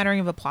had some smattering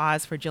of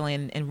applause for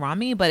Jillian and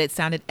Rami, but it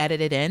sounded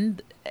edited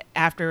in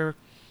after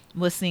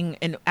listening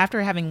and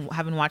after having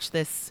watched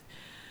this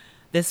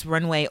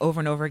runway over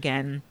and over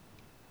again.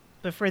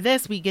 But for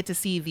this, we get to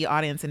see the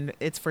audience, and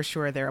it's for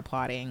sure they're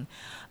applauding.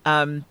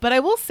 But I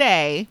will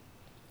say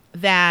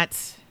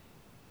that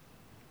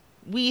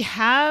we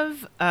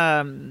have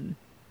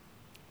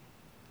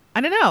I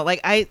don't know, like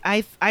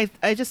I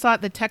just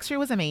thought the texture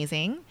was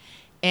amazing,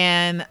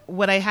 and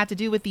what I had to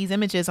do with these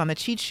images on the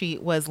cheat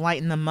sheet was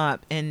lighten them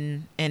up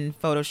in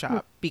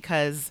Photoshop,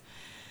 because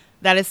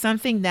that is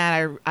something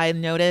that I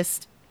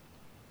noticed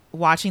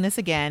watching this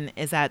again,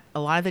 is that a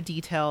lot of the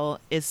detail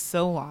is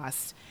so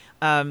lost.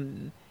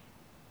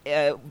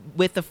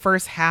 With the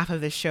first half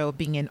of the show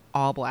being in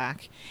all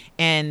black,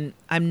 and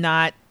I'm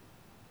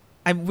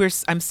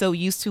so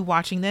used to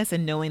watching this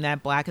and knowing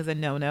that black is a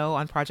no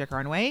on Project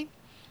Runway.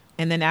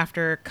 And then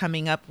after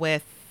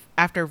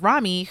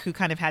Rami, who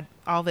kind of had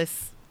all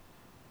this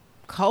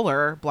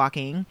color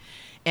blocking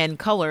and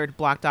colored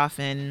blocked off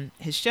in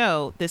his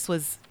show, this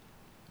was,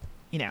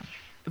 you know,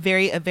 a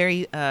very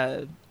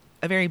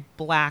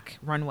black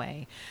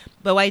runway.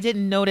 But what I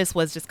didn't notice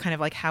was just kind of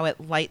like how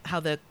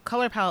the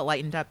color palette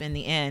lightened up in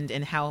the end,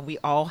 and how we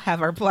all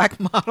have our black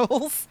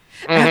models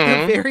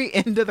at the very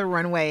end of the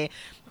runway.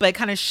 But it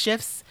kind of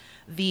shifts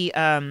or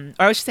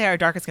I should say our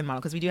darker skin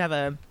model, because we do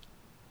have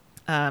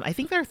I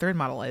think their third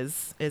model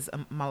is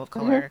a model of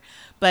color,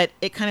 but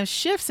it kind of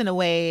shifts in a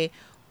way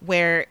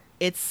where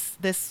it's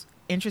this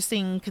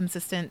interesting,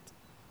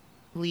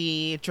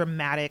 consistently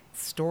dramatic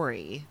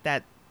story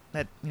that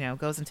you know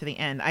goes into the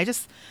end. I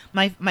just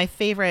my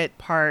favorite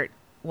part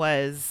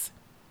is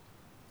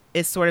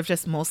sort of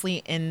just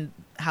mostly in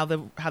how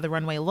the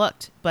runway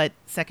looked, but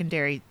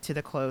secondary to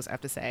the clothes, I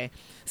have to say.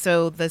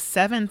 So the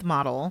 7th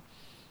model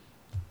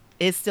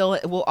it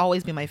will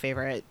always be my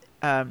favorite,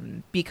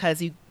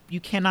 because you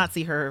cannot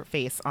see her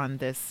face on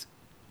this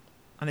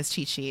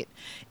cheat sheet,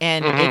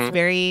 and it's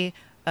very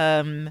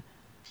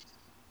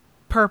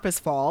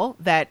purposeful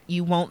that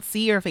you won't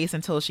see her face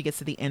until she gets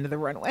to the end of the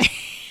runway.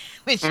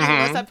 When she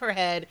lifts up her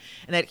head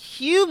and that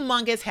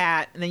humongous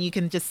hat, and then you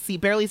can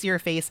just barely see her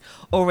face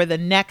over the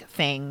neck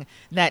thing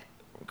that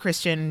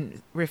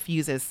Christian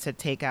refuses to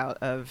take out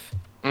of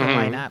the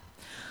lineup.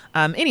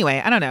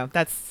 Anyway, I don't know.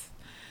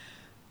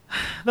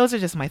 Those are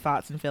just my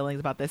thoughts and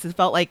feelings about this. It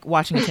felt like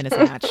watching a tennis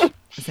match,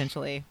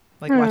 essentially,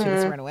 like watching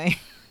this runway.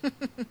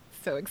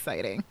 So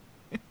exciting.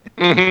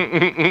 But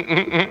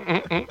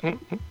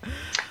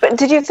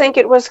did you think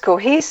it was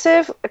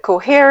cohesive,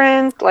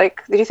 coherent?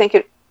 Like, did you think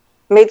it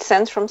made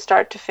sense from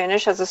start to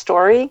finish as a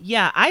story?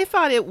 Yeah, I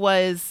thought it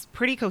was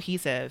pretty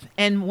cohesive.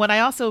 And what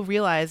I also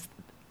realized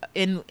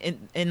in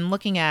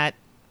looking at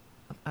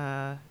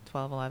 12,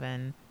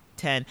 11,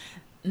 10,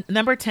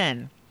 number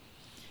 10,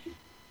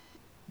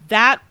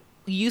 that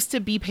used to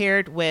be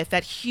paired with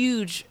that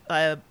huge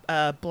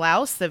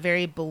blouse, the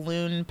very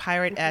balloon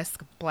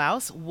pirate-esque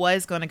blouse,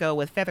 was going to go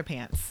with feather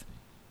pants.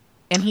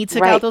 And he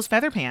took out those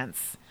feather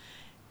pants.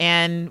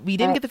 And we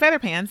didn't get the feather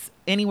pants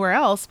anywhere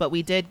else, but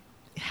we did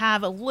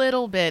have a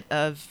little bit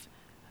of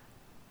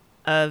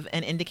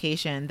an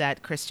indication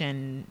that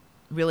Christian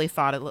really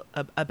thought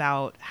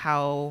about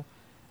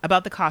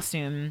the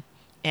costume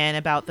and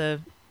about the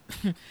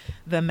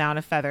the amount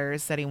of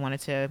feathers that he wanted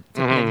to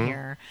put in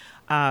here.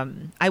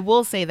 I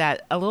will say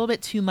that a little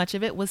bit too much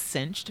of it was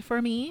cinched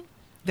for me.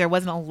 There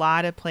wasn't a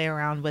lot of play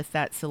around with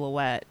that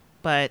silhouette,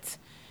 but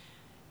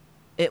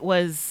it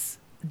was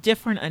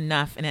different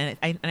enough, and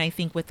I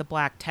think with the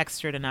black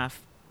textured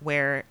enough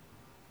where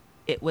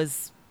it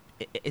was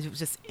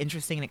just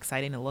interesting and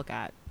exciting to look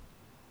at.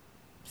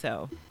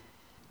 So,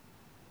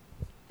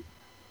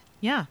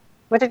 yeah.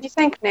 What did you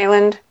think,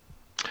 Nayland?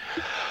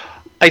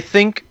 I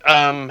think,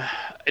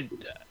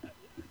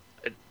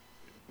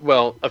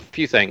 well, a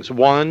few things.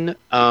 One,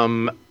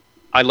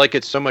 I like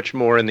it so much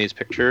more in these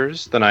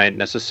pictures than I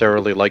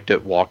necessarily liked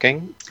it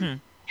walking.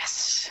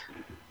 Yes.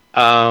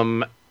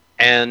 And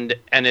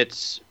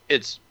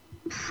it's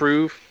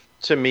proof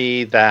to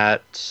me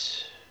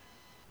that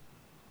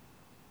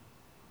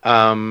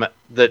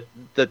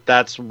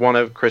that's one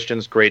of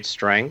Christian's great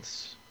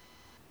strengths,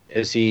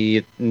 is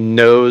he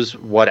knows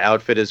what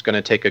outfit is going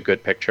to take a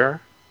good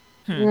picture.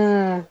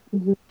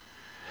 Mm-hmm.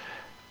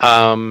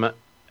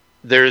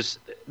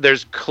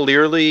 There's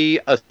clearly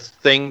a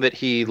thing that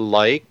he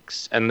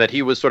likes and that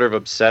he was sort of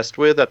obsessed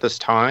with at this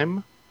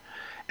time,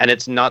 and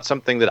it's not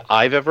something that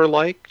I've ever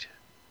liked,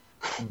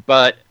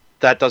 but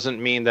that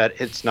doesn't mean that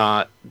it's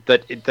not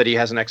that he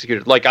hasn't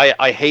executed. Like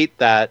I hate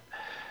that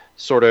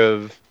sort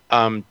of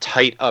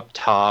tight up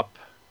top,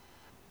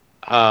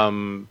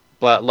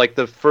 but like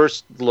the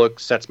first look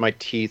sets my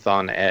teeth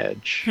on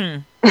edge.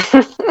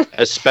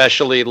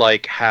 Especially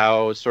like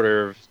how sort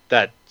of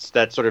that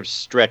sort of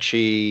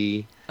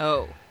stretchy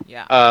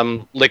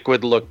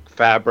liquid look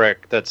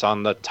fabric that's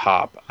on the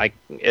top.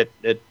 It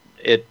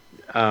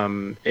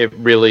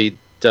really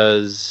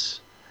does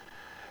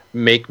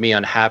make me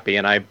unhappy,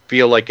 and I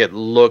feel like it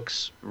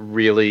looks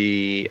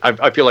really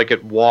I feel like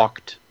it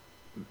walked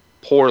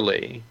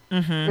poorly.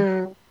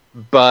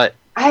 But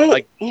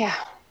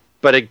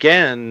but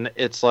again,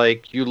 it's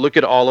like you look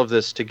at all of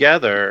this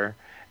together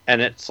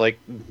and it's like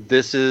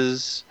this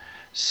is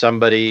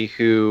somebody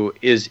who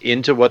is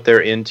into what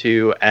they're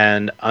into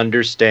and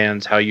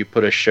understands how you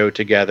put a show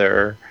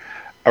together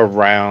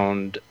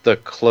around the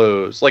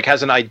clothes, like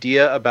has an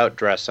idea about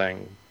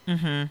dressing.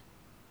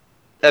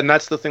 And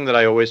that's the thing that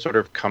I always sort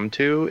of come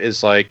to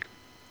is like,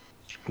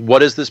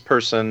 what is this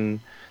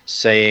person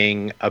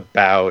saying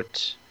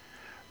about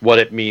what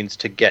it means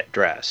to get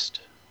dressed?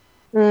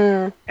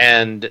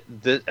 And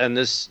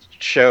this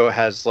show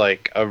has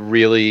like a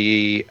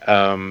really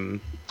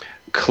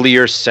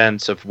clear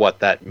sense of what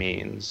that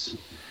means,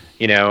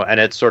 you know, and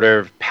it's sort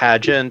of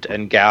pageant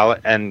and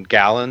gallant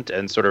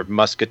and sort of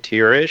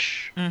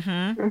musketeerish.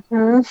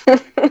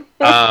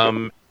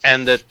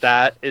 And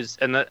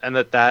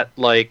that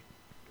like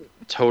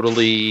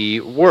totally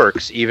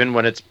works even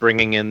when it's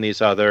bringing in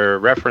these other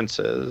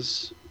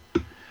references.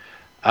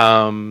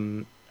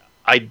 So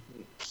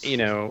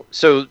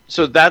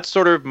that's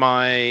sort of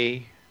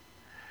my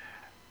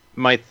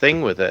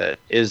thing with it,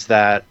 is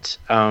that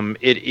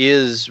it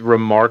is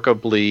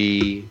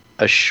remarkably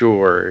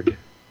assured.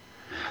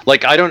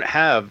 Like, I don't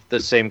have the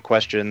same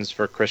questions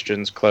for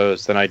Christian's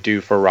clothes than I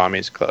do for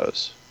Rami's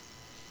clothes.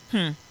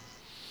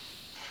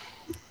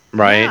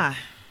 Right?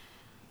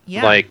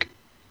 Yeah. Like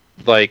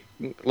I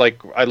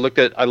look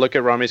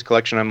at Rami's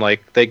collection, I'm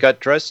like, they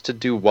got dressed to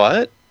do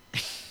what?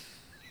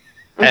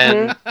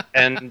 And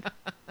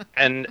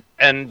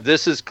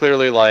this is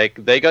clearly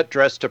like they got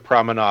dressed to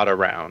promenade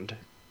around.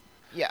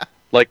 Yeah.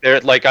 Like they're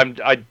like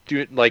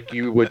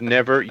you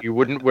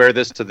wouldn't wear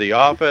this to the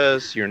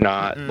office. You're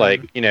not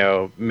like, you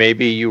know,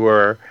 maybe you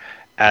were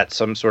at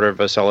some sort of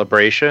a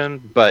celebration,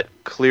 but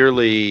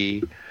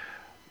clearly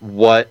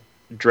what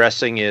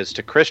dressing is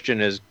to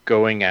Christian is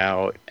going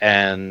out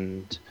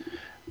and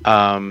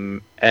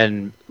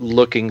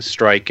looking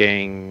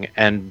striking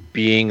and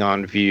being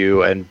on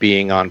view and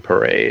being on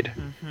parade.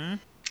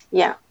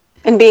 Yeah.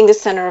 And being the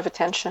center of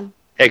attention.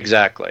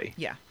 Exactly.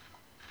 Yeah.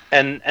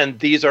 And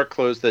these are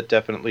clothes that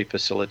definitely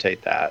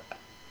facilitate that.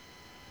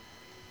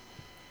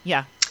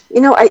 Yeah.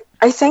 You know,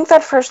 I think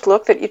that first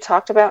look that you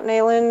talked about,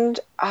 Nayland,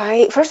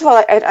 first of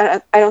all,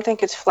 I don't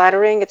think it's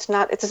flattering. It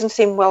doesn't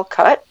seem well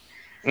cut.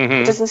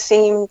 It doesn't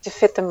seem to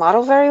fit the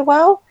model very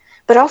well.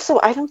 But also,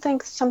 I don't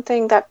think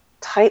something that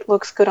tight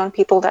looks good on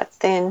people that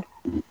thin.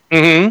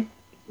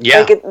 Yeah.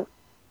 Like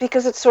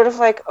because it's sort of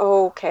like,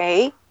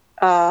 okay,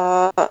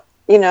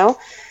 you know.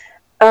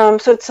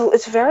 So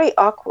it's very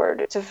awkward.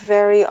 It's a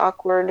very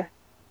awkward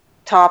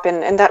top,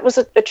 and that was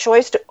a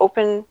choice to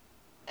open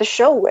the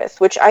show with,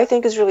 which I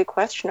think is really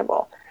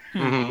questionable.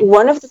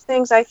 One of the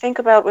things I think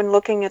about when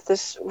looking at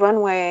this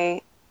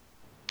runway,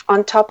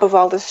 on top of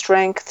all the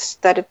strengths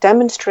that it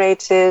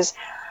demonstrates, is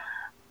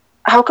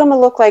how come a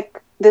look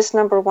like this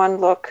number one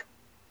look,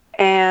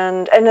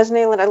 and as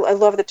Nayland, I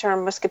love the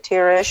term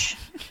musketeerish,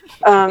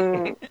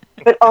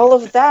 but all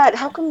of that,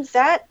 how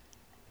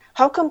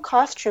come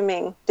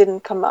costuming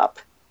didn't come up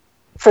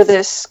for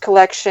this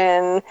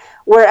collection.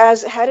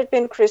 Whereas had it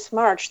been Chris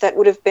March, that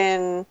would have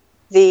been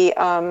the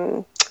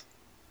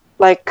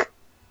like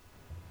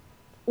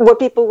what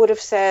people would have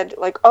said,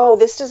 like, oh,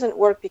 this doesn't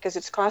work because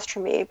it's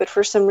costume-y. But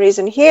for some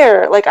reason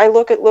here, like I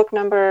look at look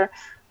number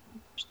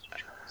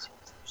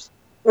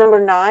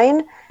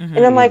 9,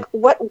 and I'm like,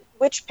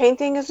 which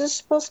painting is this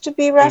supposed to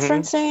be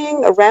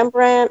referencing? A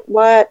Rembrandt?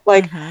 What?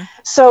 Like,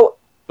 so.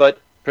 But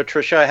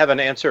Patricia, I have an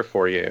answer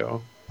for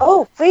you.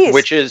 Oh, please.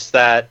 Which is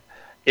that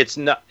it's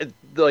not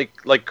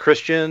like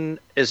Christian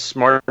is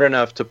smart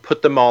enough to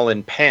put them all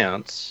in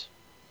pants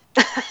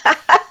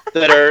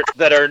that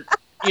are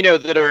you know,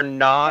 that are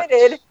not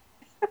fitted.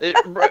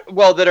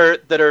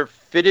 that are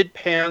fitted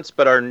pants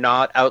but are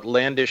not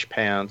outlandish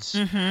pants.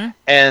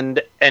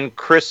 And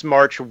Chris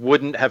March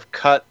wouldn't have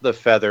cut the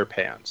feather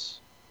pants.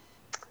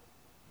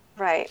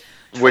 Right.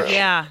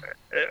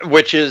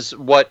 Which is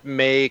what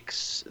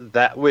makes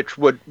that, which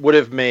would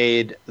have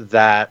made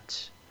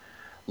that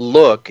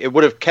look, it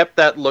would have kept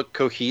that look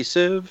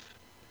cohesive.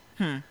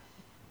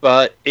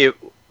 But it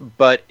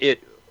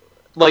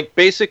like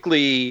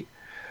basically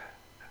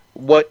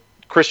what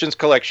Christian's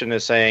collection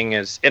is saying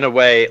is, in a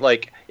way,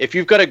 like if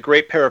you've got a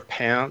great pair of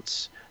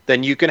pants,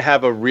 then you can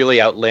have a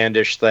really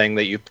outlandish thing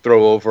that you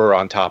throw over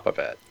on top of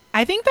it.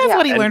 I think that's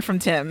what he learned from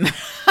Tim.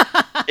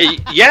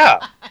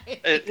 Yeah.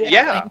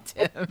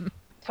 Tim.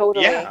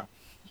 Totally.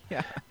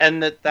 Yeah.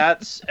 And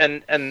that's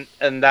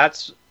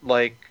that's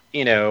like,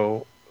 you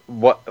know,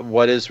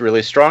 what is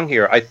really strong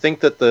here. I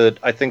think the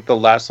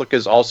last look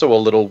is also a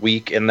little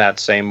weak in that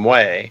same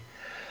way,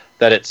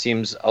 that it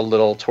seems a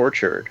little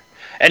tortured.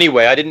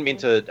 Anyway, I didn't mean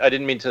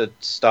to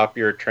stop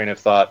your train of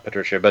thought,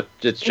 Patricia, but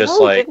it's just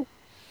No,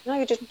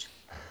 you didn't.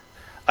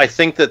 I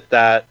think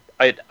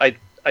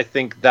I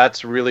think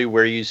that's really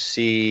where you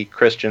see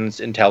Christian's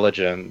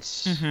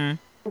intelligence.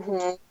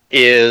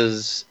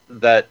 Is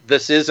that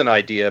this is an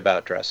idea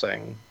about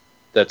dressing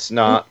that's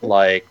not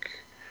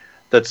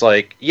that's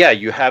like, yeah,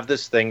 you have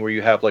this thing where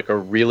you have like a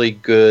really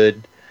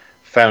good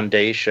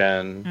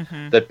foundation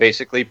that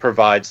basically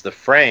provides the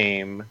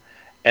frame,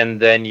 and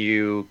then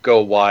you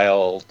go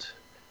wild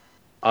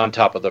on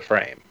top of the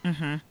frame.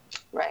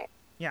 Right.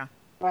 Yeah.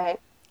 Right.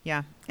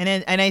 Yeah.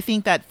 And I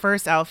think that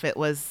first outfit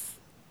was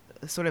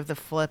sort of the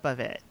flip of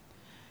it.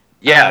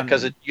 Yeah,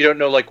 because you don't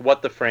know like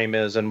what the frame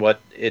is and what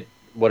it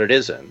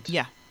isn't.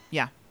 Yeah.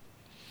 Yeah.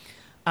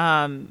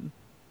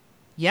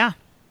 Yeah.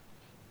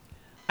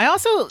 I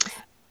also,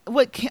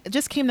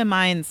 just came to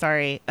mind,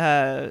 sorry,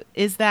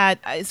 is that,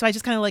 so I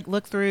just kind of like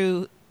looked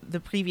through the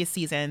previous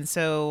season.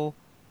 So,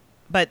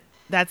 but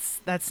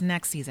that's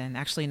next season.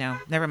 Actually, no,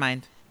 never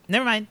mind.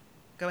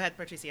 Go ahead,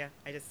 Patricia.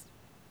 I just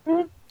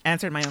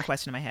answered my own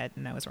question in my head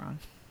and I was wrong.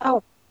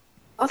 Oh,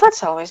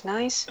 that's always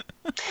nice.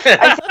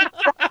 I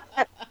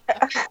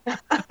think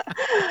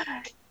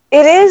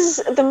it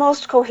is the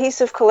most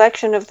cohesive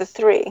collection of the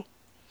three,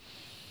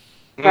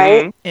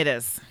 right? It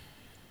is.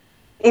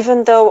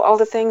 Even though all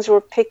the things we're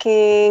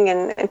picking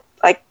and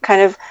like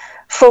kind of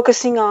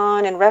focusing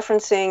on and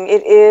referencing,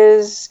 it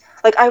is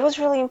like I was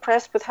really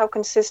impressed with how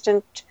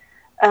consistent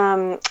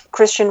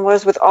Christian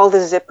was with all the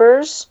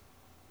zippers.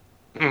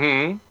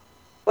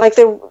 Like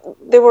they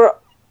were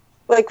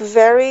like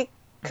very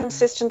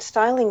consistent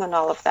styling on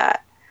all of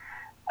that.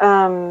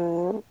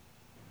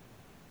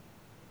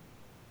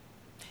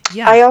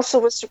 Yeah. I also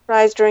was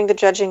surprised during the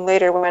judging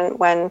later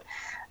when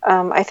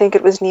I think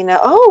it was Nina,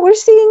 oh, we're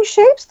seeing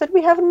shapes that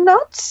we have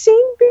not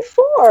seen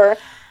before.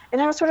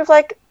 And I was sort of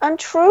like,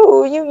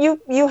 untrue.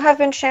 You have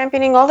been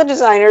championing all the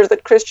designers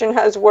that Christian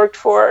has worked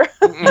for.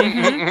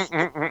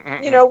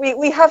 You know,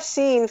 we have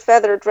seen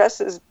feather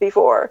dresses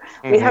before.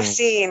 We have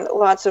seen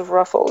lots of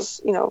ruffles,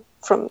 you know,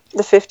 from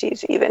the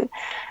 50s even.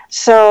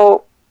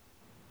 So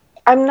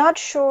I'm not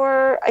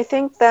sure. I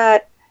think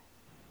that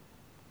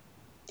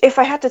if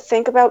I had to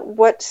think about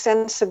what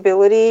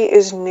sensibility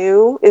is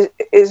new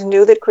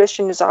that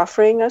Christian is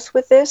offering us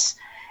with this,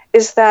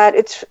 is that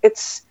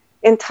it's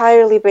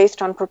entirely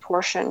based on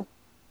proportion.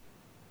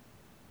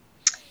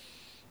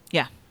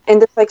 Yeah. And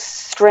this like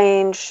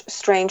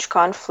strange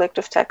conflict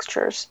of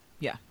textures.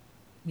 Yeah.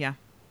 Yeah.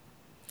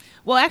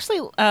 Well,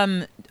 actually,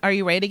 are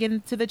you ready to get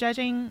into the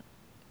judging?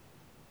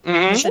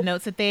 The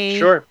notes that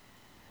they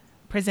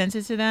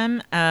presented to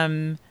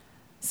them.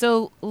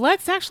 So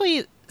let's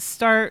actually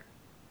start.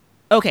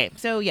 Okay,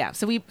 so yeah,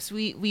 so we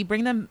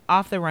bring them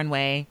off the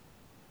runway.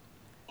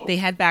 They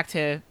head back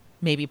to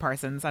maybe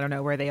Parsons. I don't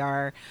know where they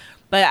are.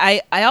 But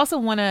I also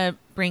want to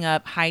bring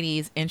up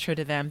Heidi's intro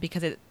to them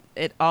because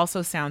it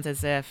also sounds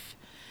as if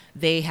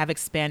they have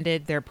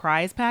expanded their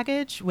prize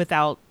package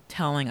without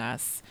telling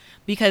us,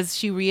 because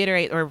she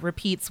reiterates or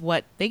repeats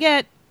what they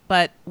get.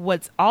 But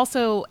what's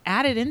also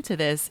added into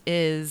this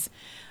is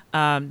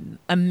a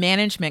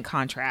management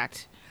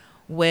contract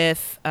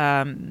with,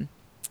 oh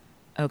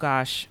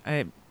gosh,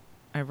 I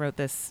wrote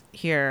this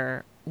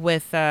here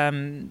with, Wait,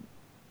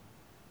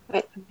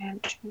 a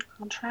management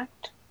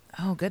contract?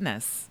 Oh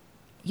goodness.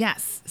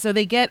 Yes. So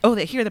they get,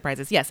 here are the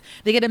prizes. Yes.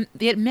 They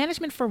get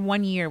management for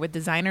 1 year with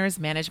Designers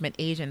Management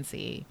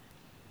Agency.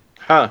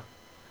 Huh.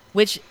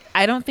 which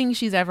I don't think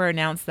she's ever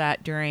announced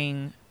that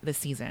during the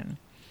season.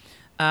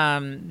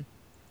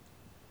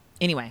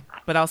 Anyway,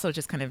 but also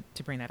just kind of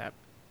to bring that up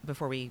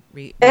before we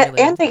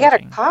and they get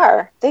a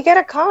car. They get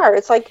a car.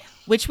 It's like,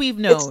 which we've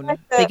known. like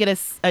They get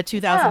a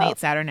 2008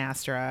 Saturn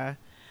Astra,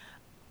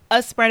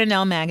 a Spread and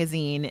Elle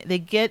magazine. They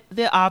get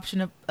the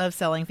option of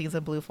selling things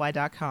at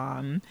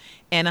BlueFly.com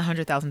and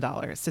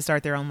 $100,000 to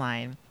start their own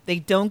line. They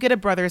don't get a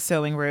Brothers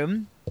sewing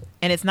room,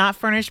 and it's not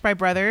furnished by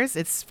Brothers.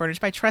 It's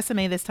furnished by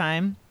Tresemme this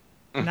time.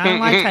 Not on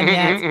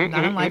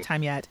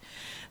Lifetime yet.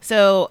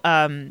 So,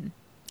 and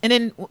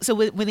then so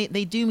when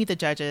they do meet the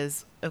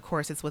judges, of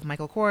course, it's with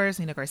Michael Kors,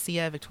 Nina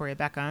Garcia, Victoria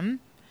Beckham,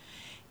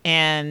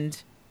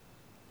 and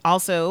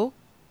also,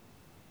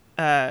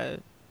 So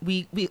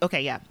we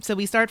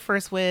start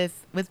first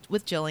with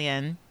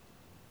Jillian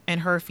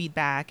and her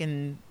feedback,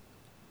 and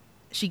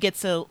she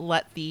gets to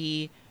let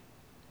this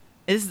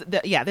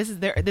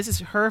is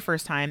her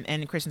first time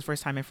and Christian's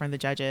first time in front of the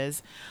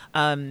judges,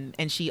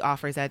 and she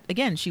offers that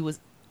again she was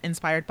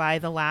inspired by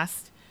the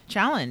last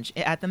challenge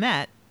at the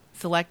Met,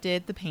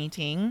 selected the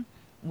painting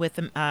with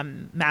the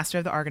Master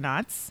of the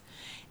Argonauts,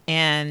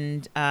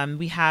 and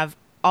we have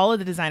all of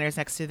the designers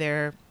next to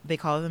they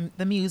call them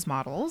the Muse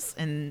models,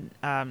 and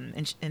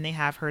they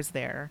have hers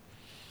there.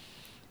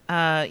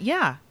 What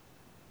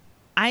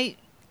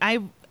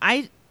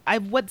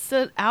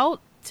stood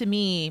out to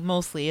me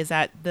mostly is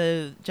that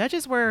the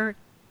judges were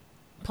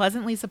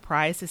pleasantly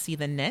surprised to see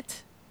the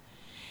knit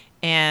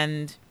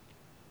and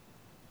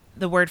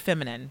the word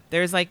feminine.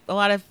 There's like a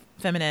lot of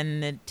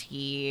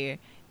femininity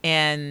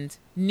and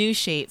new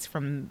shapes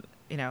from,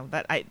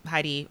 that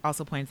Heidi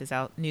also points this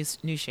out,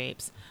 new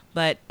shapes,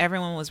 but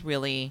everyone was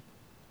really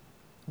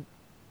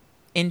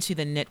into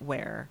the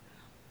knitwear.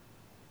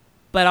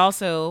 But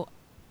also,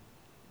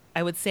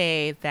 I would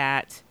say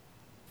that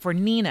for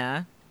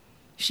Nina,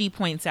 she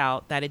points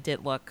out that it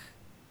did look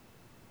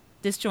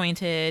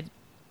disjointed,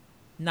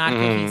 not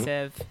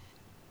cohesive,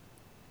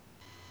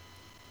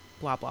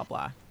 blah, blah,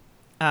 blah.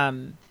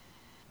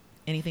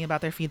 Anything about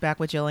their feedback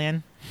with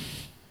Jillian?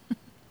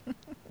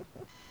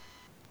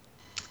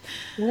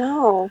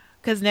 No.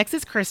 Because next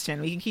is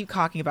Christian. We can keep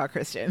talking about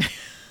Christian.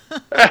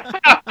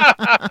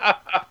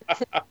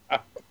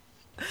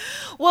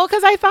 Well,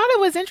 because I thought it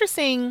was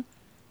interesting,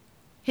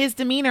 his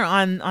demeanor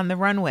on the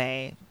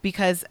runway,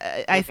 because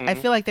I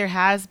feel like there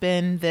has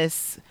been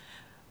this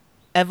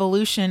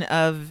evolution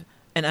of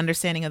an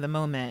understanding of the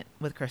moment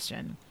with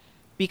Christian,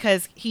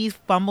 because he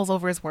fumbles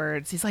over his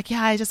words. He's like,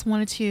 yeah, I just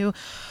wanted to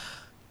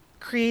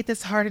create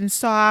this hard and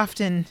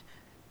soft and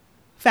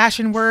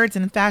fashion words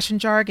and fashion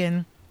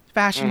jargon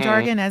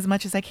as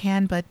much as I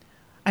can, but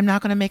I'm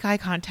not going to make eye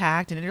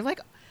contact. And you're like,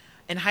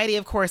 and Heidi,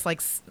 of course, like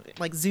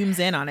zooms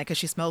in on it because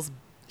she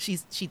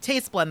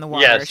tastes blood in the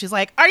water. Yes. She's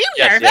like, are you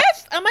nervous?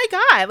 Yes. Oh my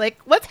God. Like,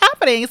 what's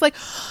happening? It's like,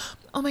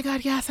 oh my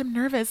God, yes, I'm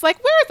nervous.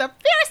 Like, where's the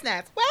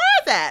fierceness? Where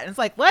is it? And it's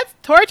like, let's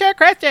torture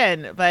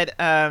Christian. But,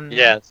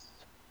 yes.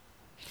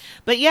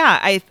 But yeah,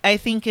 I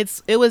think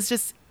it was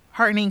just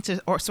heartening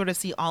to sort of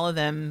see all of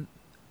them.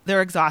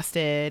 They're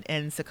exhausted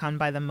and succumbed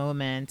by the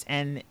moment.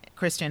 And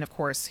Christian, of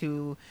course,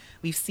 who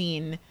we've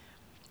seen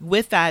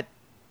with that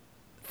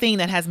thing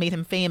that has made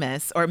him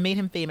famous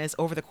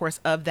over the course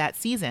of that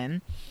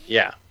season.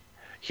 Yeah.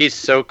 He's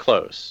so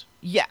close.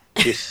 Yeah.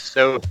 He's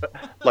so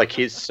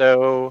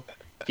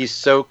he's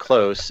so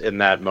close in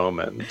that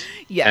moment.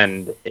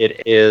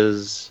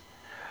 Yes.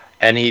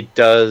 And he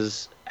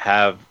does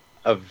have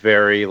a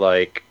very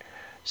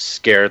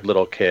scared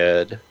little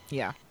kid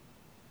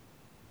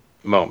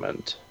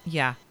moment.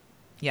 Yeah.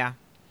 Yeah.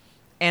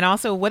 And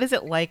also, what is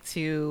it like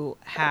to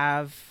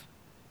have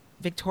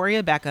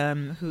Victoria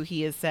Beckham, who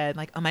he has said,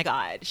 like, oh my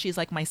God, she's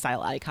like my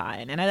style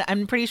icon. And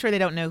I'm pretty sure they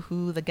don't know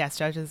who the guest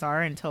judges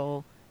are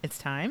until it's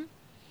time.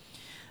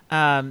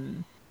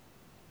 And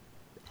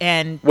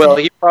well,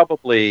 he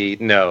probably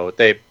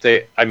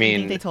I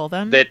mean, they told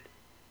them that.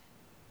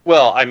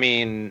 Well, I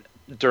mean,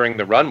 during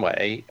the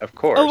runway, of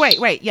course. Oh,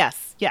 right.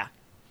 Yes. Yeah.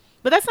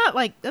 But that's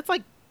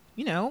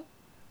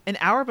an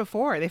hour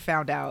before they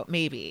found out,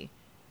 maybe,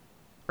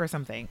 or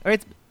something, or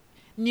it's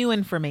new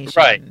information,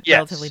 right? Yes.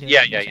 Relatively new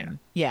information.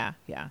 Yeah.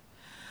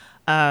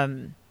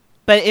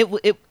 But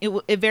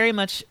it very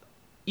much,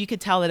 you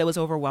could tell that it was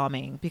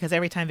overwhelming, because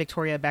every time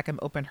Victoria Beckham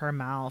opened her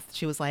mouth,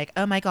 she was like,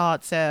 "Oh my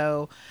God,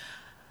 so,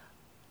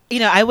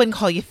 I wouldn't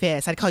call you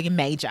fierce, I'd call you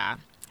major.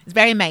 It's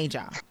very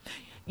major.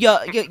 Your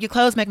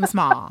clothes make me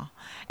small,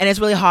 and it's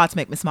really hard to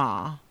make me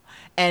small."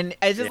 And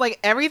it's just like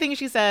everything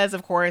she says,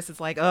 of course, it's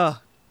like, oh,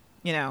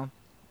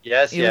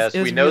 Yes, it was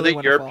we know really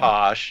that you're wonderful.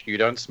 posh. You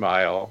don't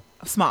smile.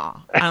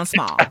 Small. I'm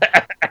small.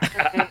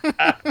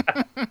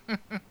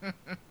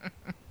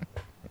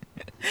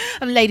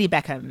 I'm Lady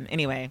Beckham.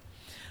 Anyway.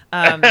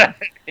 I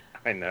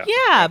know.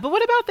 Yeah, but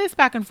what about this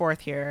back and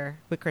forth here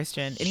with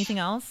Christian? Anything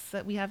else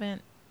that we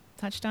haven't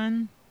touched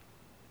on?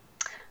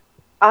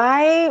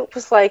 I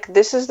was like,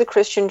 this is the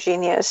Christian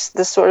genius,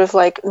 this sort of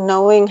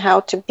knowing how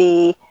to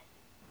be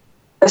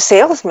a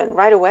salesman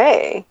right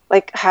away,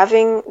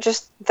 having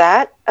just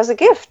that as a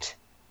gift.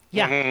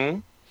 Yeah. Mm-hmm.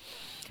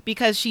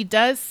 Because she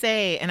does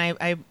say, and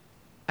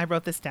I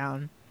wrote this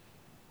down.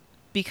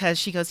 Because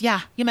she goes,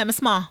 yeah, you met Miss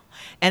Small.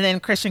 And then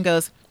Christian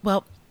goes,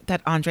 well,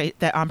 that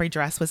ombre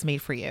dress was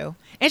made for you.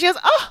 And she goes,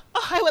 oh,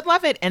 I would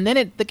love it. And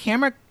then the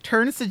camera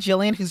turns to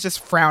Jillian, who's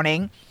just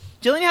frowning.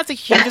 Jillian has the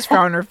hugest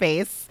frown on her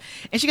face.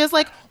 And she goes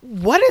like,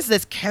 what is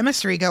this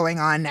chemistry going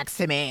on next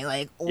to me?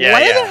 Like,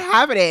 what is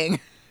happening?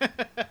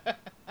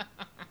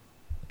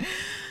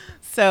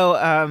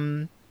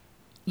 So,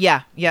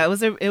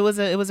 it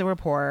was a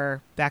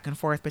rapport back and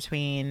forth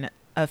between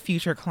a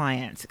future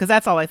client. Because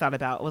that's all I thought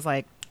about was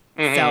like,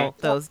 sell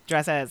those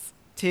dresses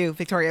to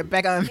Victoria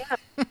Beckham.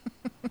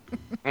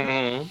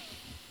 And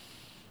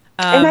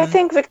I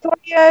think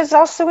Victoria is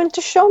also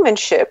into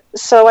showmanship.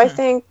 So I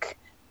think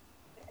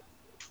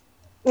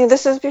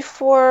this is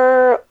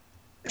before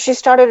she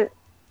started.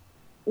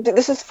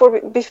 This is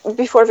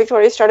before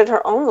Victoria started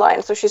her own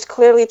line. So she's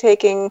clearly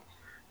taking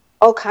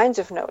all kinds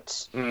of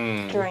notes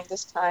during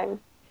this time.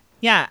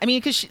 Yeah, I mean,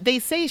 because they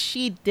say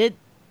she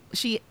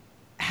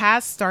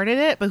has started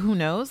it, but who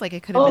knows? Like,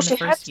 it could have been the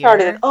first year.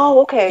 Started it.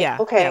 Oh, okay. Yeah,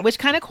 okay. Yeah, which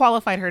kind of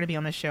qualified her to be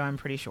on the show, I'm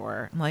pretty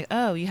sure. I'm like,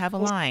 oh, you have a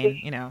line,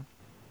 you know.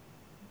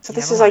 So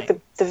this is like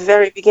the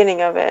very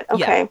beginning of it.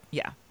 Okay.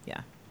 Yeah.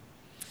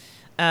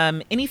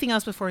 Anything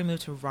else before we move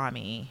to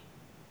Rami?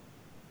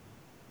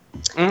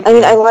 I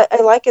mean,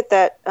 I like it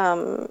that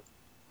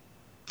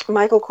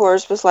Michael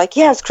Kors was like,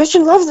 yes,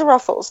 Christian loves the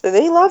ruffles.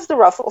 He loves the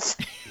ruffles.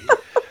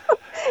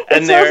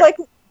 And I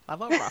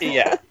love ruffles.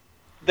 Yeah.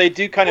 They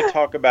do kind of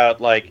talk about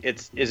like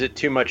is it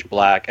too much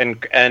black,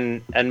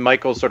 and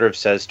Michael sort of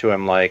says to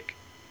him like,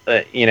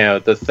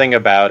 the thing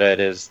about it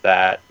is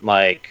that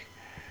like,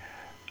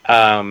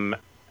 from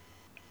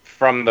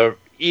the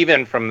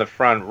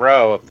front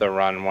row of the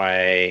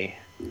runway,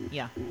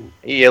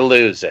 you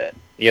lose it.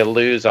 You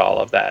lose all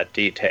of that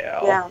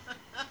detail. Yeah.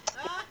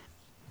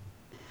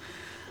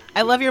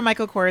 I love your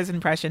Michael Kors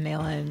impression,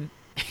 Nayland.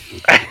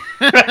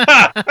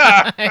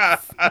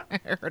 I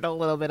heard a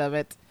little bit of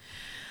it.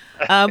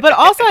 But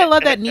also I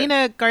love that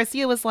Nina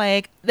Garcia was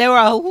like, there were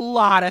a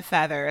lot of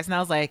feathers. And I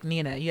was like,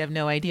 Nina, you have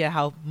no idea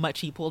how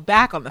much he pulled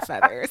back on the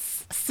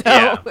feathers.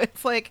 So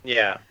it's like,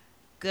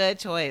 good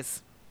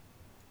choice.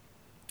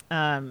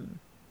 All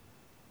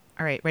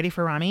right, ready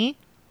for Rami?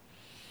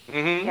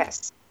 Mm-hmm.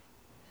 Yes.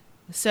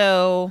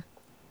 So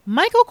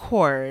Michael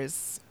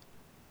Kors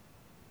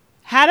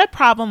had a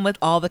problem with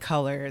all the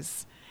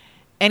colors,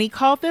 and he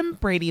called them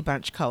Brady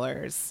Bunch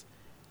colors.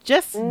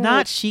 Just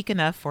not chic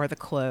enough for the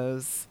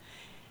clothes.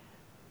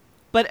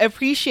 But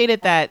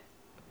appreciated that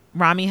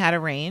Rami had a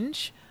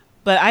range.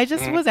 But I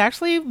just was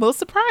actually most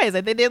surprised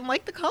that they didn't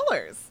like the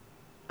colors.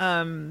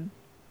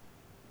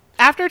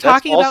 After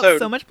talking about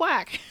so much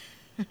black.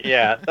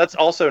 Yeah, that's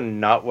also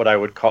not what I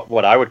would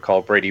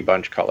call Brady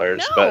Bunch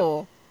colors. No.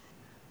 But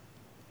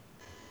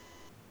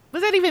what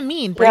does that even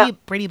mean?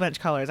 Brady Bunch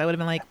colors. I would have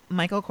been like,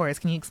 Michael Kors,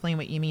 can you explain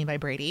what you mean by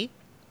Brady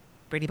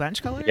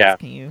Bunch colors? Yeah.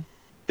 Can you?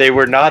 They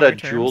were not a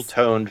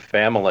jewel-toned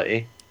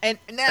family. And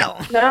no,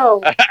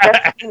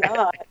 definitely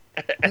not.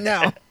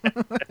 No.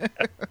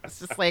 It's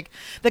just like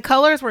the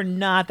colors were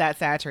not that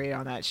saturated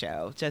on that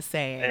show. Just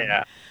saying.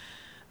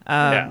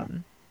 Yeah.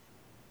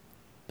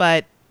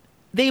 But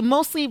they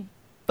mostly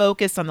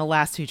focused on the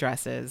last two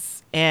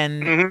dresses,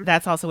 and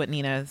that's also what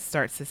Nina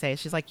starts to say.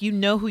 She's like, you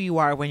know who you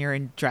are when you're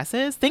in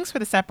dresses. Thanks for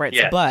the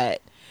separates,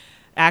 but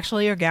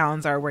actually your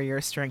gowns are where your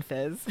strength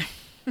is.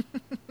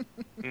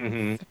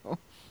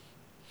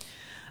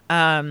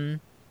 So,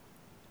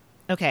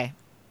 okay.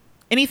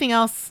 Anything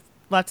else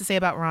left to say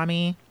about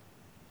Rami?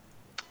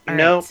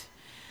 No.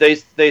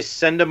 Right. They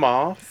send him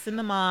off.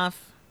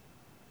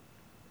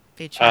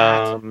 They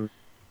chat.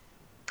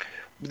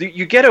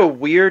 You get a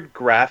weird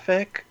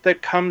graphic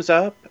that comes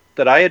up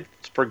that I had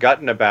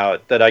forgotten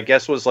about, that I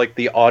guess was like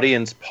the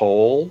audience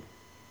poll.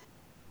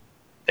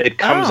 It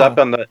comes up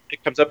on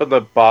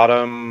the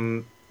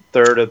bottom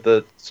third of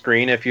the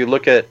screen. If you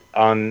look at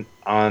on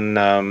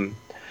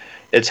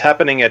it's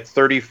happening at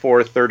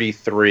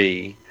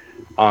 34:33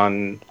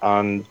 on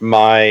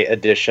my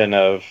edition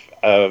of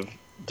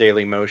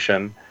Daily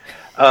Motion.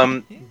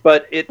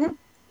 But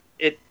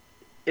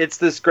it's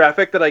this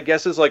graphic that I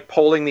guess is like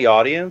polling the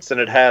audience, and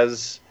it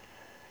has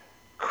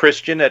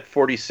Christian at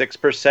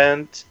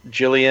 46%,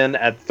 Jillian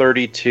at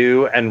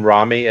 32%, and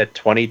Rami at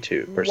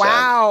 22%.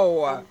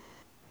 Wow.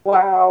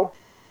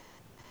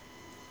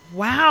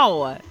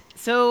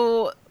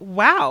 So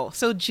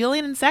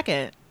Jillian in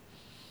second.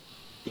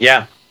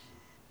 Yeah.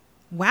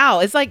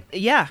 Wow. It's like,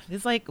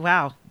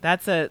 wow.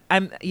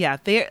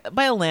 They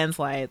by a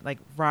landslide, like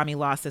Rami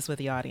lost this with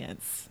the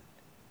audience.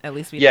 At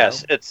least we know.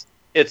 Yes,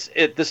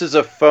 this is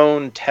a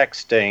phone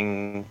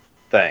texting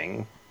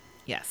thing.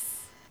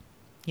 Yes.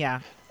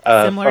 Yeah.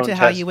 Similar to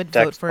how you would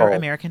vote for poll.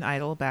 American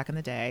Idol back in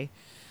the day.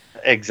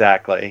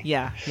 Exactly.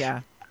 Yeah.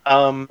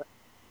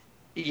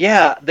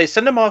 They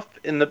send him off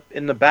in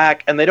the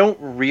back, and we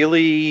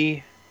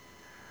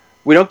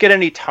don't get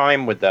any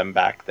time with them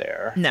back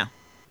there. No.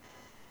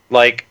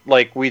 Like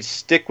we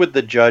stick with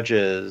the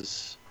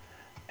judges,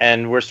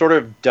 and we're sort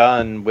of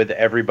done with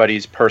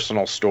everybody's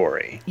personal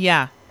story.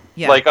 Yeah.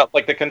 Like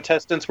the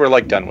contestants, we're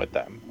like done with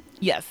them.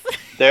 Yes.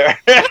 They're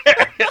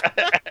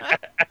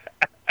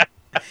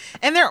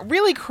And they're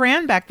really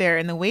crammed back there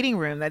in the waiting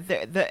room. That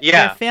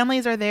their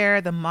families are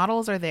there, the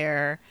models are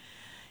there,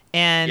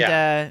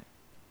 and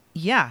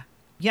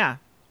yeah.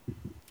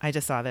 I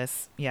just saw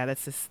this. Yeah,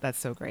 that's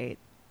so great.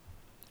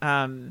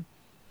 All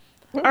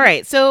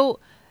right, so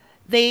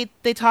they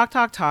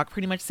talk,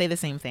 pretty much say the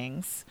same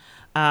things,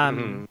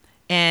 and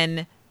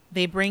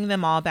they bring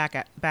them all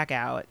back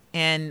out,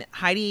 and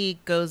Heidi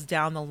goes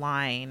down the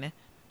line,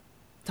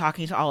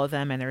 talking to all of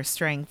them and their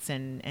strengths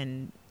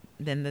and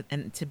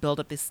to build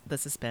up the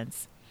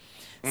suspense.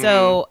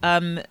 So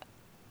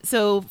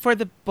so for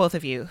the both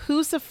of you,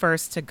 who's the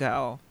first to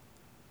go?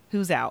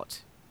 Who's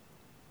out?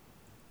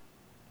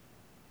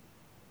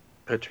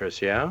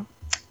 Patricia.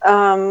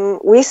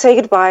 We say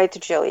goodbye to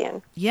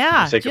Jillian.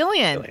 Yeah,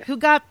 Jillian, who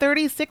got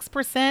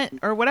 36%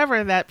 or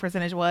whatever that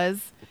percentage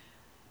was.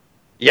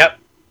 Yep.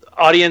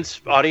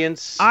 Audience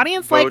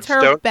liked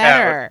her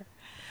better.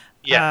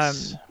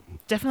 Yes.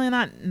 Definitely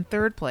not in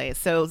third place.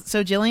 So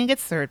Jillian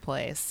gets third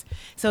place.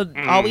 So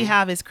all we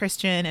have is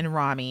Christian and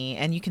Rami,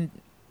 and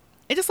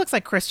it just looks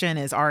like Christian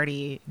is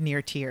already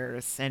near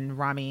tears, and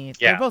Rami,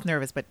 they're both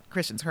nervous, but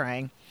Christian's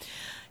crying.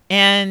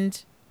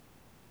 And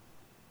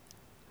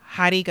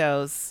Heidi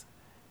goes,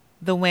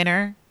 "The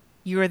winner,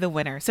 you are the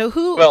winner." So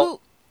who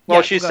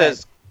she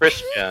says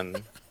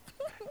Christian.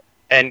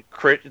 And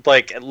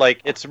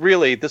like it's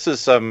really, this is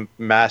some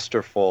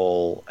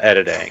masterful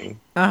editing,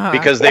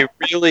 because they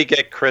really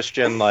get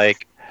Christian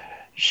like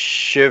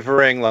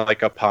shivering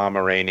like a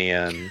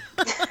Pomeranian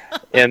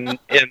in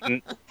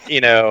and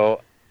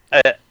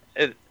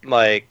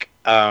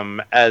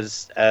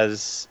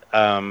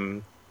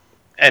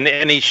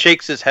he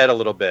shakes his head a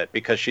little bit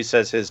because she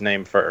says his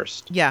name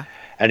first. Yeah.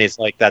 And he's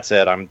like, "That's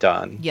it, I'm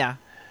done." Yeah.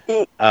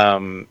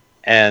 And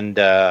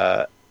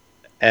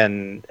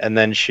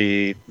then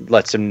she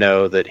lets him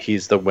know that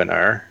he's the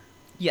winner.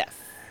 Yes.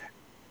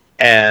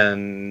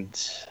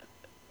 And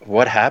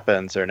what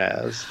happens,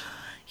 Ernest?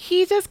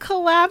 He just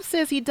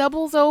collapses. He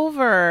doubles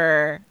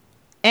over.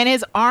 And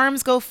his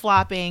arms go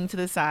flopping to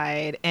the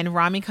side. And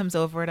Rami comes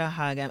over to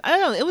hug him. I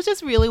don't know. It was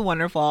just really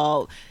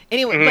wonderful.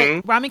 Anyway,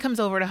 but Rami comes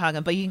over to hug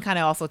him. But you can kind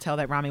of also tell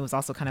that Rami was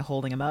also kind of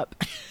holding him up.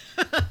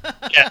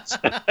 Yes.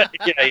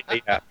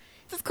 Yeah.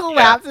 Just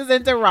collapses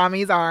into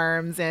Rami's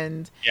arms.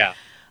 And yeah.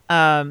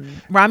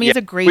 Rami is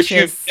a gracious which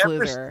you've never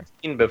loser.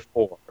 seen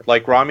before.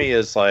 Like Rami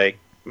is like,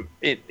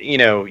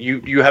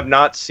 you have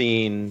not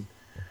seen,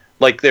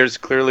 like there's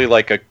clearly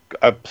like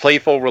a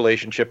playful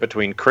relationship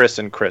between Chris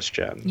and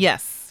Christian.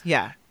 Yes,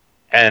 yeah.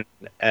 And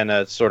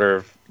a sort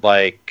of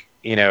like,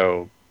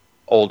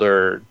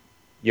 older,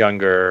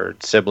 younger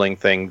sibling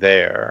thing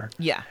there.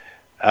 Yeah.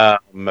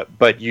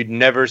 But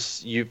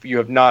you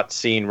have not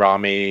seen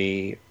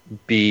Rami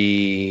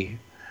be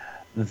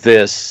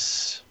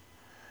this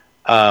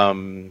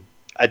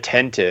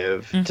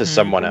attentive to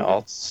someone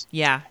else.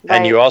 Yeah.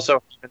 And you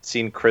also haven't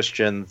seen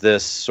Christian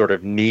this sort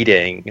of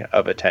needing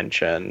of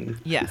attention.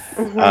 Yes.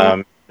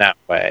 That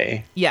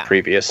way. Yeah.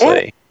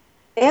 Previously.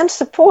 And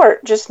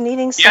support, just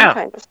needing some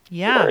kind of support.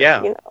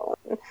 Yeah.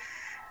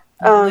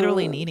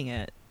 Literally needing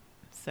it.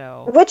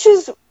 So. Which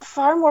is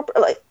far more,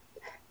 like,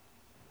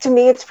 to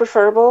me, it's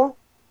preferable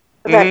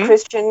that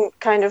Christian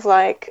kind of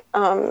like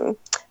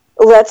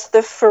lets the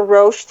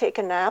Faroche take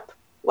a nap.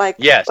 Like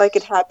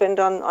it happened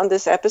on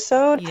this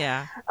episode.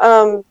 Yeah.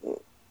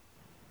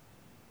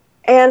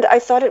 And I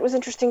thought it was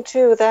interesting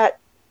too that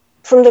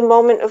from the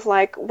moment of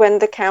like when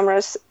the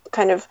cameras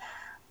kind of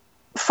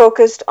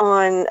focused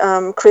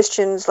on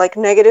Christian's like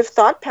negative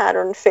thought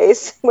pattern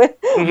face when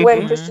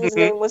Christian's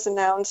name was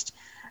announced,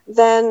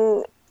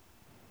 then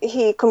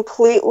he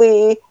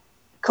completely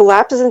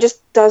collapses and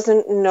just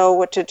doesn't know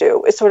what to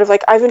do. It's sort of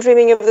like, I've been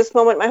dreaming of this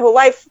moment my whole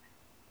life.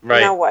 Right.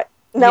 Now what?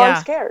 Now I'm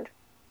scared.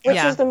 Which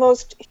is the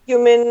most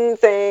human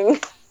thing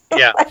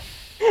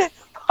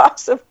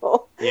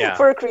possible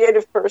for a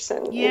creative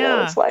person.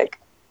 Yeah. It's like,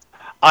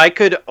 I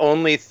could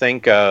only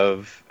think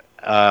of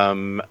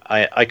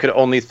I could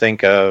only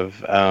think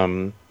of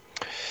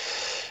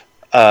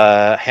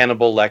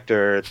Hannibal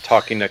Lecter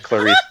talking to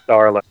Clarice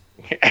Starling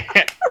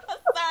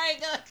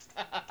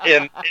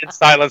in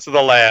Silence of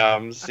the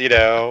Lambs.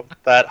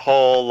 That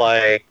whole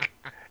like,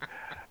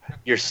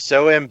 "You're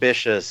so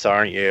ambitious,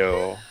 aren't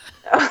you?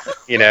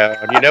 You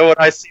know what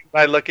I see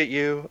when I look at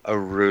you? A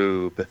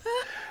rube."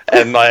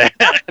 And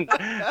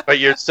but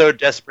you're so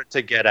desperate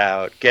to get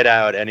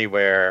out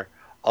anywhere,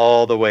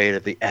 all the way to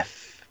the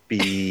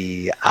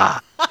FBI.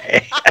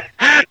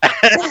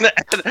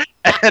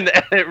 and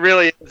it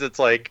really is. It's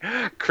like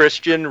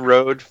Christian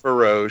rode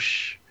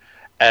Faroche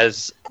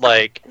as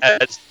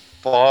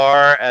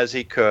far as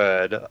he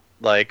could,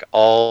 like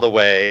all the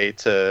way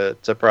to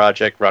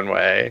Project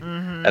Runway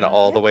and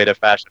all the way to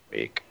Fashion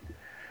Week.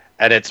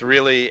 And that's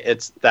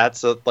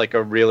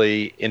a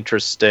really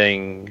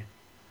interesting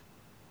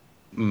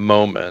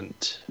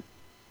moment.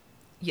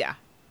 Yeah.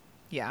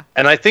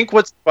 And I think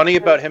what's funny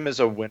about him as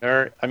a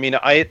winner, I mean,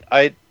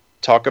 I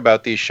talk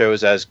about these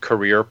shows as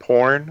career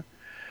porn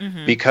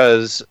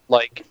because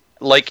like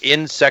like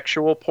in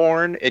sexual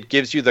porn, it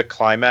gives you the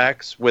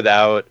climax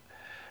without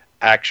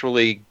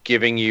actually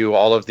giving you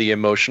all of the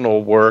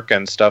emotional work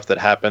and stuff that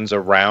happens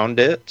around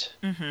it.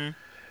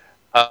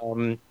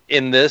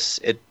 In this,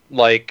 it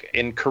like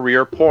in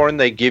career porn,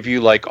 they give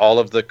you like all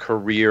of the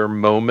career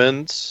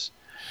moments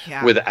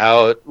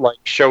without like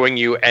showing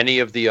you any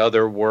of the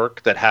other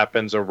work that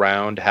happens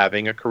around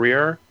having a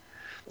career.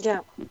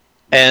 Yeah.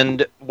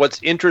 And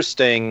what's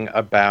interesting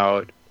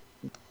about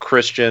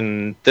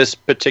Christian, this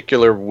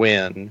particular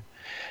win,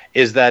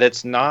 is that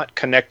it's not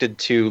connected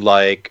to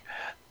like,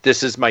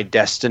 this is my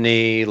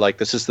destiny, like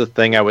this is the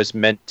thing I was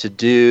meant to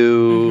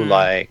do,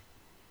 like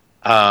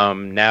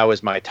now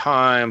is my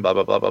time, blah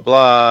blah blah blah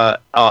blah,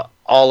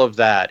 all of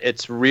that.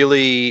 It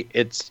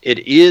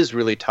is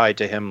really tied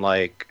to him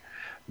like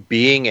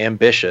being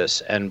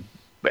ambitious and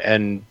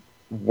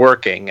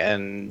working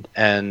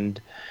and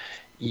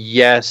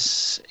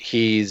yes,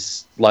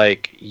 he's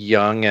like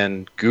young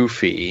and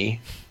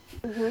goofy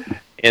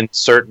in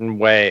certain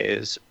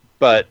ways,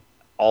 but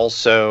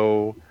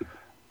also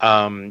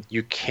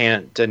you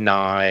can't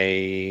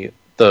deny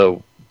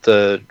the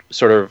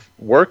sort of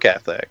work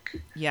ethic.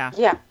 Yeah.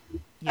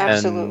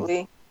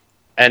 Absolutely.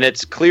 And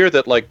it's clear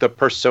that like the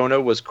persona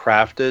was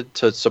crafted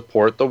to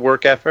support the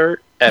work ethic.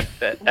 Like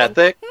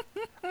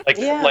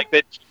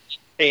that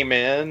came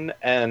in,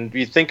 and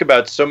you think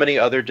about so many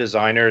other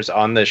designers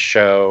on this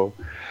show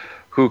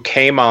who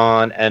came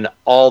on and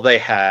all they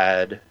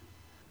had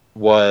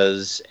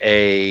was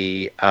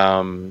like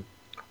a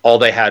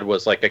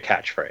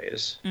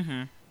catchphrase.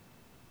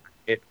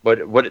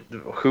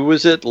 Who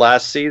was it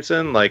last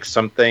season? Like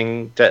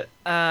something that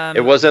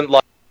it wasn't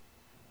like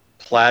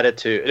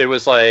platitude. It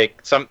was like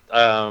some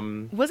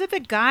was it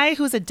the guy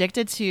who's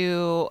addicted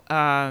to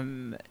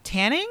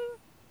tanning?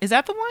 Is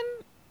that the one?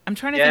 I'm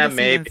trying to think of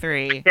season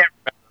 3. I can't remember,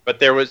 but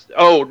there was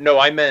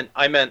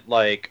I meant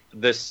like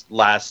this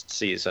last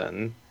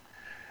season.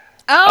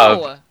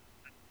 Oh.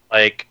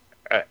 Like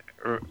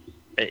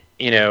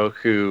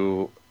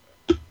who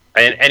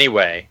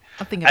anyway.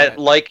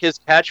 Like his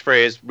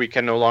catchphrase, we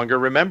can no longer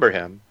remember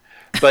him.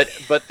 But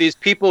these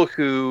people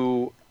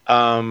who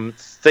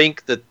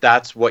think that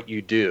that's what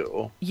you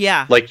do.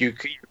 Yeah. Like you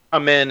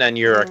come in and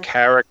you're a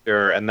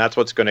character and that's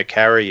what's going to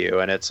carry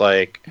you. And it's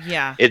like,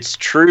 it's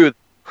true.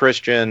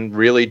 Christian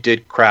really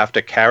did craft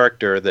a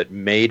character that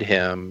made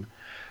him,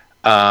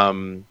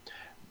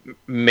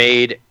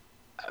 made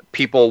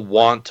people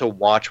want to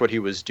watch what he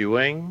was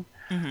doing.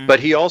 But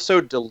he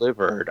also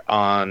delivered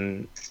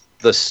on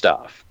the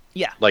stuff.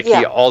 Yeah. Like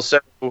he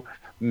also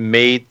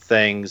made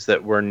things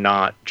that were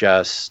not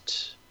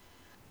just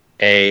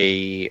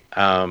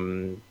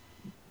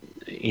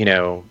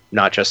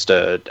not just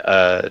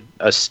a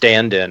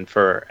stand-in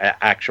for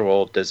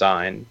actual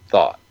design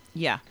thought.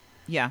 Yeah.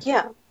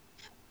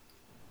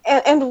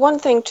 And one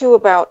thing too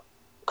about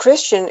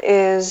Christian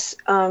is,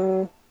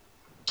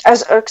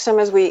 as irksome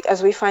as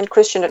we find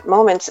Christian at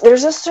moments,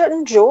 there's a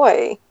certain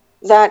joy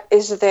that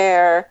is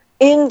there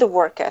in the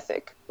work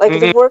ethic. Like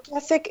the work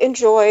ethic and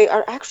joy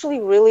are actually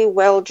really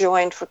well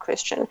joined for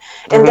Christian,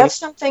 and that's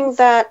something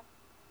that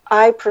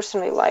I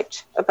personally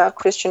liked about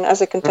Christian as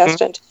a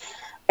contestant.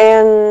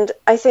 And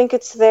I think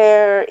it's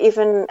there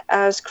even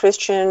as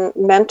Christian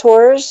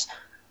mentors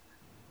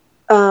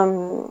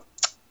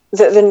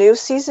the new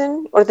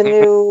season or the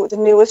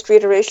newest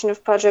reiteration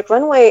of Project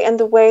Runway, and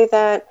the way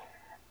that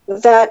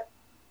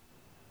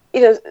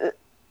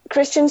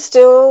Christian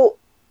still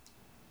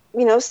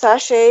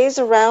sachets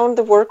around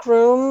the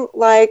workroom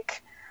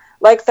like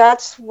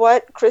that's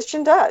what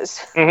Christian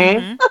does.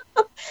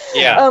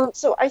 Yeah.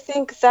 So I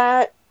think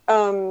that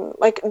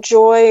like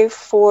joy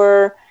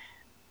for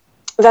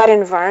that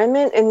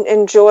environment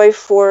and joy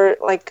for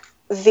like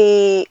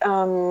the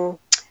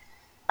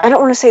I don't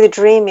want to say the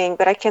dreaming,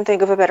 but I can't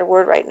think of a better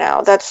word right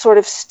now. That sort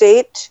of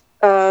state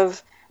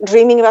of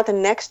dreaming about the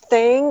next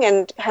thing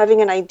and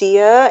having an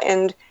idea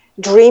and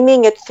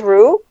dreaming it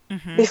through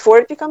before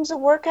it becomes a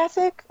work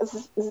ethic.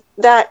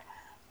 That,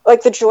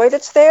 like, the joy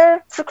that's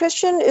there for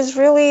Christian is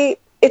really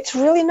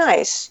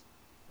nice.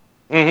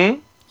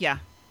 Yeah.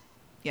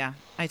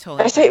 I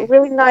totally. I say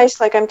really nice,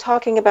 like I'm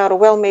talking about a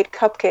well-made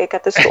cupcake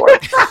at the store.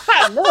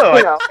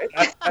 No,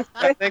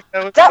 I think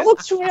that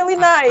looks really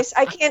nice.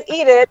 I can't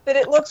eat it, but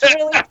it looks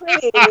really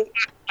pretty.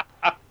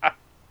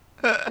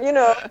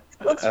 It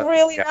looks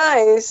really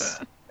nice,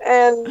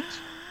 and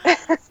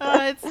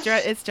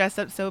it's dressed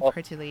up so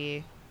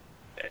prettily.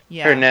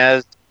 Yeah.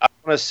 Hernez, I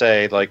want to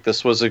say, like,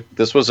 this was a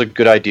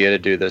good idea to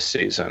do this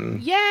season.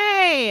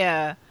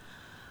 Yay!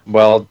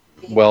 Well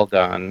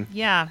done.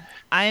 Yeah,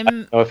 I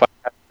don't know if I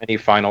have any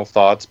final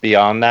thoughts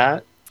beyond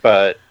that,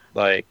 but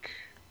like.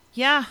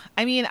 Yeah,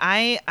 I mean,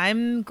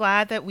 I'm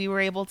glad that we were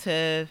able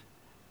to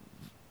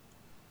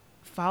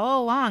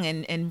follow along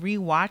and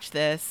rewatch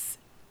this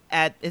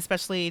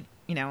especially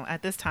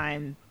at this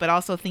time, but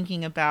also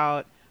thinking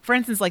about, for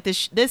instance, like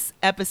this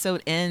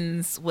episode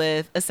ends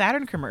with a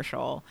Saturn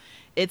commercial.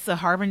 It's a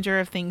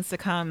harbinger of things to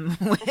come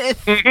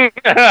with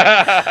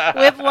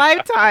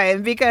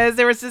Lifetime, because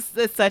there was just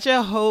such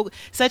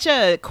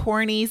a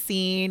corny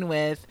scene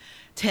with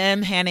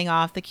Tim handing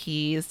off the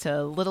keys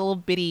to little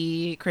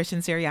bitty Christian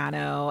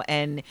Siriano,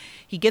 and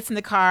he gets in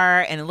the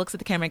car and looks at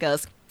the camera and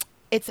goes,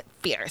 "It's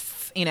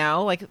fierce,"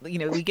 like,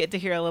 we get to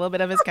hear a little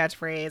bit of his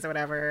catchphrase or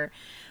whatever.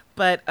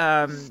 But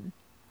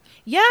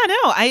yeah,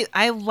 no,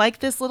 I like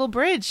this little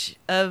bridge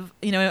of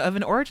of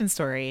an origin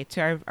story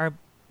to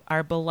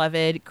our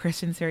beloved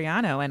Christian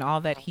Siriano and all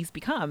that he's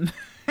become.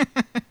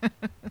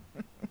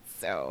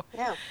 So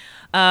Yeah.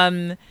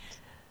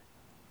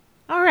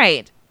 All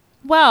right.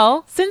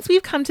 Well, since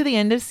we've come to the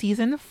end of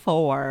season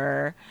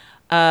 4,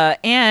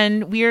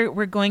 and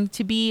we're going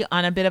to be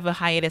on a bit of a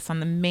hiatus on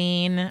the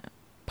main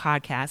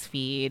podcast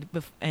feed,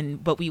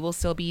 but we will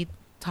still be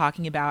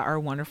talking about our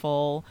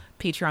wonderful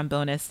Patreon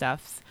bonus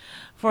stuffs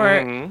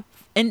for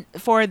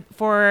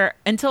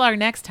until our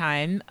next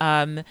time.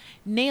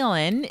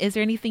 Naylin, is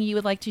there anything you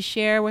would like to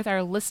share with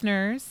our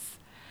listeners,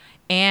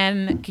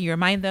 and can you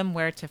remind them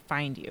where to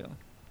find you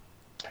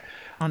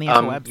on the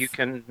interwebs?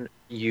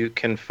 You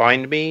can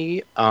find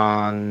me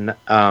on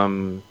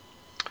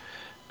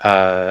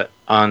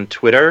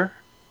Twitter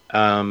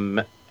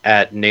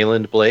at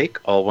Nayland Blake,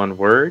 all one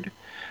word.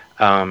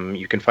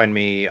 You can find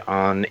me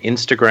on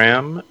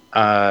Instagram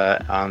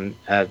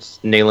as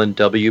Nayland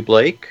W.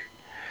 Blake.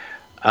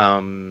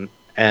 And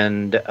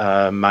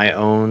my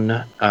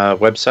own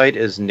website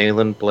is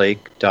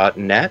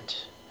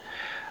naylandblake.net.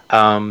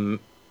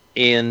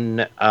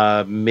 In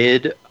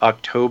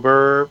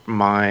mid-October,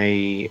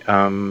 my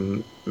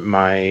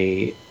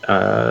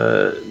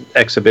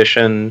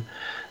exhibition,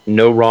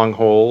 No Wrong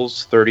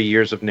Holes, 30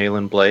 Years of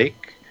Nayland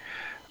Blake,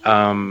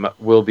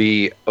 will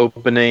be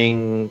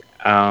opening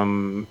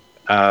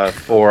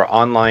for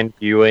online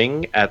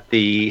viewing at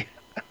the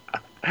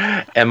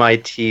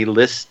MIT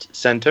List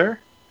Center.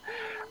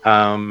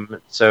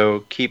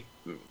 So keep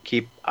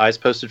eyes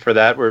posted for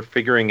that. We're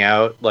figuring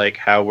out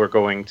how we're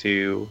going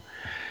to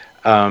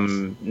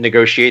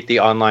negotiate the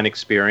online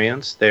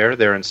experience there.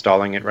 They're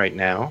installing it right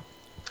now.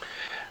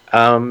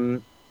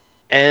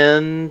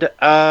 And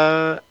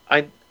I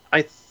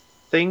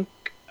think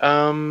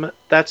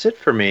that's it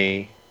for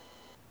me.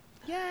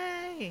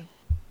 Yay!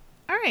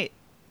 All right.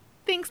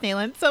 Thanks,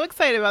 Nayland. So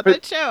excited about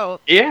that show.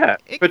 Yeah.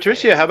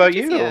 Patricia, how about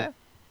you?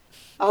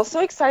 Also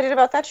excited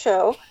about that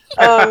show.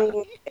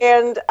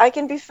 And I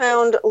can be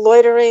found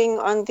loitering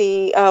on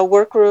the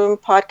Workroom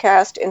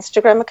Podcast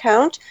Instagram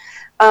account.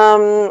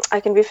 I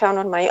can be found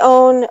on my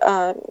own,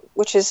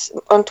 which is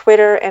on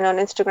Twitter and on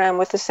Instagram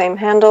with the same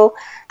handle.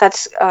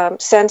 That's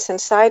Sense and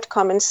Sight,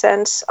 Common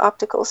Sense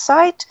Optical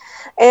Sight.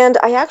 And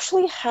I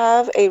actually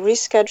have I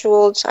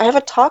have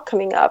a talk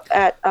coming up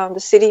at the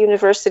City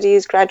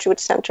University's Graduate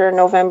Center in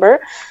November.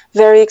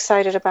 Very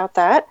excited about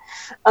that.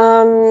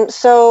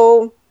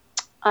 So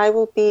I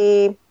will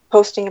be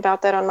posting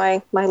about that on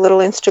my little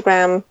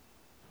Instagram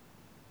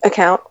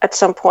account at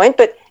some point.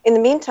 But in the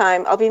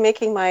meantime, I'll be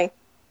making my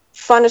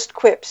funnest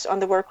quips on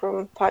the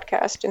Workroom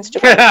Podcast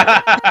Instagram.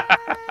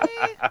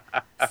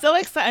 So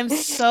excited! I'm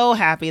so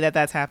happy that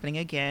that's happening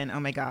again. Oh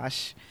my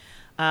gosh!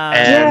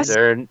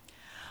 And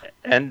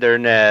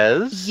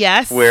Ernez.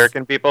 Yes. Where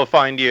can people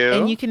find you?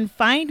 And you can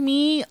find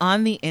me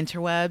on the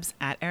interwebs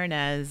at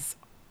Ernez,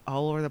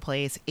 all over the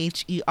place.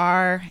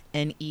 HERNEASE,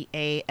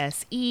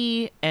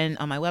 and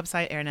on my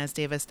website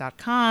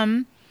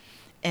ernezdavis.com.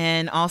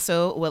 And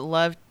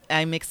also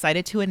I'm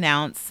excited to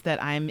announce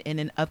that I'm in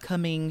an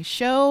upcoming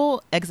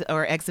show,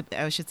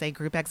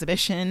 group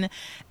exhibition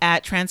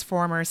at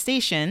Transformer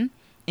Station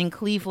in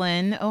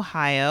Cleveland,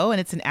 Ohio. And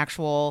it's an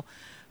actual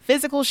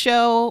physical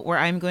show where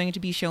I'm going to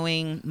be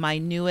showing my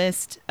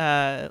newest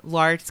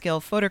large-scale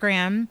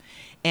photogram.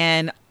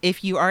 And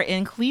if you are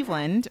in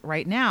Cleveland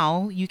right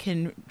now, you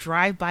can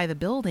drive by the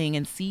building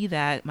and see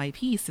that my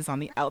piece is on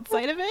the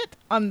outside of it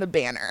on the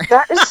banner.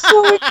 That is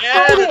so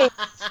exciting.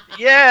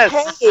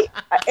 Yes. Hey,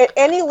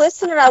 any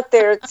listener out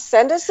there,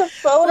 send us a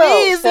photo.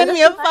 Please send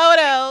me a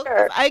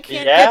photo. I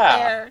can't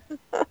get there.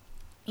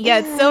 Yeah,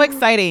 it's so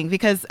exciting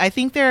because I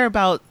think there are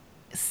about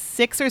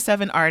 6 or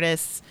 7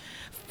 artists,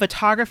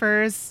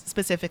 photographers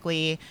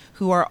specifically,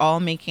 who are all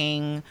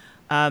making,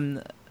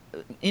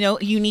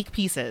 unique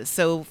pieces.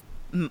 So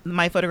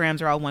my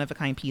photograms are all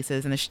one-of-a-kind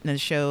pieces, and the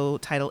show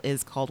title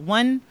is called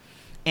One,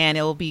 and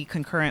it will be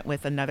concurrent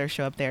with another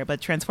show up there. But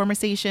Transformer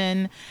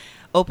Station,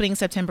 opening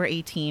September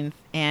 18th,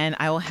 and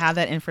I will have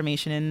that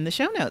information in the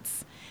show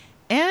notes.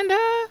 And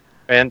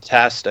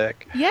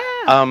fantastic. Yeah.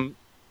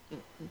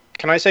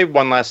 Can I say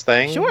one last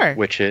thing? Sure.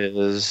 Which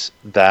is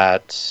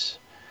that,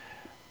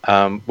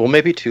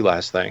 maybe 2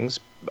 last things.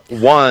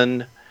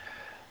 One,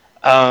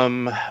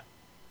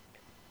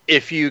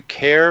 if you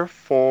care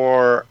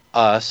for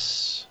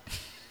us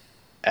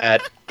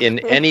in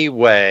any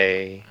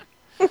way,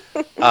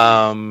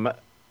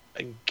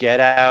 get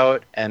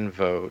out and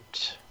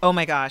vote. Oh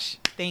my gosh.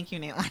 Thank you,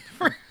 Nayland.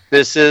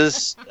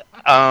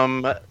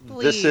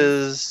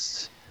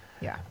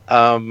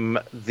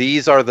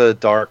 These are the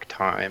dark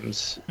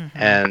times,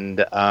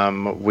 and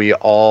we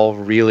all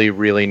really,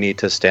 really need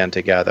to stand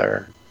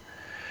together.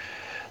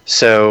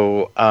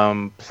 So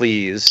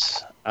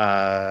please,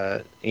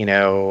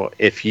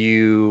 if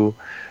you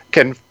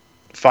can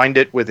find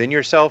it within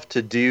yourself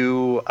to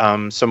do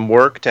some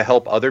work to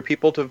help other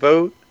people to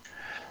vote,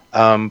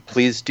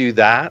 please do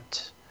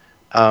that.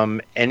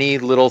 Any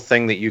little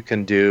thing that you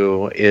can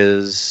do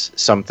is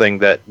something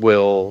that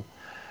will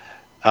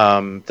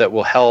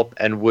help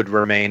and would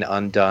remain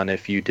undone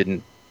if you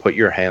didn't put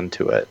your hand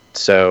to it.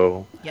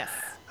 So Yes.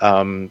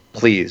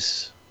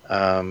 Please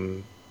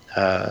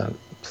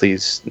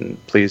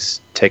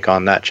take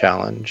on that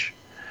challenge.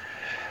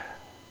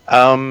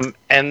 And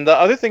the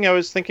other thing I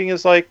was thinking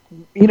is, like,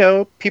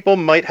 people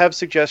might have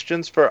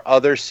suggestions for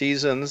other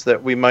seasons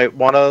that we might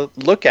want to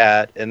look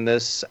at in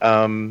this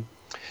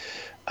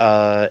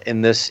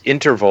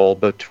interval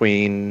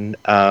between,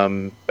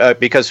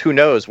 because who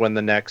knows when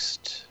the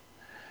next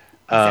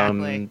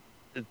Exactly.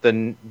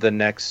 the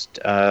next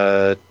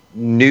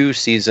new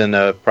season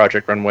of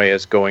Project Runway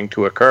is going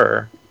to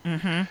occur.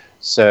 Mm-hmm.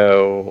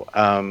 So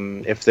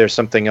if there's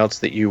something else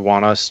that you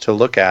want us to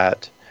look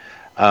at,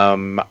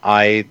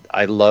 I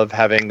love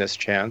having this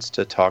chance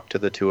to talk to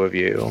the two of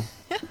you.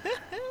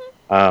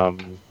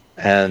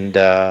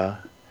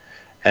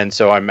 And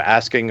so I'm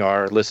asking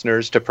our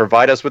listeners to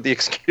provide us with the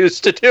excuse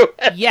to do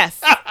it.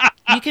 Yes.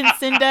 You can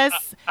send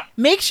us,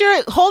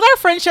 hold our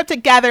friendship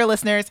together,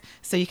 listeners.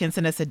 So you can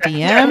send us a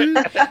DM.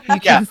 You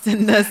can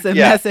send us a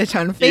message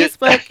on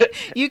Facebook.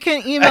 You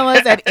can email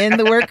us at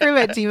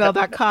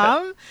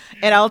intheworkroom@gmail.com.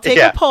 And I'll take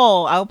a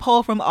poll. I'll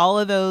poll from all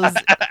of those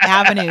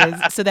avenues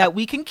so that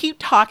we can keep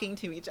talking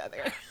to each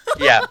other.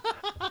 Yeah.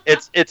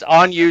 It's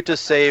on you to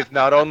save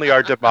not only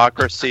our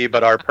democracy,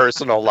 but our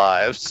personal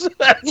lives.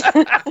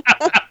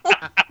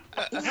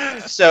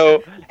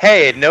 So,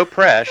 hey, no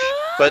pressure,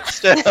 but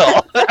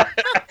still.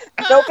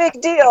 No big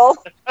deal.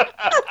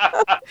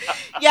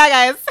 Yeah,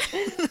 guys.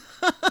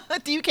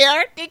 Do you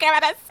care? Do you care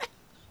about us?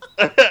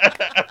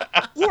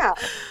 Yeah.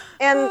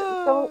 And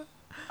so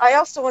I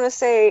also want to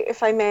say,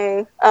 if I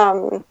may,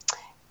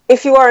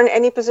 if you are in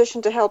any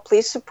position to help,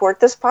 please support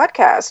this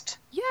podcast.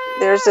 Yeah.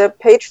 There's a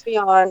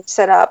Patreon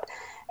set up.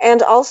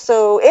 And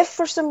also, if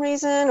for some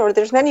reason, or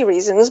there's many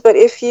reasons, but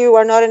if you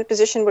are not in a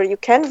position where you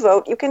can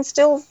vote, you can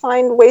still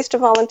find ways to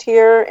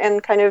volunteer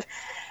and kind of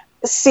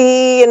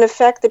see and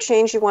affect the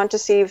change you want to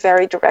see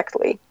very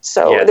directly.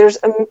 So there's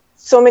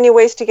so many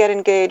ways to get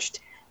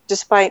engaged,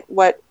 despite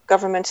what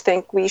governments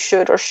think we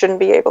should or shouldn't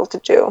be able to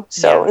do.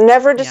 So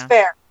never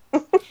despair.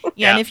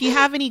 Yeah, and if you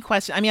have any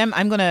questions,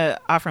 I'm going to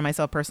offer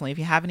myself personally. If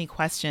you have any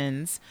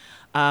questions,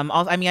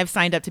 I've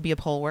signed up to be a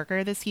poll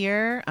worker this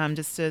year,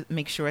 just to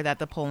make sure that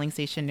the polling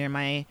station near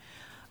my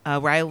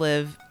where I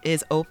live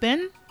is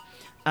open.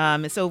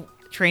 So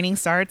training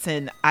starts,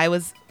 and I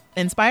was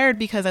inspired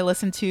because I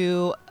listened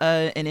to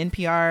an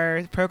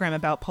NPR program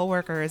about poll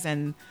workers,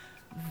 and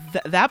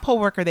that poll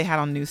worker they had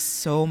on knew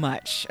so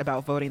much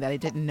about voting that I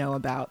didn't know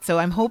about. So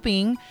I'm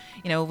hoping,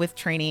 with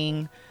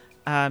training,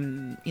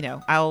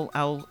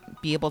 I'll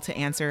be able to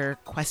answer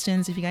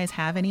questions if you guys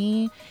have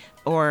any,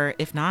 or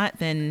if not,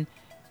 then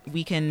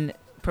we can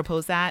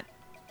propose that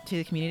to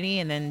the community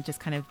and then just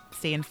kind of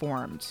stay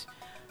informed.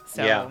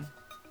 So,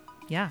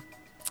 yeah.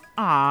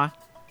 Aw,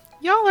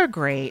 y'all are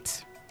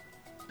great.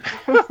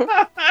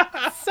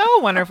 So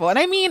wonderful. And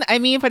I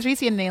mean,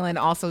 Patricia and Nayland,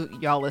 also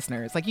y'all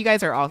listeners, like, you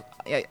guys are all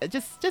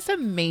just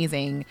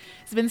amazing.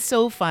 It's been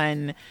so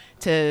fun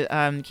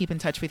to keep in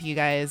touch with you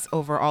guys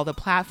over all the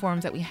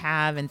platforms that we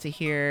have, and to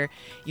hear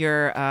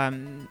your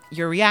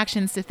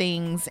reactions to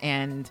things,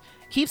 and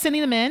keep sending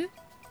them in,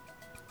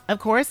 of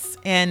course,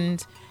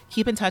 and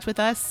keep in touch with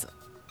us.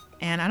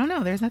 And I don't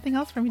know, there's nothing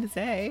else for me to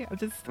say.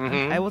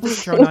 I will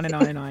just drone on and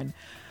on and on.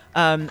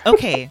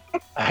 Okay.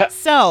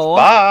 So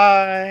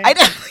bye.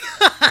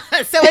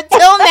 So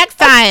until next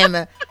time.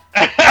 All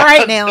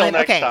right, Nayland. Until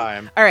next Okay.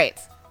 time. All right.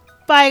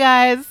 Bye,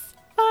 guys.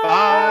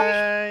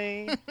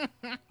 Bye.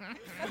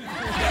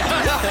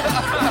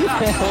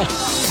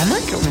 I'm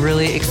like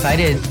really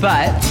excited,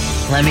 but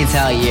let me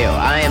tell you,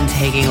 I am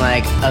taking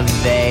like a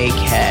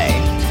vacay.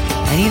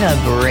 I need a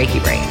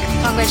breaky break.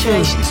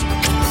 Congratulations.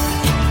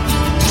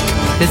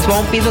 This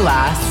won't be the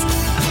last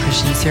of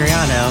Christian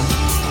Siriano.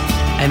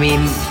 I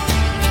mean,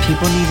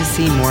 people need to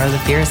see more of the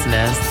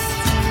fierceness.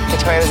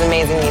 Victoria, it was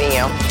amazing meeting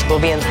you. We'll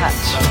be in touch.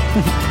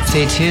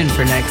 Stay tuned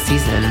for next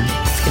season.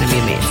 It's going to be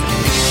amazing.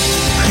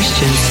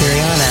 Christian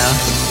Siriano.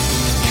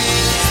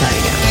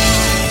 Signing out.